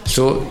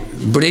 Så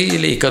bli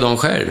likadan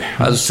själv.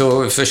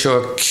 Alltså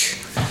försök...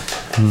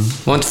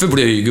 Var inte för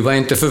blyg, var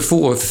inte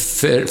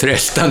för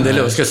frestande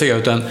eller vad ska jag säga,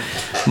 utan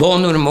var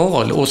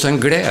normal och sen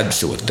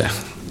gläds åt det.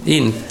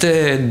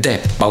 Inte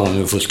deppa om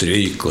du får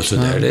stryk och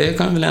sådär. Det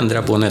kan väl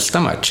ändra på nästa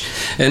match.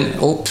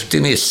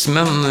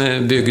 Optimismen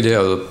byggde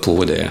jag upp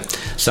på det.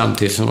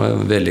 Samtidigt som jag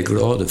var väldigt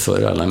glad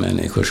för alla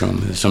människor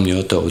som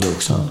njöt av det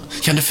också.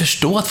 Kan du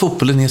förstå att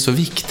fotbollen är så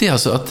viktig?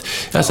 Alltså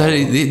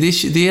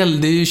det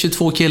är ju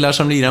 22 killar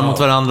som lirar mot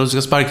varandra och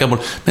ska sparka boll.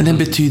 Men den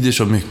betyder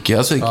så mycket.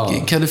 Alltså,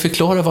 kan du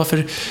förklara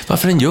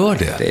varför den gör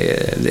det?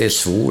 Det är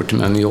svårt,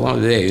 men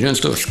det är ju den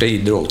största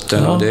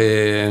idrotten. Och det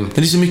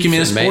är så mycket mer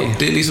än sport.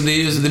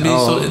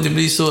 Det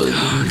blir så...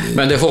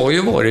 Men det har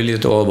ju varit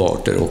lite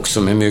avarter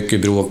också med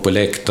mycket bråk på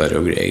läktare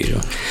och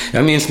grejer.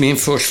 Jag minns min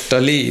första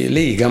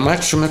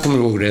ligamatch som jag kommer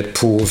ihåg rätt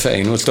på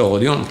Feyenoord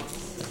stadion.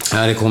 Jag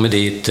hade kommit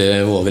dit,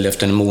 var väl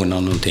efter en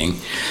månad någonting.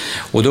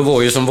 Och då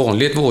var ju som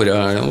vanligt det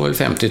var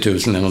 50 000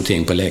 eller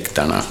någonting på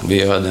läktarna.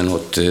 Vi hade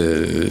något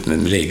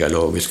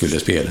ligalag vi skulle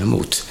spela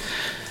mot.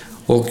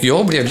 Och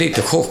jag blev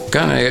lite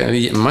chockad.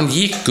 Man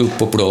gick upp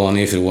på plan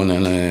ifrån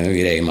en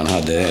grej man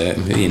hade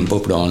in på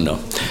plan då.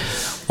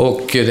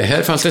 Och det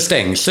här fanns det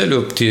stängsel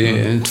upp till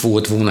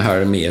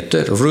 2-2,5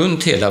 meter.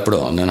 Runt hela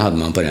planen hade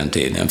man på den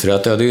tiden. För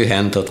att det hade ju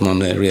hänt att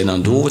man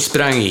redan då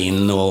sprang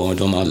in och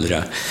de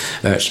allra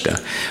värsta.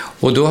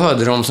 Och då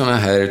hade de såna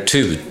här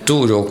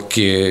tutor och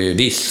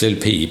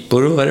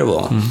visselpipor och vad det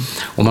var.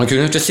 Och man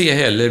kunde inte se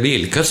heller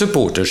vilka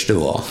supporters det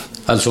var.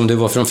 Alltså om det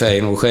var från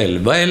Feyenoord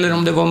själva eller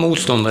om det var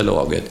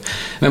motståndarlaget.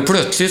 Men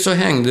plötsligt så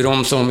hängde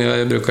de, som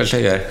jag brukar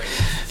säga,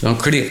 de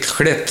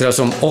klättrade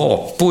som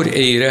apor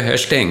i det här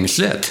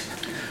stängslet.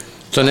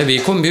 Så när vi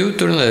kom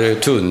ut ur den där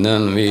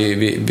tunneln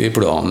vid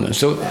planen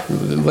så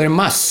var det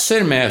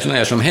massor med såna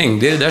här som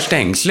hängde i det där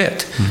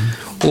stängslet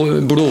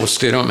och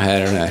blåste i de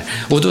här och där.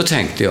 Och då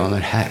tänkte jag,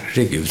 men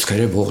herregud, ska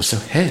det vara så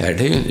här?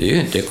 Det är ju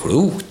inte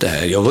klokt det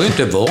här. Jag var ju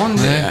inte van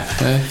vid det.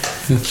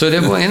 Så det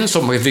var en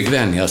som fick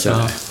vänja sig.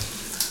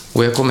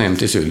 Och jag kom hem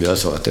till Sylvia och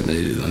sa att de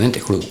är inte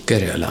kloka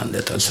i det här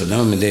landet. Alltså,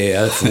 men det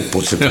är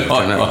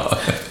fotbollssupporterna.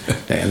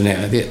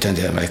 Jag vet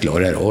inte om jag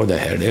klarar av det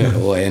här. Det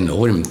var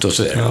enormt och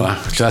sådär. Va?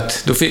 Så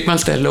att då fick man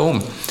ställa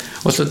om.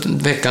 Och så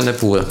veckan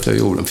därpå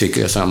så fick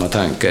jag samma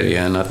tankar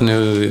igen. Att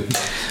nu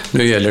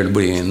gäller det att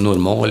bli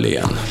normal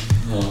igen.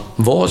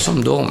 Var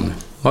som dem.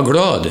 Var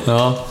glad.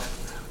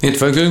 Inte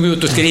för att gå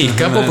ut och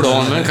skrika på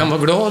plan, men kan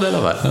vara glad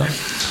eller vad.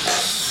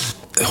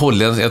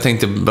 Jag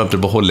tänkte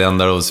på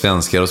holländare och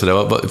svenskar och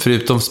sådär.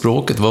 Förutom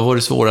språket, vad var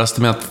det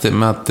svåraste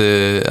med att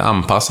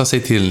anpassa sig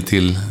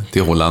till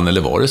Holland?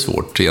 Eller var det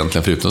svårt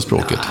egentligen förutom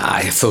språket?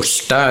 Nej,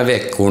 första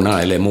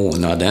veckorna eller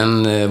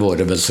månaden var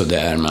det väl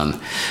sådär. Men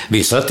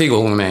vi satt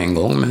igång med en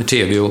gång med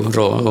tv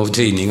och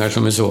tidningar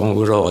som vi såg,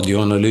 och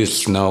radion, och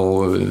lyssna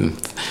och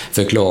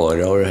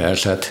förklara och det här.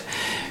 Så att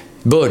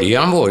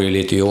början var ju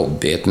lite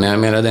jobbigt, men jag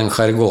menar den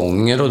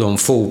jargonger och de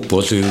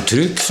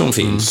fotbollsuttryck som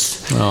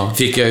finns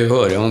fick jag ju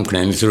höra i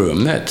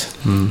omklädningsrummet.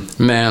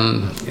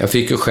 Men jag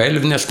fick ju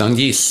själv nästan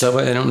gissa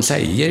vad de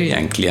säger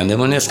egentligen. Det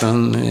var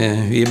nästan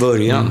i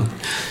början.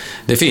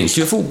 Det finns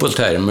ju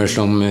fotbollstermer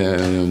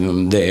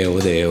som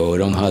det och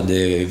de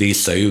hade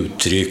vissa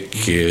uttryck,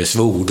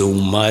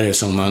 svordomar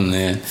som man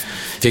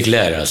fick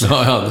lära sig.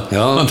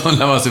 Ja, de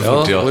lär man sig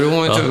fort, ja. Och då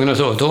var man tvungen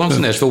att ta en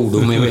sån där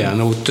svordom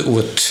igen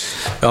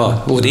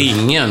åt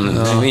ingen.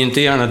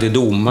 Inte gärna till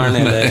domaren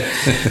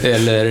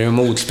eller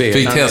motspelaren.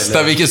 Fick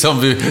testa vilket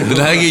som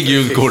den här är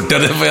gult kort,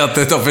 det får jag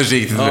inte ta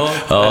försiktigt med.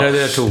 Ja,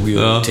 det tog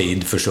ju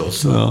tid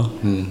förstås. Ja.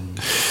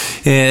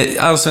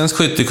 Allsvensk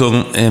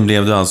skyttekung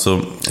blev du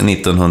alltså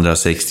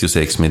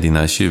 1966 med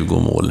dina 20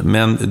 mål.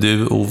 Men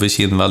du, Ove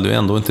Kinnvall, du är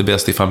ändå inte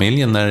bäst i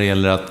familjen när det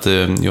gäller att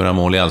göra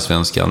mål i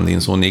allsvenskan.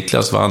 Din son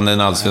Niklas vann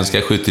den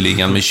allsvenska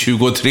skytteligan med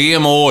 23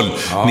 mål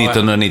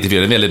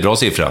 1994. En väldigt bra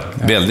siffra.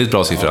 Väldigt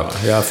bra siffra.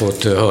 Ja, jag har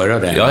fått höra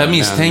det. Ja, jag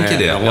misstänker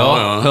det.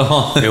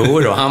 Jo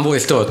då, han var i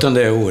stöten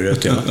det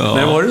året. Ja.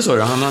 Men var det så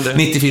då? Han hade...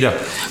 94.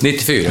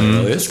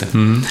 94, ja, just det.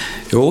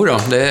 Jo då,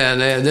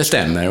 det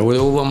stämmer. Och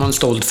då var man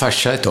stolt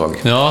farsa ett tag.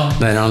 Ja.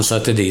 När han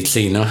satte dit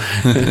sina.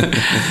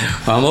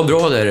 Han var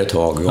bra där ett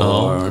tag.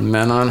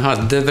 Men han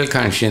hade väl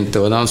kanske inte,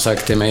 och han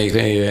sagt till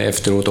mig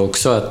efteråt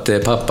också, att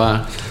pappa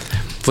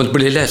får inte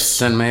bli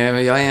ledsen,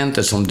 men jag är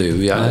inte som du.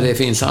 Det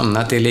finns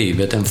annat i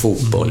livet än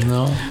fotboll.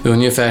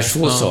 Ungefär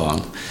så sa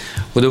han.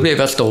 Och då blev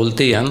jag stolt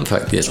igen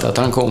faktiskt, att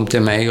han kom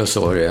till mig och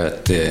sa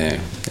att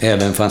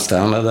även fast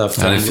han hade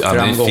haft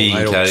framgångar en fin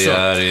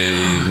karriär i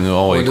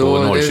AIK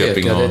och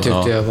Norrköping. Det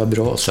tyckte jag var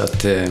bra, så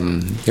att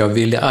jag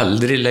ville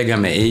aldrig lägga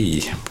mig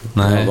i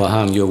vad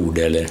han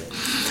gjorde. Eller...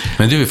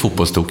 Men du är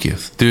fotbollstokig.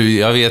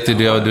 Jag vet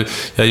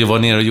jag var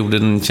nere och gjorde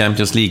en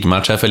Champions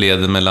League-match här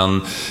förleden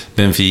mellan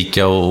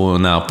Benfica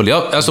och Napoli.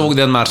 Jag såg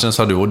den matchen,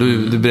 sa du, och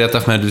du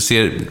berättade för mig att du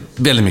ser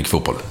väldigt mycket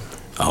fotboll.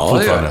 Ja,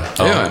 det gör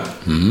jag.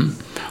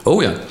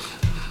 Ja.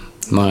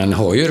 Man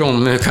har ju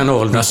de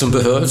kanalerna som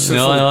behövs för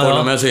fotboll,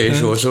 om jag säger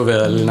så,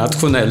 såväl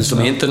nationellt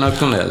som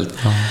internationellt.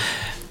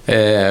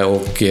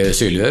 Och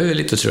Sylvia är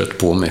lite trött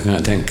på mig, kan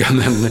jag tänka,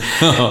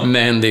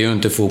 men det är ju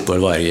inte fotboll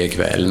varje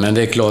kväll. Men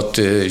det är klart,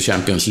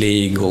 Champions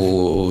League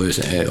och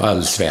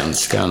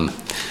allsvenskan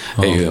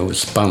är ju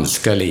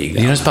spanska ligan.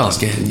 Det är den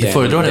spanska. Jag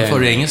föredrar den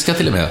före engelska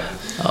till och med.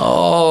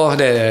 Ja,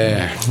 det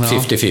är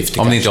 50-50.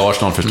 Om det inte är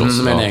Arsenal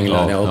förstås. Men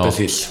England,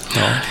 precis.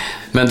 Ja.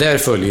 Men där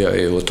följer jag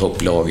ju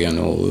topplagen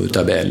och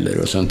tabeller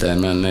och sånt där.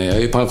 Men jag är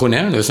ju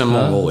pensionär nu sedan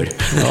många år.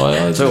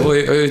 Så jag har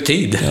ju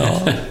tid.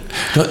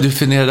 Du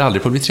funderade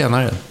aldrig på att bli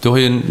tränare? Du har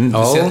ju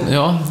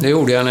det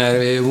gjorde jag när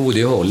vi bodde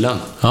i Holland.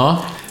 Ja.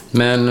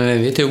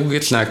 Men vi tog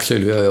ett snack,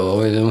 Sylvia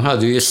och jag. De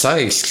hade ju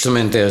Zeiss, som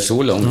inte är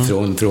så långt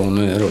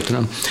från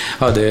Rotterdam.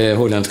 Hade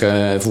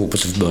Holländska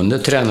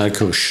fotbollsförbundet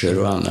tränarkurser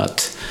och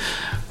annat.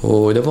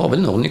 Och det var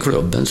väl någon i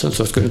klubben som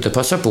sa, ska du inte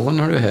passa på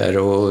när du är här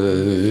och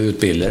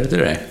utbildar dig till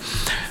det?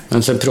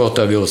 Men sen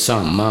pratade vi oss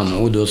samman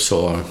och då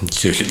sa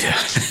Sylvia,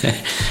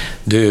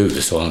 du,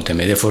 sa hon till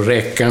mig, det får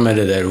räcka med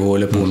det där och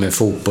hålla på med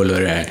fotboll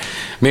och det här.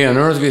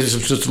 Menar du att vi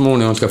så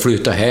småningom ska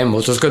flytta hem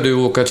och så ska du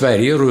åka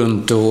Sverige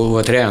runt och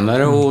vara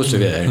tränare och så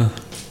vidare?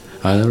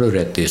 Ja, det var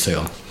rätt i, sa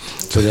jag.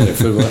 Så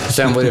därför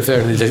sen var det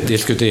färdigt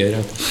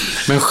diskuterat.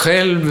 Men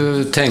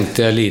själv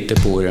tänkte jag lite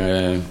på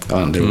det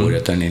andra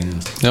året där nere.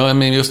 Ja,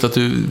 men just att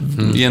du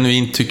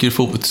genuint tycker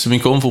så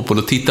mycket om fotboll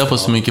och tittar på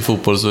så mycket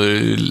fotboll, så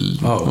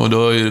och du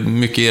har ju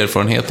mycket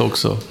erfarenhet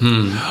också.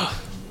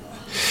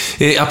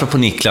 Apropå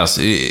Niklas,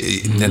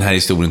 den här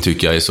historien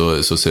tycker jag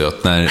är så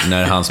söt.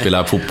 När han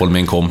spelar fotboll med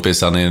en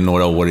kompis, han är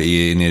några år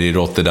nere i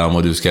Rotterdam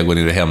och du ska gå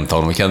ner och hämta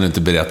honom. Kan du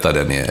inte berätta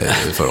den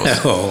för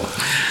oss?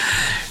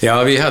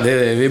 Ja,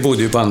 vi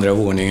bodde ju på andra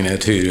våningen i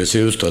ett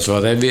hyreshus då, så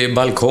hade vi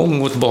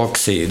balkong åt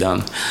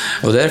baksidan.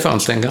 Och där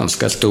fanns det en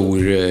ganska stor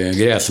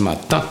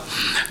gräsmatta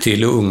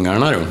till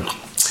ungarna då.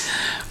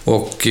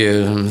 Och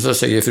så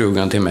säger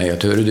frugan till mig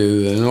att hörru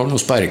du, nu har de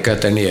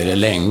sparkat där nere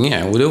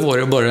länge. Och då var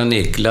det bara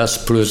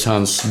Niklas plus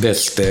hans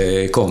bästa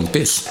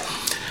kompis.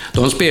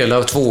 De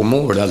spelade 2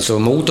 mål, alltså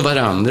mot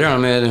varandra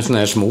med såna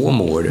här små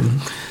mål.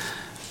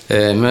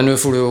 Men nu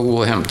får du gå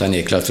och hämta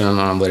Niklas, för han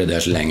har varit där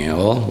så länge.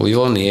 Ja, och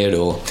jag ner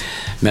då.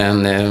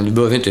 Men du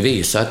behöver inte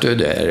visa att du är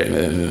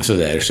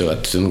där så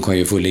att de kan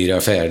ju få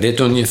lira färdigt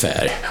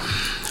ungefär.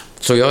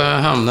 Så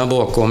jag hamnar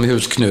bakom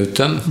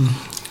husknuten.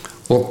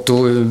 Och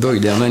då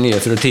böjde jag mig ner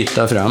för att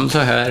titta fram så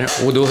här.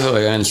 Och då hör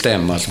jag en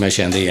stämma som jag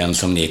kände igen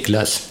som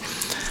Niklas.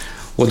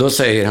 Och då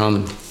säger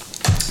han: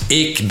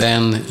 Ich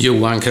ben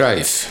Johan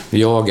Cruyff.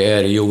 Jag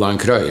är Johan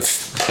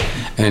Cruyff.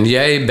 En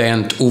jag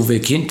Bent Ove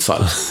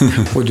Kinnvall.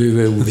 Och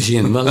du är Ove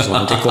Kinnvall, sa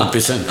han till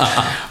kompisen.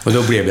 Och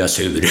då blev jag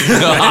sur.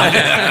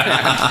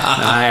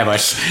 Nej,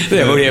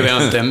 det blev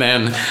jag inte.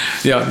 Men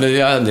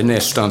jag hade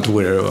nästan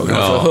tårar i ögonen.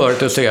 Jag har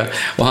hört och säga.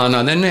 Och han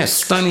hade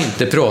nästan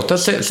inte pratat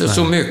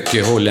så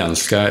mycket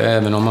holländska,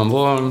 även om han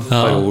var en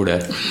par ord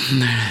där.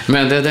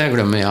 Men det där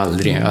glömmer jag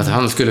aldrig. Att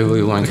han skulle vara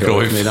Johan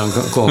Cruyff medan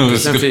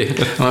kompisen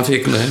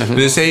fick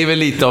det säger väl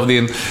lite av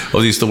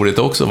din storhet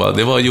också, va?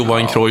 Det var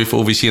Johan Cruyff och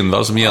Ove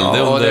Kinnvall som gällde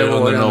under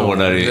några år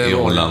där i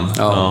Holland.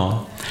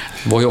 Ja.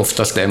 Det var ju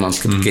oftast det man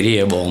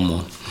skrev om.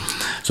 Och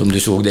som du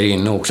såg där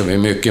inne också, vi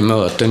mycket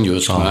möten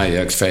just med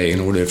Ajax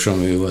Feyenoord,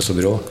 eftersom vi var så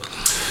bra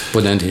på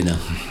den tiden.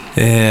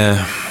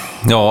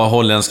 Ja,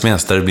 holländsk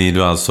mästare blir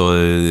du alltså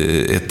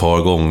ett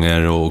par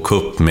gånger och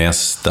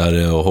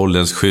cupmästare och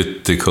holländsk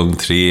skyttekung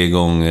 3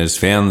 gånger,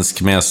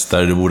 svensk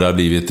mästare, du borde ha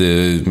blivit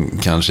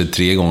kanske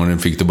 3 gånger,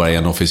 fick du bara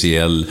en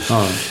officiell.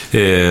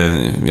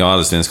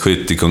 Allsvensk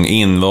skyttekung,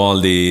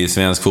 invald i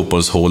svensk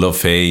fotbolls Hall of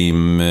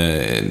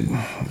Fame.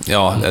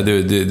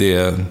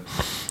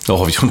 Då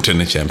har vi gjort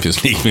en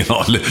Champions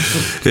League-final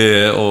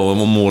och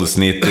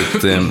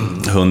målsnittet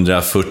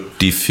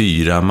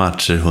 144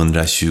 matcher,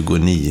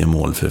 129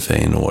 mål för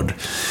Feyenoord.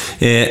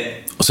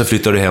 Och så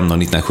flyttade du hem då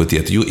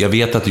 1971. Jag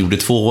vet att du gjorde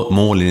 2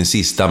 mål i din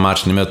sista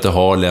match. Ni mötte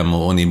Harlem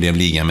och ni blev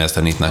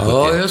ligamästare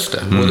 1971. Ja, just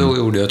det. Och då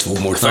gjorde jag 2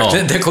 mål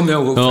faktiskt. Det kommer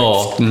jag ihåg.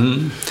 Ja.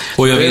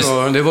 Och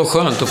det var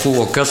skönt att få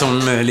åka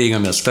som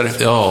ligamästare.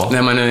 Ja.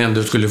 När man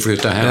ändå skulle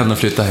flytta hem.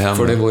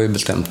 För det var ju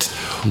bestämt.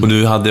 Och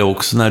du hade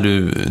också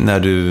när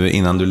du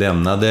innan du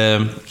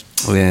lämnade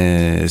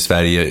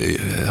Sverige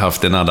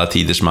haft en alla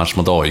tiders match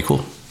mot AIK.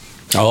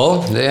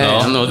 Ja, det är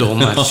en av de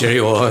matcher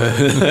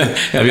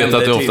jag vet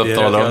att du ofta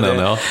talar om den.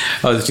 Ja.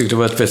 Jag tyckte det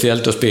var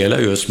speciellt att spela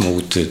just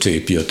mot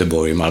typ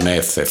Göteborg, Malmö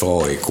FF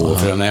och AIK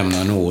för att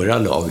nämna några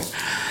lag.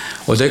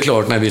 Och det är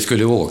klart, när vi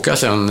skulle åka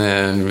sen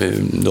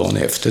dagen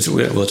efter,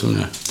 tror jag det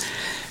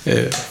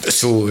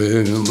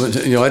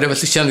var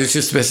det kändes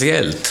ju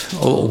speciellt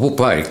och på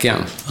parken,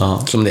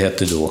 som det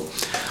hette då.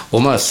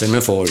 Och massor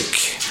med folk.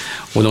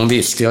 Och de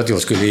visste ju att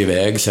jag skulle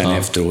iväg sen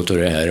efteråt och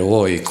det här.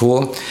 Och AIK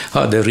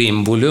hade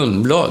Rimbo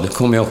Lundblad,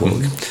 kommer jag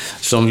ihåg,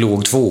 som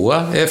låg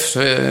 2:a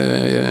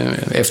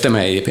efter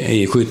mig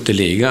i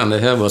skytteligan. Det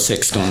här var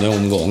 16:e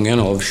omgången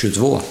av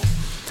 22.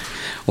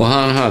 Och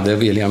han hade,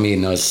 vill jag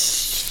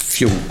minnas,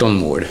 14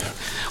 mål.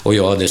 Och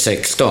jag hade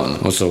 16.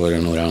 Och så var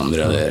det några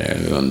andra där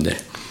under.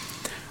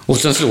 Och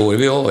sen slår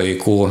vi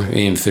AIK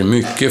inför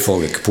mycket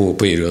folk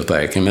på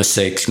Idrottsparken med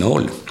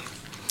 6-0.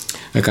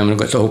 Jag kan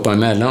väl hoppa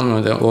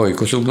emellan.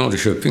 AIK slog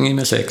Norrköping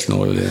med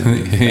 6-0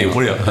 i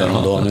år,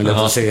 häromdagen, eller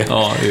vad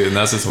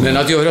säger. Men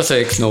att göra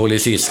 6-0 i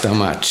sista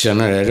matchen,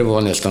 det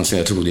var nästan som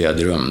jag trodde jag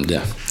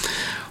drömde.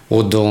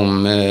 Och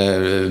de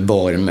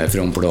bar mig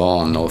från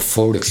plan och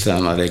folk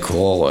stannade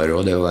kvar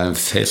och det var en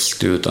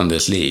fest utan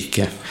dess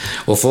like.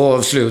 Och få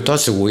avsluta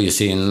så i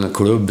sin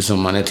klubb som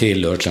man är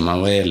tillhört när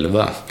man var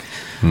 11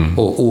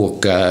 och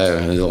åka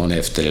dagen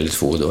efter eller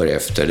 2 dagar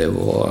efter,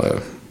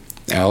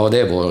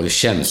 det var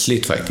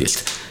känsligt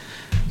faktiskt.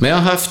 Men jag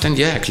har haft en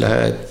jäkla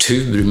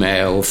tur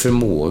med och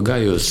förmåga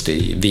just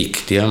i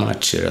viktiga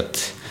matcher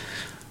att...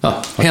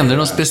 Hände det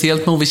något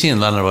speciellt med Ove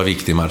Kindvall när det var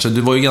viktig match?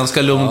 Du var ju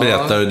ganska lugn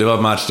berättare. Det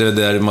var match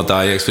där mot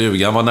Ajax,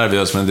 frugan var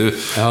nervös, men du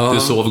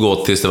sov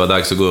gott tills det var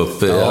dags att gå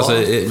upp.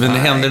 Men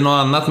hände det något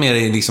annat med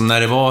dig liksom,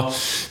 när det var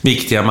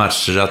viktiga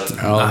matcher?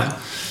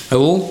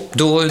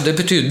 Det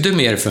betydde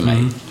mer för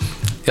mig.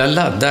 Jag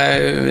laddar,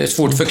 det är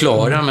svårt att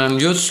förklara, men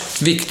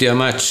just viktiga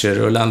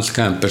matcher och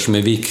landskamper som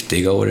är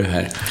viktiga och det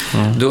här.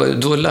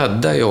 Då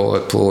laddar jag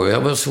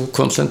var så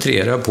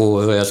koncentrerad på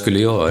vad jag skulle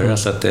göra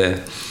så att det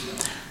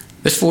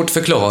är svårt att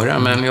förklara,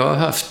 men jag har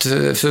haft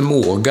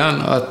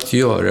förmågan att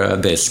göra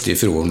bäst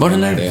ifrån. Var du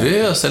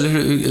nervös? Eller,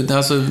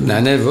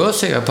 Nej,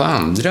 nervös är jag på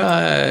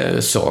andra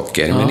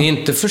saker, men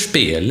inte för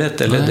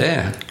spelet eller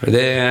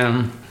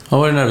det. Vad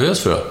var du nervös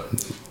för då?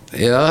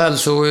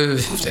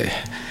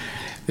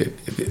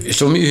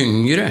 Som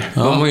yngre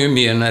var man ju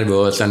mer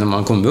nervös än när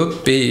man kom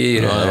upp i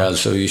det här,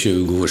 alltså i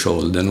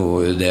 20-årsåldern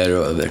och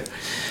däröver.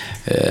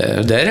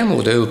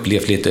 Däremot har jag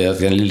upplevt att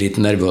jag är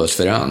lite nervös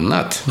för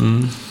annat.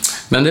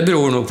 Men det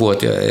beror nog på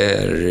att jag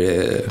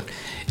är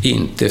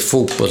inte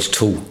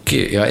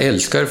fotbollstokig. Jag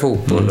älskar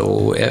fotboll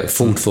och är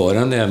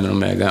fortfarande, även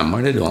om jag är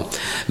gammal idag.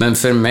 Men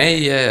för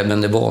mig är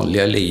även det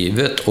vanliga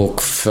livet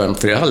och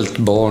framförallt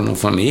barn och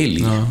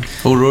familj.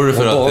 Orolig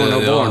för barn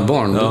och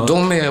barnbarn,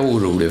 de är jag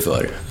orolig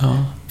för.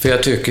 För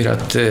jag tycker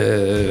att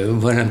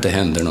vad det inte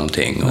händer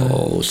någonting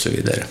och så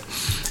vidare.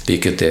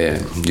 Vilket det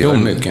gör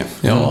mycket.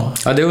 Ja,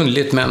 det är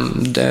underligt,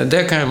 men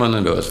det kan jag vara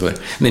nervös för.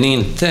 Men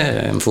inte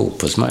en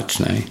fotbollsmatch,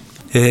 nej.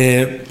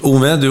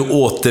 Ove, du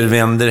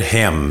återvänder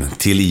hem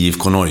till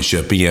IFK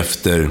Norrköping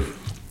efter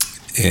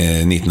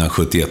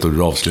 1971 och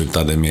du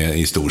avslutade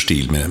i stor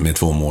stil med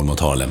 2 mål mot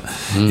Harlem.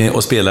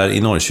 Och spelar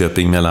i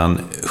Norrköping mellan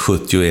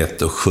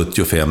 71 och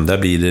 75. Där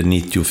blir det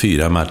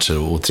 94 matcher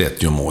och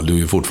 30 mål. Du är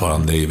ju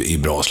fortfarande i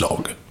bra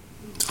slag.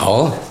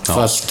 Ja,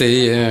 fast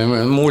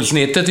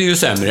målsnittet är ju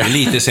sämre.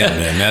 Lite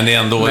sämre, men det är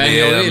ändå...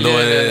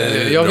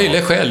 Jag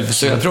ville själv,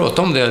 så jag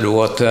pratade om det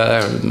då, att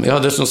jag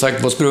hade som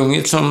sagt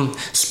sprungit som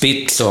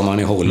spits, sa man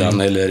i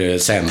Holland, eller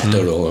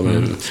center då,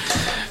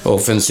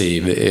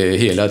 offensiv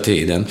hela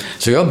tiden.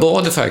 Så jag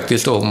bad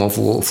faktiskt om att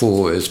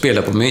få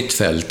spela på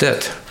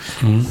mittfältet.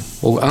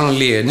 Och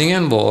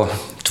anledningen var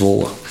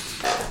 2.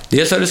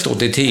 Dels har det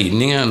stått i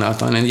tidningen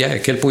att han är en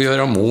jäkel på att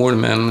göra mål,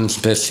 men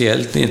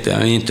speciellt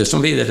inte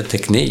som vidare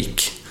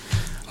teknik.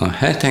 Ja,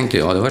 här tänkte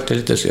jag, det var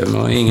lite så,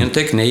 men ingen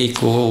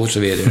teknik och så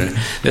vidare.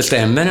 Det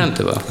stämmer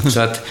inte, va? Så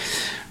att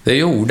det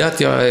gjorde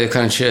att jag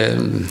kanske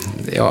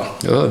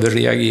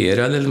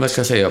överreagerade, eller vad ska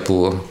jag säga,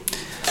 på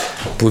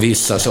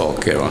vissa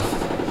saker, va?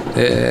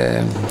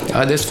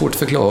 Ja, det är svårt att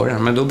förklara,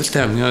 men då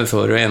bestämde jag mig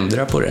för att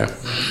ändra på det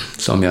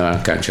som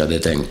jag kanske hade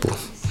tänkt på.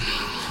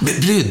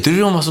 Brydde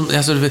du om vad som...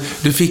 Alltså,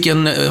 du fick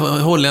en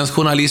holländsk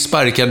journalist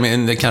sparkad,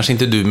 med, kanske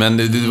inte du, men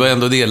du var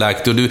ändå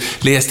delaktig och du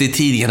läste i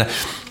tidningarna.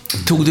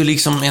 Tog du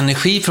liksom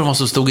energi från vad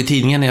som stod i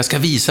tidningen? Jag ska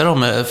visa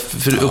dem,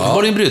 för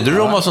uppenbarligen brydde du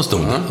om vad som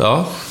stod.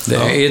 Ja.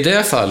 I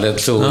det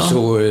fallet så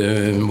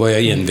var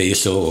jag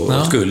envis och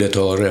skulle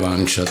ta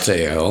revansch, så att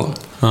säga.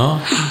 Ja.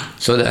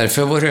 Så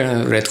därför var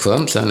det rätt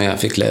skönt sen när jag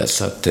fick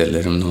läsa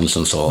eller någon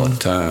som sa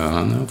att han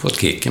har fått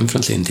kicken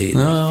från sin tid.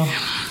 Ja.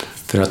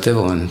 För att det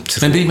var en...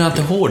 Men blir man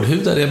inte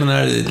hårdhudad? Jag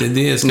menar,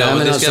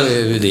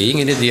 det är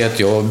ingen idé att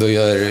jag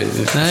börjar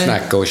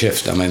snacka och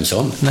käfta med en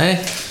sån.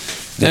 Nej.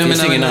 Det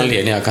finns ingen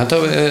anledning. Jag kan ta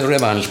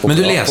revansch på. Men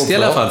du läste i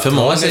alla fall. För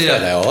många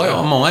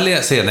säger,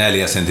 många säger när jag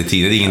läser inte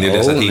tidningar. Det är ingen idé att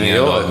läsa tidningar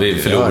idag. Vi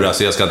förlorar,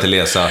 så jag ska inte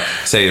läsa,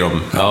 säger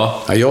de.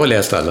 Ja, jag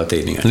läste alla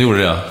tidningar. Du gjorde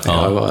det, ja.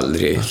 Jag var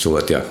aldrig så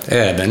att jag...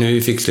 Även när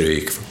vi fick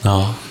stryk.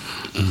 Ja.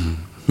 Mm.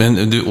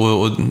 Men du,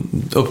 och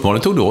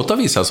uppenbarligen tog du åt av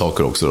vissa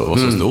saker också då, vad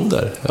som stod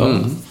där.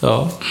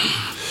 Ja.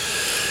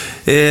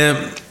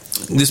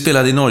 Du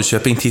spelade i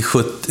Norrköping till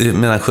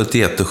mellan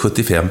 71 och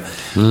 75.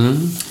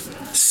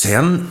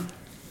 Sen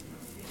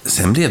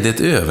blev det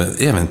ett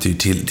äventyr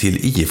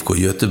till IFK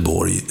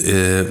Göteborg,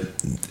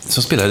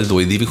 som spelade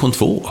då i division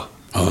 2.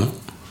 Ja.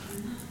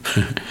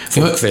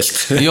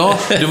 Folkfest. Ja,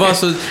 du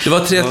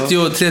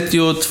var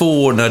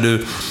 32 år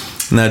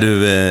när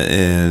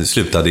du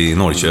slutade i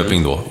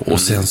Norrköping då.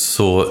 Och sen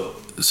så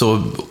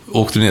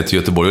åkte du ner till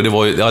Göteborg.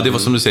 Och det var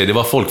som du säger, det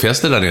var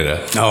folkfester där nere.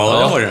 Ja,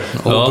 det var det.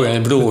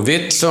 Och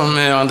Blåvitt, som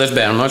Anders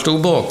Bernhard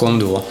stod bakom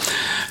då,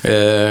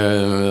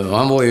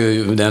 han var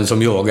ju den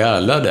som jagade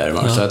alla där.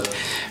 Va? Så att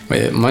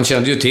man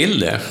kände ju till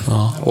det.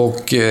 Ja.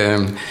 Och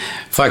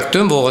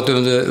faktum var att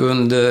under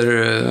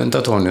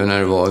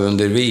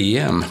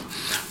VM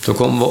så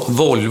kom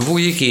Volvo,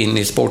 gick in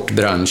i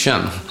sportbranschen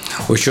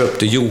och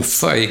köpte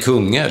Jofa i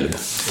Kungälv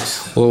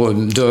och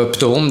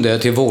döpte om det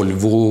till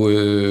Volvo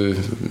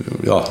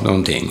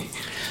någonting.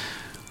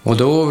 Och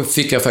då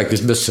fick jag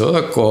faktiskt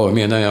besök av,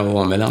 medan jag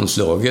var med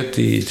landslaget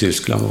i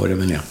Tyskland var det,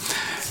 men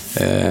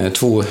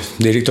 2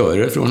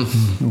 direktörer från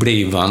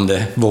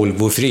blivande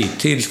Volvo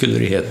Fritid skulle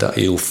det heta,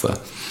 i Jofa.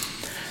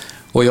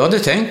 Och jag hade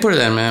tänkt på det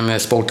där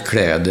med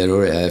sportkläder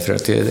och det här, för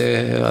att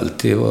det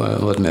alltid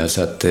varit med,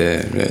 så att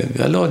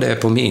jag la det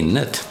på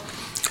minnet.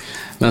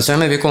 Men sen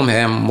när vi kom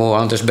hem och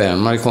Anders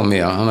Bernmark kom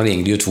med, han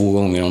ringde ju 2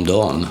 gånger om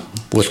dagen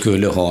och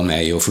skulle ha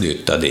mig och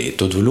flytta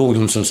dit. Och då låg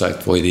de som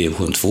sagt i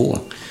division 2.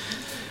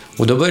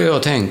 Och då började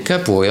jag tänka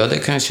på, det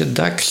kanske är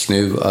dags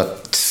nu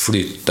att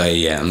flytta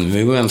igen.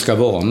 Vi var ganska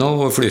vana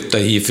att flytta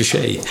i och för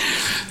sig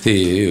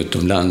till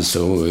utomlands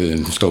och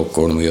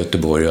Stockholm och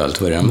Göteborg och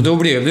allt vad det är. Men då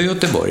blev det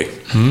Göteborg.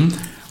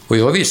 Och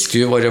jag visste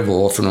ju vad det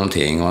var för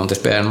någonting, och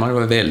Anders Bernmark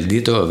var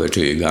väldigt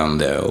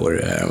övertygande.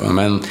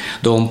 Men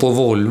de på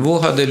Volvo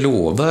hade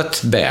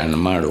lovat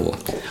Bernmark då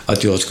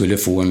att jag skulle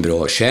få en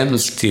bra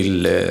tjänst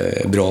till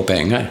bra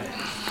pengar.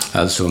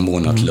 Alltså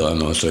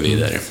månadslön och så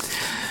vidare.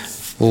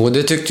 Och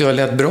det tyckte jag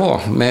lät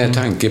bra med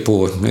tanke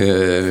på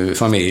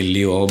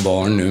familj och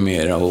barn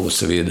numera och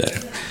så vidare.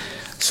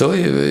 Så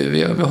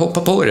jag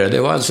hoppade på det.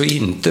 Det var alltså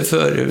inte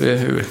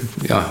för,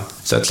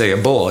 så att säga,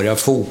 bara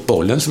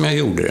fotbollen som jag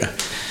gjorde det.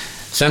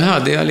 Sen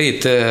hade jag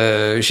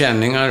lite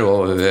känningar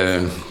av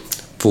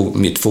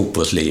mitt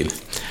fotbollsliv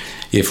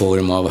i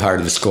form av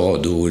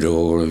halvskador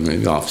och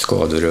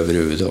skador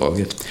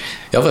överhuvudtaget.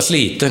 Jag var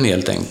sliten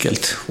helt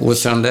enkelt. Och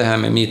sen det här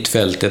med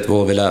mittfältet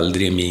var väl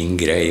aldrig min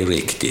grej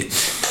riktigt.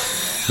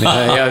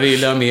 Men jag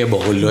ville ha mer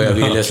boll och jag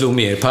ville slå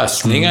mer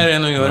passningar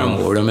än att göra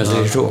mål, om jag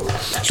säger så.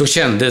 Så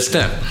kändes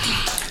det.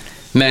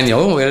 Men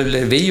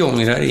vi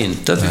ångrar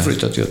inte att vi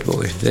flyttat till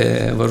Göteborg.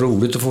 Det var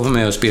roligt att få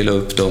med och spela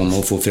upp dem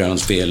och få fram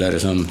spelare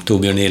som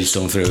Torbjörn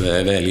Nilsson, för att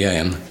välja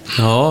en.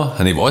 Ja,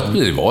 det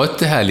var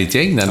ett härligt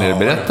gäng där nere,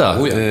 berätta.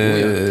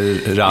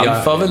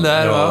 Ralf var väl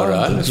där, va?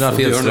 Ralf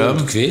Edström,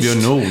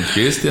 Björn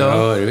Nordqvist,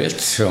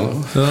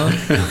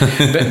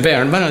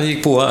 Bernberg, han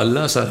gick på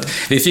alla, så att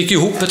vi fick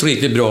ihop ett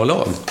riktigt bra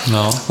lag.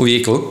 Ja. Och vi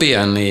gick upp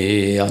igen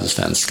i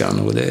Allsvenskan,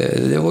 och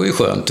det var ju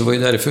skönt. Det var ju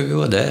därför vi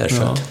var där,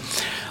 så att...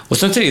 Och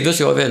sen trivdes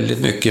jag väldigt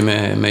mycket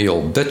med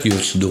jobbet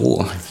just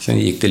då. Sen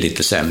gick det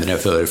lite sämre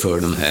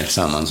för den här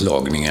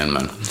sammanslagningen,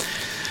 men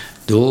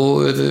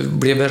då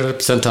blev jag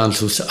representant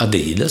hos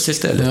Adidas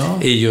istället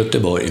i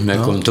Göteborg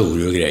med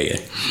kontor och grejer.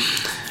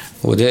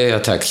 Och det är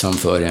jag tacksam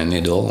för än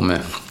idag, med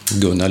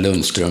Gunnar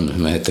Lundström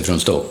som heter från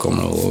Stockholm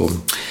och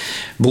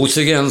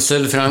Bosse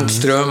Gensel, Frank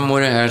Ström och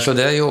det här. Så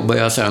där jobbar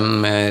jag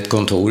sen med ett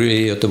kontor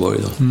i Göteborg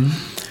då.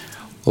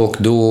 Och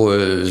då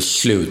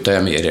slutade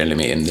jag mer eller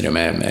mindre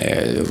med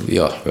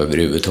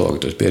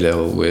överhuvudtaget att spela,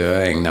 och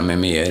jag ägnade mig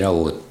mera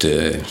åt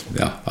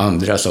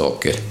andra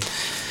saker.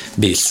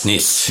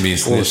 Business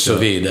och så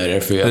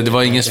vidare. För det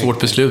var inget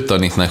svårt beslut då,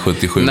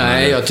 1977?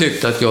 Nej, jag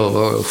tyckte att jag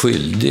var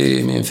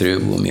skyldig min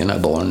fru och mina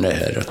barn det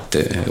här.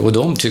 Och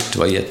de tyckte det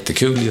var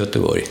jättekul i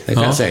Göteborg, det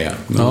kan jag säga.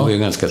 Men de var ju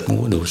ganska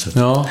små då.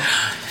 Så.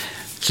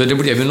 Så det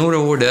blev ju några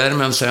år där,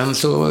 men sen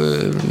så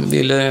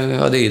ville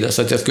Adidas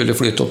att jag skulle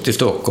flytta upp till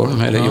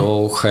Stockholm, eller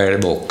jag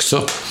själv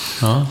också.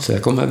 Ja. Så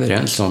jag kom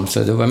överens om, så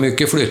det var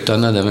mycket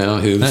flyttande där mellan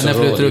hus och när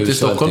flyttade du upp till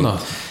Stockholm då?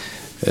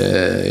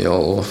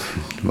 Ja,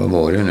 vad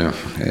var det nu?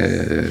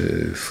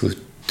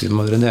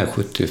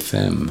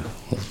 75.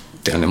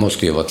 Det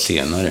måste ju varit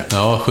senare.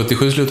 Ja,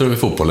 77 slutade du med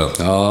fotbollen.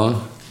 Ja,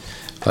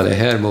 det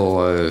här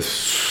var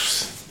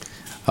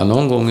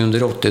någon gång under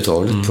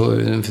 80-talet.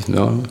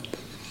 Ja.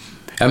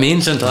 Jag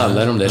minns inte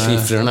alla de där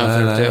siffrorna,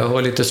 för jag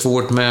har lite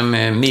svårt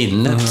med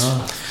minnet.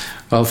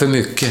 Ja, för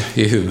mycket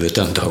i huvudet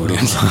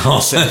antagligen.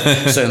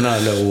 Sen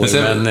alla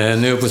år.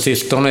 Men nu på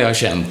sistone har jag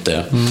känt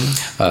det.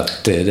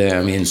 Att det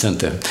jag minns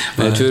inte.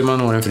 Men jag tror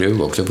man har en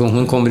fru också.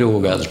 Hon kommer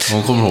ihåg allt.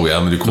 Hon kommer ihåg,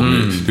 ja, men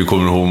du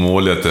kommer ihåg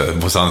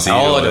målet på San Siro.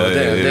 Ja,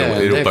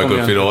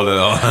 Europacupfinalen.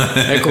 Ja.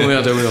 Det kommer jag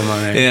inte ihåg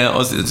mig.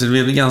 Och så det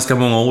blev ganska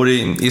många år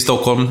i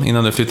Stockholm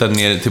innan du flyttade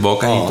ner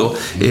tillbaka hit då.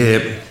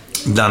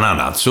 Bland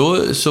annat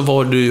så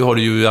har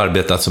du ju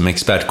arbetat som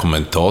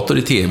expertkommentator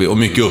i tv, och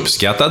mycket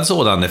uppskattad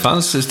sådan. Det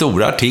fanns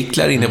stora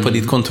artiklar inne på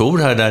ditt kontor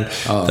här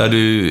där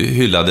du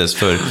hyllades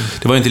för.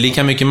 Det var inte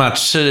lika mycket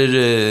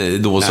matcher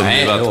då som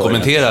du var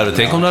kommenterare.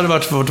 Tänk om det hade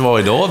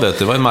varit idag, vet du.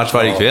 Det var en match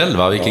varje kväll,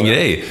 va? Vilken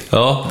grej.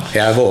 Ja.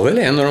 Jag var väl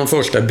en av de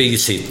första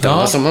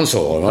bisittarna som man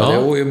sa. Va? Det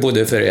var ju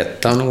både för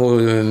Ettan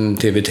och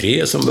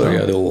TV3 som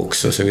började då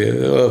också. Så vi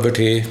var över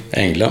till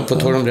England på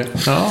tal om det.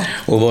 Ja.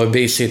 Och var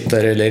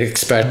bisittare eller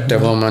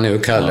expert, vad man nu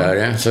kallar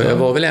det. Så jag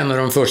var väl en av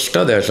de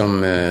första där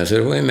så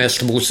det var ju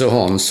mest Bosse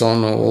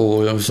Hansson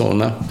och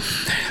sådana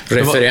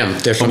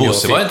referenter som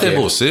Bosse jag fick.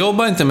 Bosse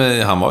jobbade inte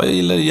med, han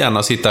ville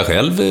gärna sitta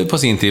själv på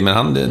sin tid,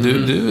 men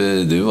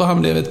du och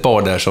han blev ett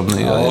par där som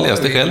jag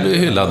läste själv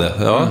hyllade.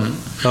 Ja.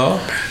 Ja.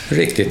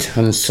 Riktigt,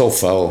 en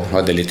soffa och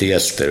hade lite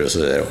gäster och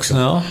sådär också.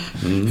 Ja.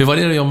 Hur var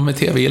det att jobba med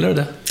tv, gillar du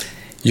det?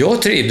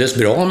 Jag trivdes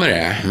bra med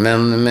det,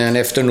 men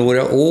efter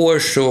några år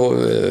så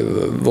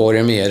var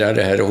det mera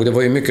det här, och det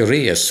var ju mycket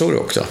resor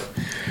också.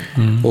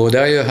 Och det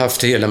har jag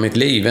haft hela mitt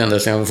liv, ända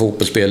sedan jag var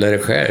fotbollsspelare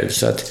själv.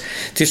 Så att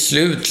till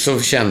slut så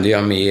kände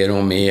jag mer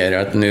och mer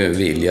att nu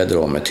vill jag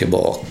dra mig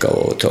tillbaka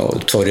och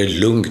ta det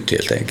lugnt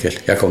helt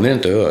enkelt. Jag kommer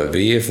inte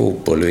överge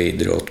fotboll och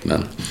idrott,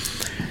 men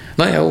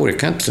nej, jag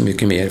orkar inte så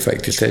mycket mer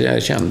faktiskt.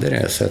 Jag kände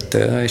det, så att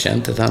jag har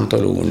känt ett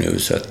antal år nu.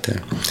 Så att,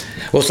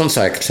 och som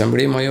sagt, sen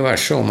blir man ju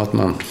varse om att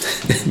man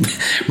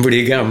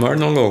blir gammal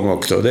någon gång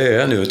också. Det är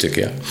jag nu,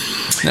 tycker jag.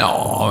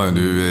 Ja,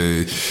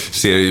 du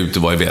ser ut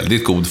att vara i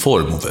väldigt god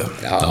form, Ove.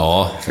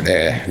 Ja. För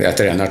jag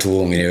tränar 2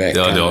 gånger i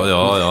veckan.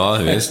 Ja,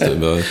 visst.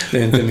 Det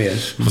är inte mer.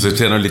 Och så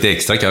tränar du lite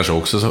extra kanske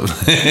också. Så.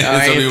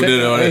 Nej,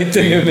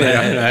 inte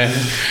mer.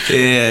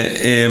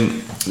 Nej.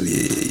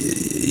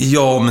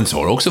 Ja, men så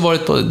har du också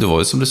varit på, det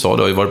var som du sa,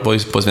 du har ju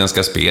varit på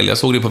Svenska Spel. Jag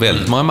såg dig på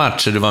väldigt många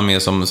matcher, du var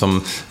med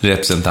som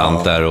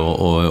representant där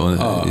och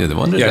det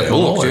var en rätt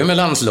många år. Jag åkte ju med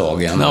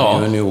landslagen,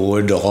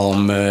 junior,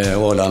 dam,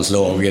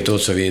 A-landslaget och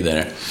så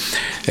vidare.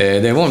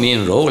 Det var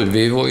min roll,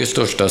 vi var ju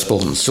största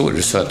sponsor,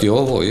 så att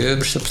jag var ju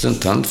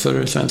representant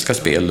för Svenska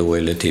Spel då,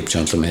 eller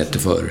Tipstjänst som det hette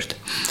förut.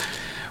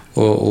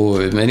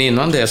 Men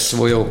innan dess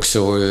var jag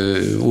också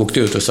åkt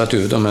ut och satt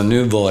ut de här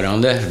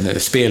nuvarande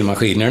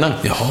spelmaskinerna,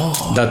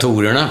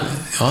 datorerna.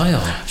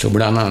 Så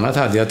bland annat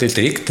hade jag ett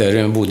distrikt där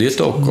jag bodde i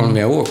Stockholm.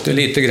 Jag åkte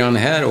lite grann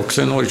här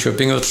också i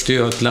Norrköping,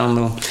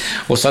 Östergötland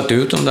och satt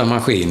ut de där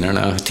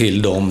maskinerna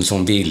till de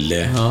som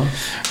ville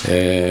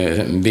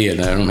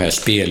de här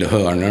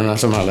spelhörnorna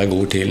som alla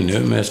går till nu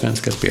med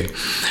Svenska Spel.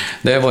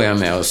 Där var jag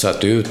med och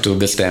satt ut och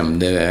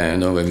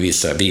bestämde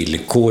vissa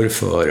villkor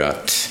för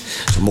att,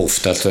 som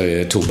oftast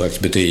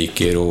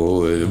tobaksbutiker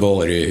och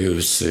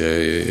varuhus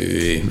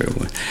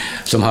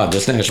som hade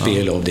såna här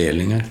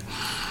spelavdelningar.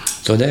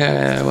 Så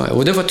det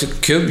var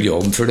ett kul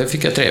jobb, för det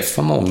fick jag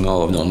träffa många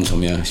av dem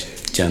som jag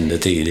kände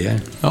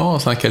tidigare. Ja,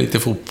 och snacka lite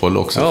fotboll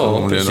också.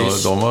 Ja,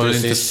 precis. De var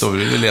inte så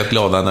lätt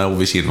glada när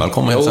Ove Kindvall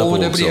kom och hälsade på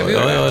också. Jo, det blev ju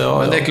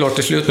men det är klart,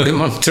 till slut blir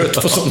man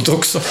trött på sånt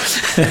också.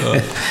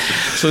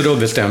 Så då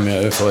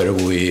bestämde jag för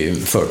att gå i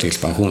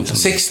förtidspension.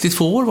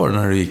 62 år var det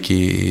när du gick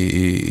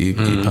i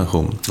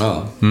pension.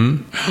 Ja.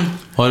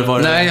 Var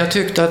det? Nej, jag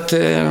tyckte att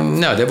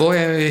det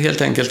var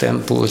helt enkelt en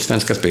på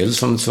Svenska Spel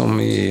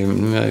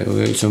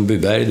som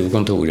Byberg då,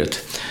 kontoret.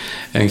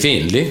 En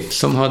kvinnlig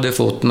som hade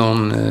fått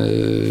någon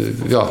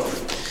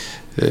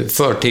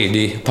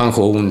förtidig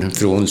pension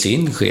från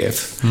sin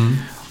chef.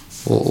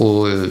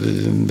 Och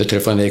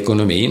beträffande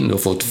ekonomin då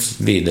fått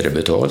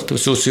vidarebetalt. Och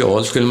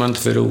socialt skulle man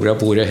inte förlora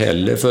på det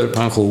heller för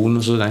pension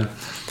och sådär.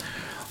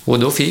 Och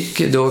då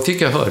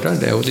fick jag höra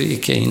det, och då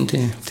gick jag in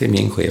till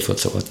min chef och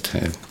sa att,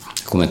 jag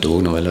kommer inte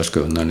ihåg någon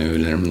Gunnar nu,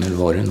 eller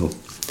var det nog,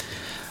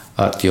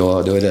 att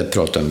då är det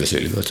pratat med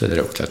Sylva så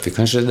där också, att vi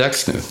kanske är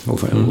dags nu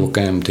att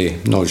åka hem till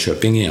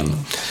Norrköping igen.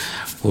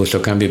 Och så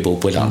kan vi bo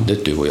på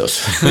landet, du och jag.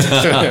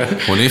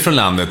 Och ni är från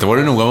landet, det var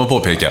det noga med att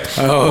påpeka.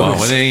 Ja,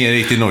 det är ingen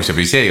riktig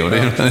Norrköpingstjej.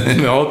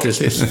 Ja,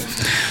 precis.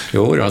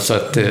 Jo, då, så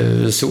att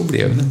så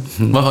blev det.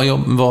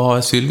 Vad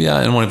har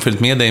Sylvia, hon har följt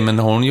med dig, men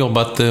har hon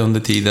jobbat under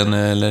tiden,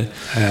 eller?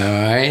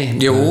 Nej,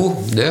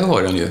 jo, det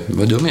har hon ju.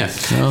 Vad dum jag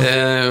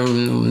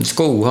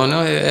är. Han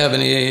har även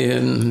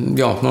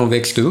när hon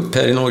växte upp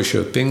här i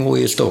Norrköping och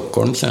i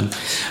Stockholm sen.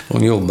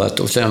 Hon jobbat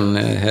och sen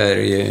här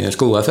i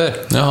skoaffär.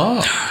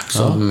 Jaha.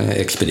 Som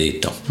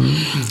expedit då.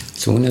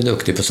 Så hon är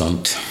duktig på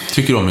sånt.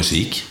 Tycker du om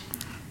musik?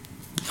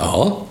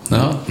 Ja.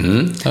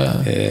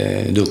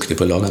 Duktig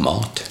på att laga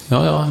mat.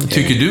 Ja.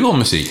 Tycker du om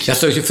musik? Jag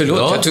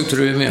tyckte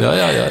du menade.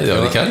 Ja,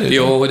 det kan du.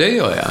 Jo, det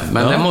gör jag.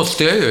 Men det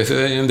måste jag ju,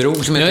 för en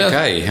bror som heter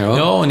Kai.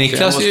 Ja, och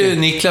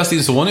Niklas,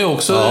 din son, är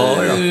också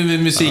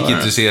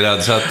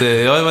musikintresserad. Så att,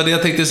 det var det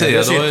jag tänkte säga.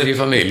 Jag sitter i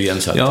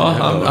familjen. Så att,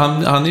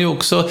 han är ju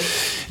också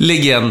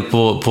legend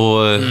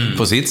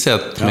på sitt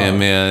sätt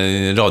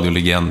med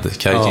radiolegend.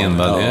 Kai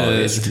Kienvall.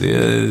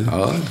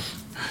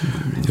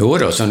 Jo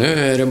då, så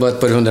nu är det bara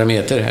ett par 100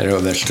 meter här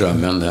över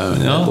strömmen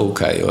där bor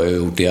Kai och har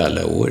gjort i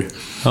alla år.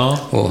 Ja.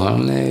 Och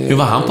hur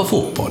var han på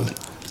fotboll?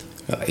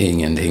 Ja,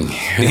 ingenting.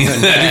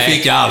 Du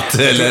fick allt,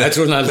 eller? Jag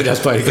tror aldrig jag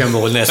sparkade en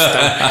boll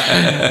nästan.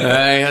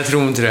 Nej, jag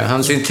tror inte det.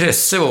 Hans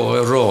intresse var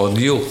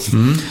radio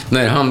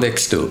när han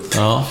växte upp.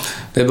 Ja.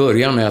 Det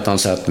började med att han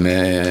satt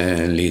med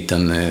en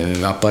liten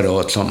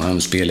apparat som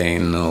han spelade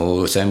in,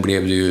 och sen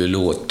blev det ju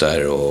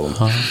låtar och...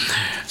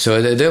 Så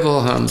det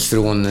var hans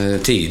från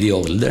tidig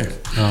ålder.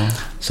 Ja.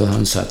 Så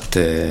han satt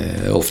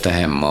ofta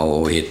hemma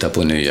och hittade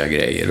på nya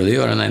grejer. Och det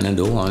gör han än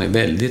ändå. Han är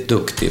väldigt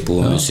duktig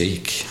på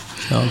musik.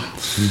 Ja.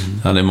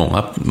 Han är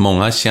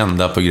många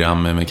kända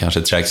program med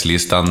kanske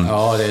trackslistan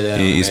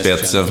i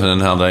spetsen, för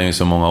den hade ju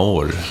så många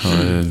år.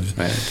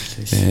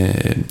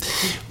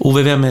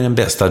 Ove, vem är den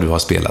bästa du har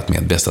spelat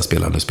med? Bästa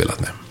spelaren du spelat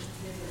med?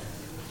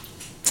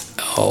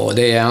 Ja,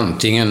 det är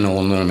antingen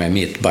någon av de här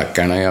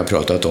mittbackarna jag har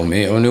pratat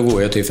om. Och nu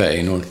går jag till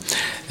Feyenoord.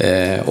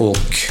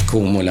 Och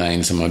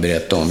Komolain som har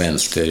berättat om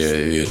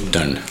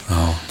vänsteryttern.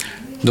 Ja.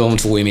 De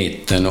två i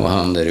mitten och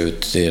han där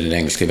ute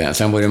längst till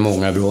vänster. Sen var det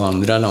många bra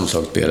andra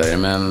landslagsspelare.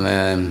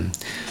 Men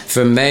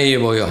för mig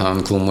var ju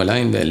han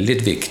Komolain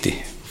väldigt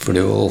viktig. För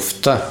det var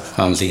ofta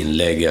hans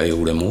inlägg jag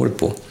gjorde mål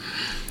på.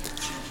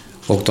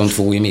 Och de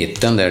två i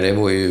mitten där, det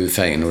var ju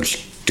Feyenoords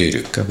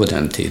styrka på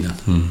den tiden.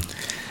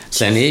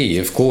 Sen i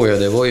IFK,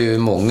 det var ju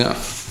många.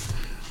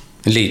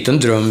 En liten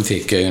dröm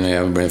fick jag ju när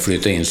jag blev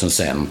flyttad in som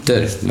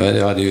center.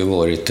 Det hade ju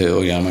varit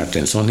Örjan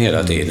Martinsson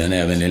hela tiden,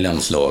 även i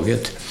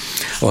landslaget.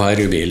 Och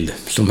Harry Bild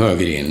som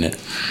högerinne.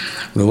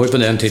 Och det var ju på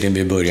den tiden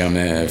vi började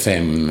med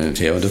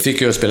 5-3. Och då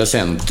fick jag spela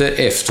center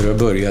efter att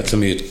ha börjat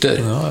som ytter.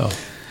 Ja.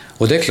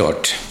 Och det är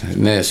klart,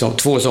 med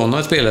två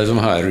sådana spelare som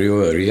Harry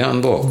och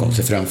Örjan bakom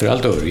sig,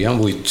 framförallt Örjan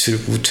var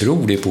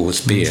otrolig på att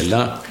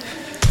spela.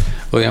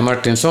 Och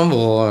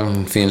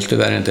Martinsson finns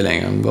tyvärr inte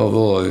längre.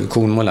 Var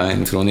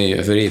Komolain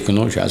för IFK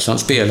Norrköping. Han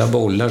spelade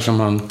bollar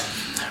som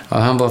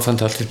han var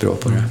fantastiskt bra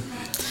på det.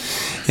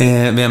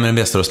 Vem är den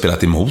bästa du har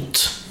spelat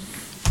emot?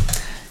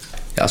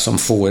 Ja, som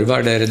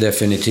forward är det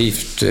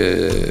definitivt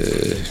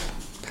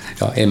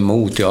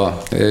emot.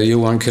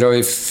 Johan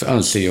Cruyff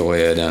anser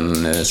jag är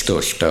den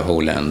största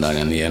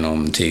holländaren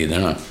genom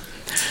tiderna.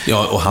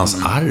 Ja, och hans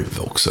arv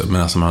också,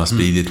 men som han har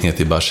spridit ner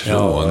till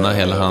Barcelona,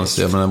 hela hans,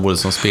 jag menar, både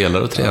som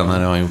spelare och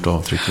tränare har han gjort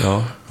avtryck.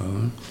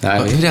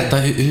 Berätta,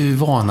 hur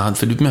var han?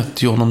 För du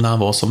mötte ju honom när han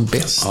var som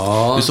bäst.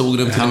 Du såg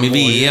dem till och med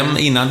VM,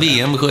 innan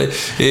VM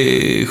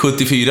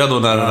 74 då,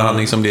 när han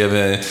liksom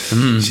blev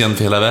känd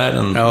för hela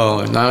världen.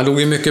 Ja, han låg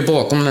ju mycket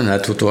bakom den här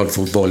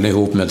totalfotbollen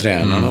ihop med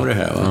tränarna och det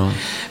här. Va?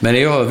 Men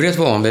i övrigt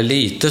var han väl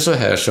lite så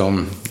här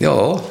som,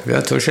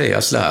 jag tror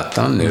säga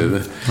Zlatan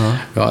nu.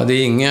 Ja, det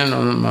är ingen,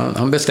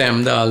 han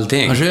bestämde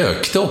allting. Han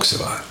rökte också,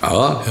 va?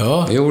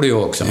 Ja. Det gjorde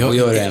jag också. Och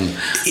gör en.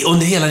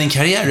 Under hela din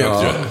karriär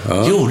rökte du?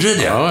 Ja. Gjorde du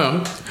det?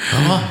 Ja.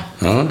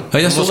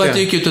 Jag såg att du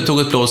gick ut och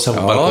tog ett blås här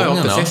på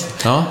balkongen.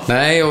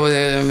 Nej,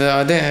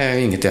 det är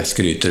inget jag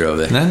skryter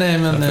över. Nej,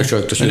 men, jag har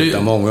försökt att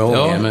sluta många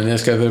gånger, men jag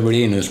ska väl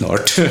bli nu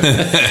snart.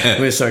 Det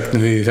har sagt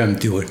nu i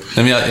 50 år.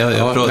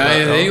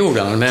 Nej, det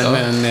gjorde han.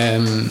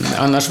 Men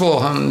annars var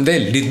han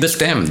väldigt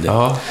bestämd.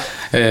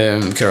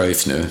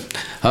 Cruyff nu.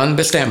 Han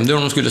bestämde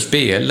om de skulle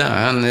spela.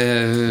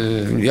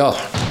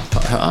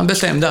 Han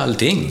bestämde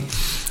allting.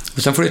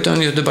 Och sen flyttade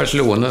han ju till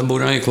Barcelona och bor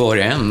han ju kvar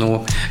än.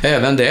 Och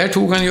även där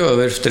tog han ju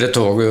över efter ett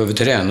tag över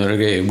tränare och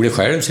grejer. Blev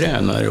själv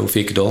tränare och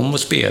fick dem att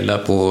spela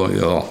på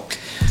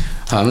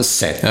hans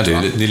sätt.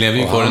 Ja, det lever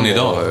ju kvar än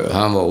idag.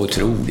 Han var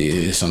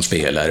otrolig som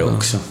spelare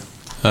också.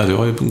 Ja, du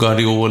har ju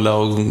Guardiola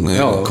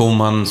och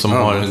Koeman som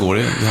går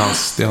i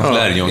hans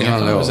lärjunge,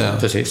 kan man säga.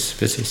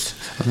 Precis.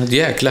 Han hade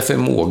jäkla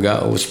förmåga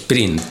att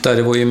sprinta.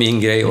 Det var ju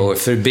min grej att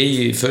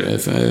förbi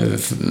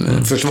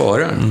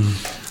försvararen.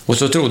 Och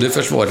så trodde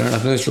försvararen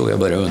att nu slår jag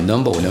bara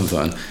undan bollen för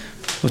honom.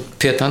 Och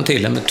petade han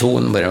till med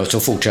tån bara, och så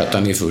fortsatte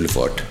han i full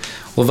fart.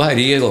 Och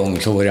varje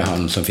gång så var det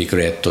han som fick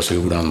rätt och så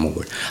gjorde han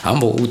mål. Han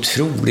var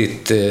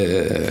otroligt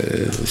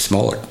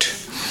smart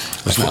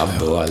och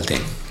snabb och allting.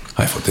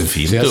 Han har fått en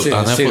fint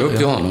jag ser upp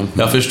till honom.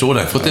 Jag förstår det.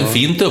 Han har fått en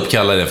fint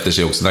uppkallad efter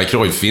sig också. Den här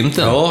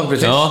Cruyff-finten.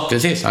 Ja,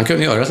 precis. Han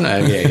kunde göra såna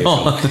här grejer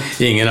som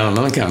ingen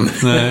annan kan.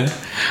 Nej.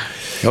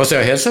 Ja, så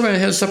jag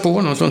hälsade på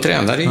honom som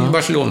tränare i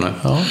Barcelona.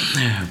 Ja.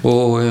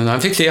 Och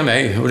han fick se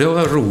mig. Och det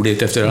var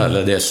roligt efter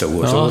alla dessa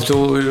år. Ja. Så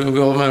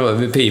gav man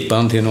över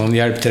pipan till någon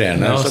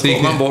hjälptränare. Så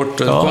kom man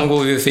bort och kom gå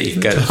vi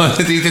fika.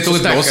 Det tog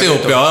ett oss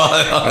ihop,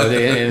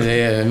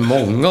 det är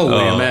många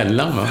år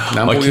emellan. Va?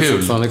 Han var ju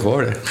fortfarande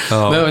kvar där.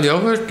 Ja. Men jag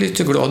var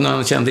lite glad när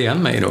han kände igen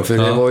mig då. För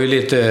det var ju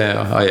lite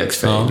Ajax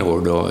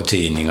Feyenoord och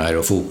tidningar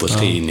och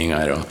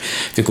fotbollstidningar. Och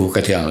fick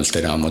åka till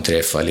Amsterdam och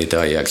träffa lite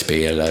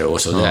Ajax-spelare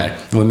och sådär.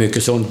 Det var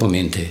mycket sånt på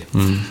min tid.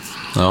 Mm.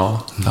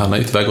 Ja, han har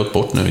ju tyvärr gått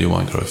bort nu,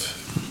 Johan Cruyff.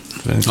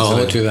 Ja,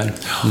 tyvärr.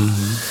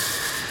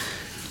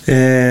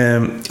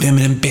 Vem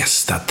är den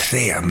bästa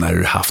tränare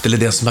du haft? Eller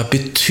den som har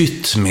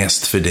betytt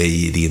mest för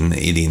dig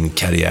i din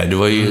karriär? Du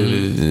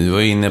var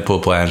ju inne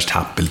på Ernst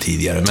Happel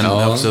tidigare. Men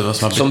också,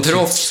 vad som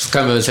proffs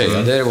kan man väl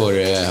säga, där var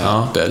det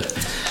Happel.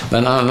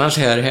 Men annars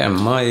här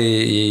hemma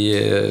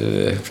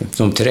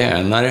som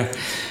tränare,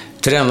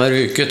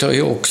 tränaryrket har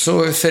ju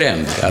också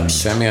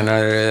förändrats. Jag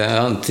menar,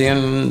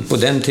 antingen på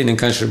den tiden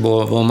kanske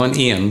var man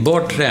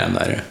enbart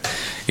tränare.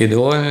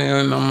 Idag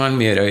är man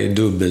mera i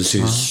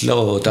dubbelsyssla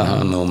och tar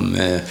hand om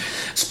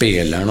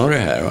spelarna och det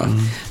här. Va?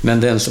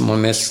 Men den som har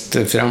mest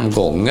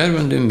framgångar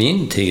under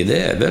min tid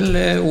är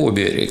väl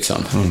Åby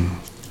Eriksson.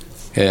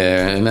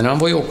 Men han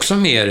var ju också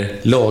mer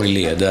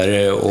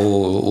lagledare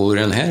och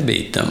den här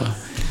biten. Va?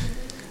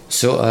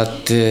 Så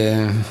att...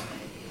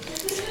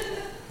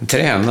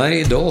 tränare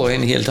idag är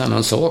en helt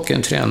annan sak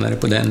än tränare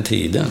på den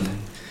tiden.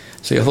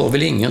 Så jag har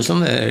väl ingen sån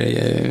där...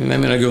 Jag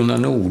menar Gunnar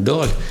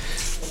Nordahl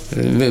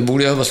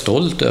borde jag vara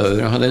stolt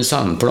över. Han hade en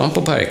sandplan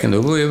på parken.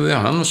 Då var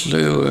han och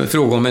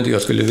frågade om inte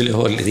jag skulle vilja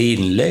ha lite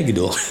inlägg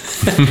då.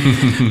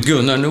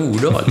 Gunnar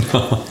Nordahl.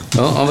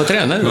 Ja, han var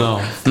tränare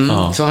då.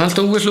 Så han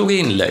stod och slog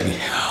inlägg.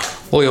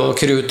 Och jag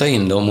krutade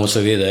in dem och så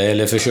vidare.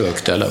 Eller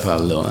försökte i alla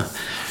fall då.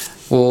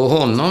 Och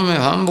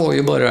han var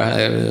ju bara...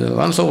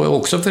 Han sa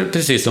också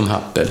precis som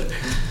Happel.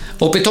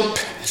 Upp i topp,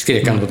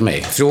 skrek han åt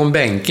mig. Från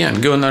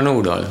bänken, Gunnar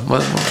Nordahl.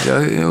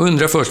 Jag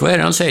undrar först, vad är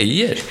det han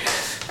säger?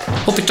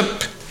 Upp i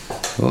topp.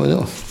 Och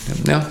då,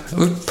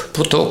 upp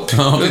på topp.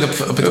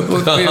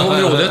 Upp i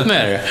området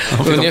med det.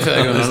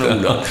 Ungefär Gunnar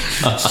Nordahl.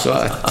 Så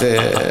att...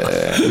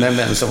 Men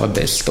vem som var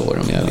bäst då,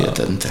 om jag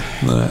vet inte.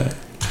 Nej.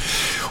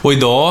 Och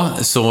idag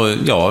så,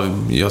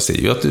 jag ser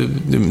ju att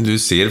du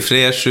ser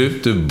fräsch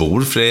ut, du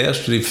bor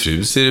fräsch, din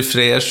fru ser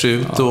fräsch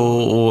ut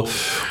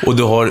och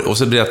du har, och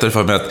så berättar du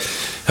för mig att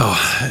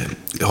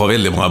jag har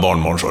väldigt många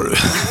barnbarn, sa du.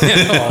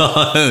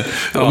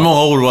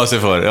 Många oroar sig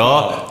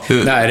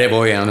för. Nej, det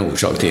var ju en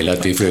orsak till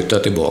att vi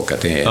flyttade tillbaka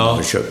till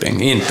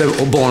Norrköping. Inte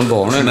och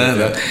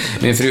barnbarnen.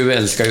 Min fru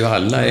älskar ju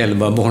alla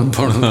 11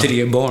 barnbarn och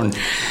 3 barn.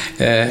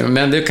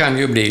 Men det kan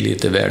ju bli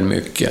lite väl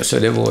mycket. Så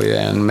det var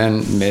ju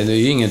men det är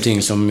ju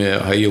ingenting som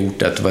har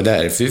gjort att det var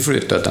därför vi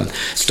flyttade. Den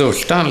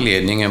största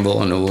anledningen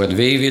var nog att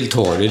vi vill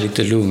ta det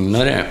lite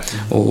lugnare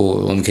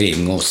och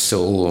omkring oss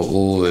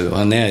och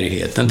ha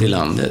närheten till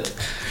landet.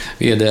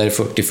 Vi är där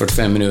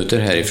 40-45 minuter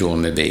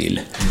härifrån med bil.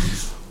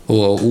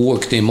 Och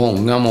åkt i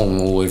många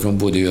år från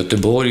både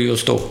Göteborg och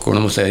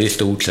Stockholm och så i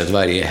stort sett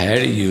varje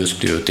helg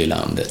just ut i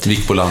landet.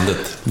 Vik på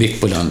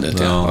landet,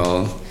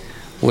 ja.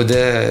 Och det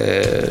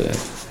är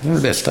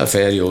den bästa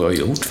affär jag har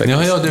gjort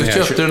faktiskt. Ja, du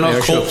köpte den av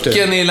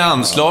kocken i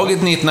landslaget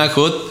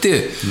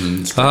 1970.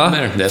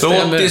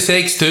 För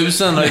 86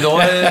 000 och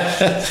idag är...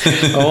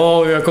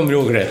 Ja, jag kommer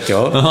ihåg rätt,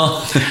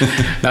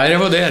 Nej, det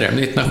var det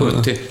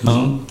 1970.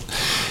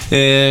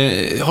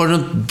 Har du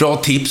något bra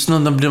tips,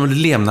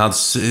 någon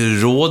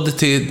levnadsråd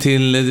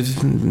till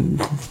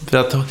för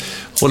att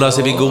hålla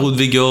sig vid god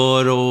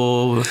vigör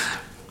och...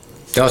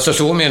 Ja,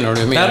 så menar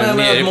du?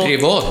 Mer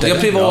privat? Ja,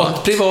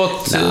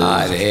 privat.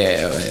 Nej, det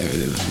är...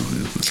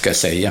 ska jag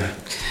säga.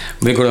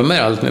 Om vi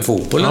glömmer allt med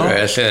fotboll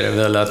så är det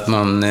väl att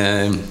man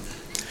är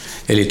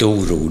lite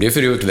orolig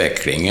för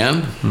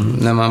utvecklingen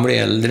när man blir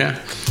äldre.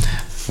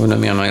 Och då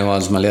menar jag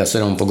allt man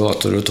läser om på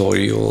gator och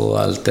torg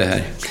och allt det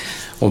här.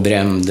 Och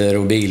bränder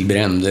och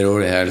bilbränder och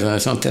det här.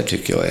 Sånt där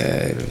tycker jag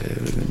är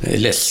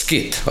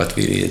läskigt. Att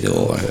vi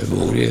då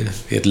bor i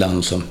ett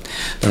land som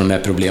har de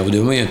här problemen. Och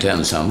de är ju inte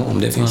ensamma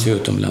om. Det finns ju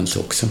utomlands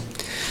också.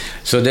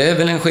 Så det är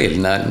väl en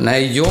skillnad.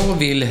 Nej, jag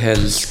vill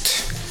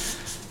helst...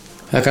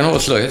 Jag kan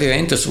avslöja att jag är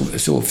inte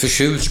så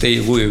förtjust i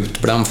att gå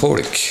ut bland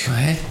folk.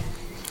 Nej.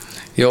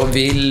 Jag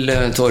vill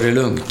ta det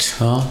lugnt.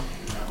 Ja.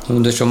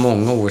 Under så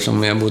många år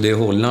som jag bodde i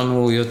Holland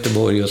och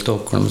Göteborg och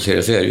Stockholm så är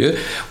det ju.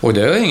 Och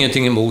det har jag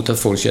ingenting emot att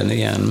folk känner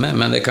igen mig.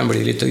 Men det kan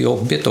bli lite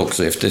jobbigt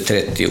också efter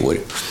 30 år.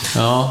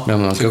 Ja,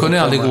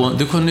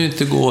 du kunde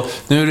inte gå...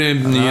 Nu är det en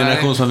ny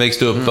generation som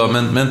växte upp,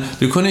 men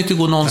du kunde inte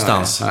gå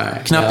någonstans.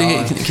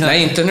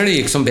 Nej, inte när det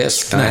gick som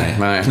bäst.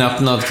 Nej.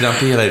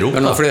 Knappt i hela Europa.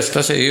 Men de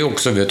flesta säger ju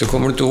också, du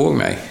kommer inte ihåg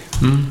mig.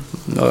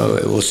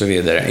 Och så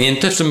vidare.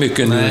 Inte så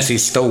mycket nu de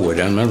sista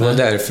åren, men det var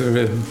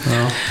därför.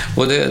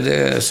 Och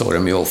det sa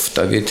de ju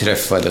ofta. Vi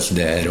träffades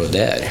där och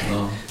där.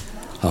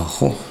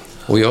 Jaha.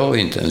 Och jag har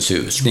inte en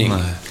susning.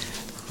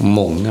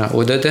 Många.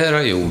 Och det där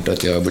har gjort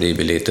att jag har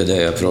blivit lite,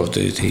 det jag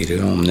pratade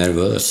tidigare om,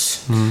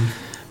 nervös.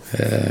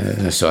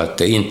 Så att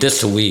det är inte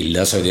så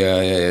illa så att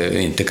jag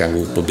inte kan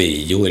gå på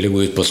bio eller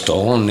gå ut på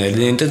stan. Det är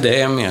inte det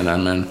jag menar,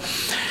 men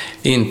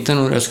inte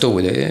några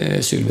stora, det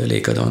är Sylvia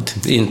likadant.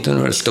 Inte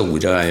några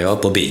stora, ja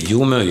på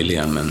bio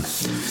möjligen, men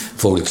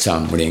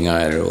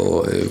folksamlingar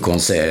och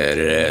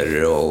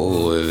konserter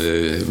och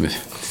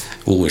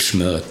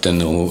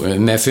årsmöten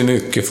och med för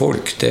mycket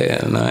folk,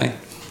 det nej.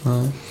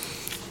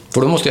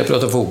 För då måste jag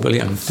prata fotboll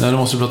igen. Ja, du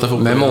måste prata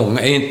fotboll. Med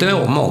många,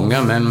 inte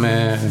många, men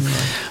med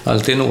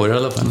alltid några i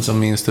alla fall. Som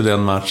minns du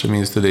den matchen,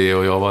 minns du det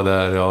och jag var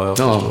där, jag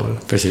förstår.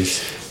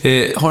 Precis.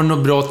 Har du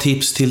några bra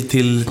tips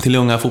till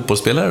unga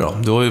fotbollsspelare då?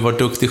 Du har ju varit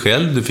duktig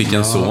själv, du fick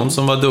en son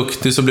som var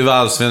duktig, som blev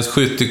allsvensk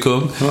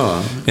skyttekung.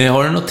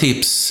 Har du något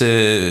tips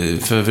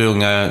för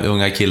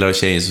unga killar och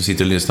tjejer som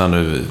sitter och lyssnar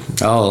nu?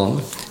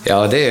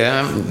 Ja, det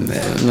är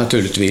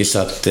naturligtvis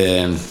att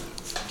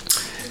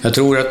jag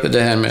tror att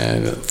det här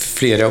med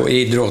flera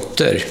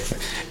idrotter,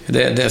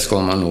 det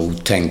ska man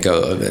nog tänka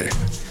över.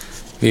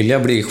 Vill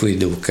jag bli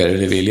skidåkare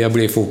eller vill jag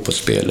bli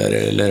fotbollsspelare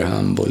eller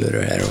handboll eller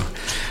det här?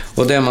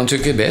 Och det man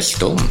tycker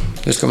bäst om,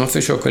 det ska man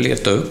försöka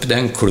leta upp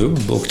den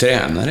klubb och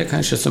tränare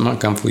kanske som man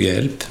kan få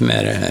hjälp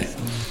med det här.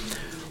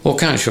 Och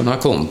kanske några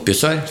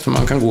kompisar som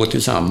man kan gå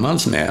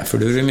tillsammans med, för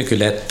då är det mycket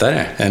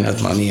lättare än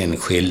att man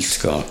enskilt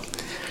ska.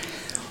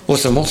 Och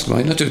så måste man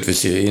ju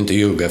naturligtvis inte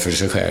ljuga för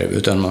sig själv,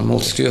 utan man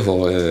måste ju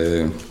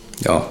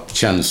ha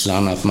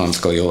känslan att man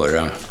ska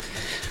göra.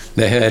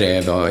 Det här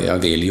är vad jag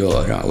vill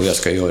göra och jag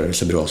ska göra det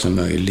så bra som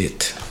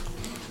möjligt.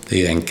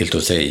 Det är enkelt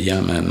att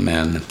säga,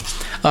 men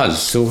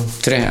alltså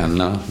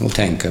träna och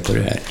tänka på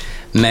det här.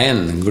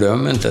 Men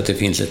glöm inte att det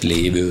finns ett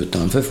liv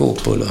utanför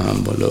fotboll och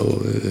handboll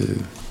och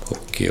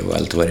hockey och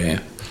allt vad det är.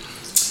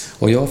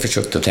 Och jag har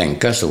försökt att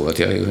tänka så att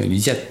jag är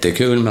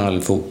jättekul med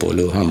all fotboll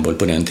och handboll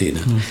på den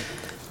tiden.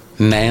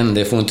 Men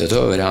det får inte ta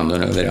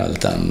överhanden över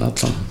allt annat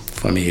som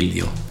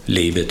familj och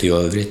livet i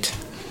övrigt.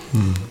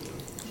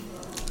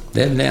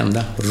 Det är det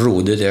enda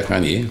rådet jag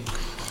kan ge.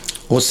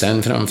 Och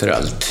sen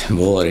framförallt,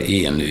 var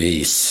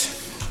envis.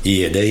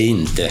 Ge dig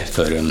inte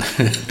förrän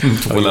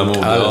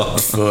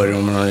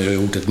förrän man har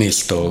gjort ett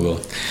misstag.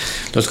 Och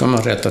då ska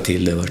man rätta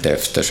till det vart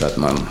efter så att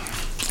man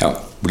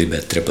blir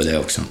bättre på det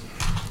också.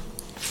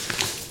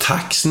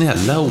 Tack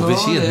snälla Ove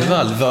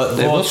Kinnvall.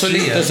 Det var så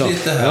lite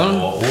det här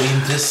var och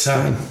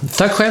intressant.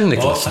 Tack själv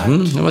Niklas.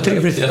 Det var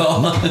trevligt.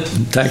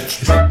 Tack.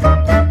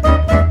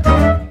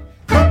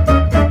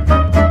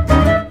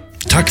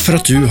 Tack för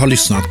att du har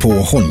lyssnat på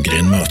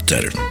Holmgren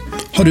möter.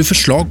 Har du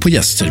förslag på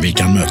gäster vi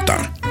kan möta?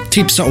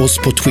 Tipsa oss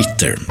på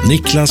Twitter,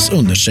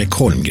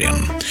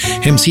 Niklas_Holmgren.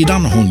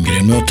 Hemsidan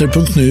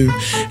holmgrenmöter.nu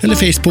eller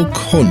Facebook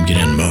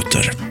Holmgren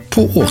möter.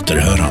 På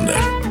återhörande.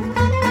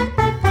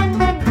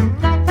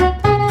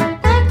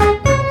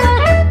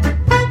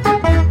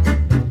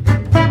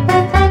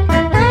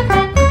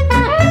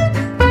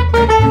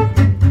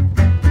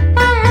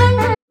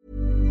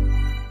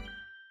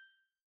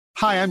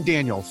 Hi, I'm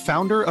Daniel,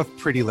 founder of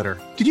Pretty Litter.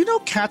 Did you know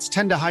cats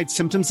tend to hide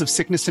symptoms of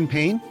sickness and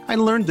pain? I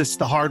learned this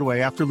the hard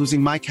way after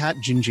losing my cat,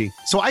 Gingy.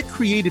 So I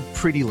created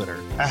Pretty Litter,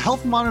 a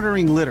health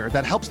monitoring litter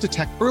that helps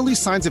detect early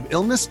signs of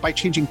illness by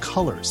changing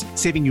colors,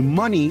 saving you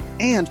money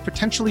and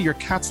potentially your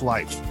cat's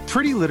life.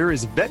 Pretty Litter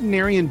is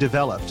veterinarian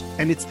developed,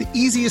 and it's the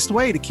easiest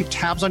way to keep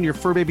tabs on your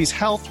fur baby's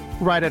health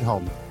right at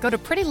home. Go to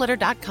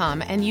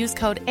prettylitter.com and use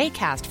code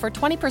ACAST for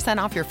 20%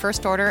 off your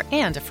first order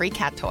and a free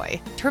cat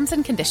toy. Terms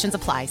and conditions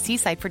apply. See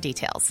site for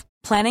details.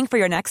 Planning for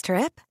your next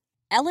trip?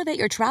 Elevate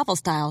your travel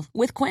style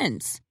with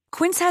Quince.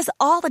 Quince has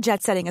all the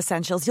jet-setting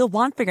essentials you'll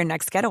want for your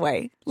next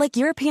getaway, like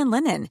European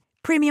linen,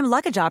 premium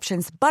luggage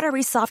options,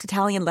 buttery soft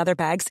Italian leather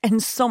bags,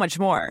 and so much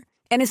more.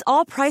 And is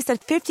all priced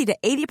at 50 to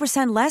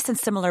 80% less than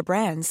similar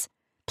brands.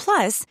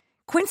 Plus,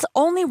 Quince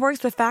only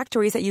works with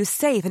factories that use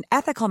safe and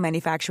ethical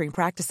manufacturing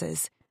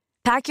practices.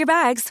 Pack your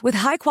bags with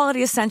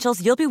high-quality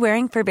essentials you'll be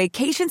wearing for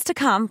vacations to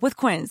come with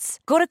Quince.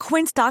 Go to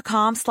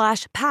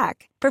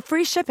quince.com/pack for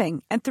free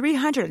shipping and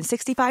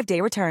 365-day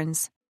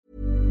returns.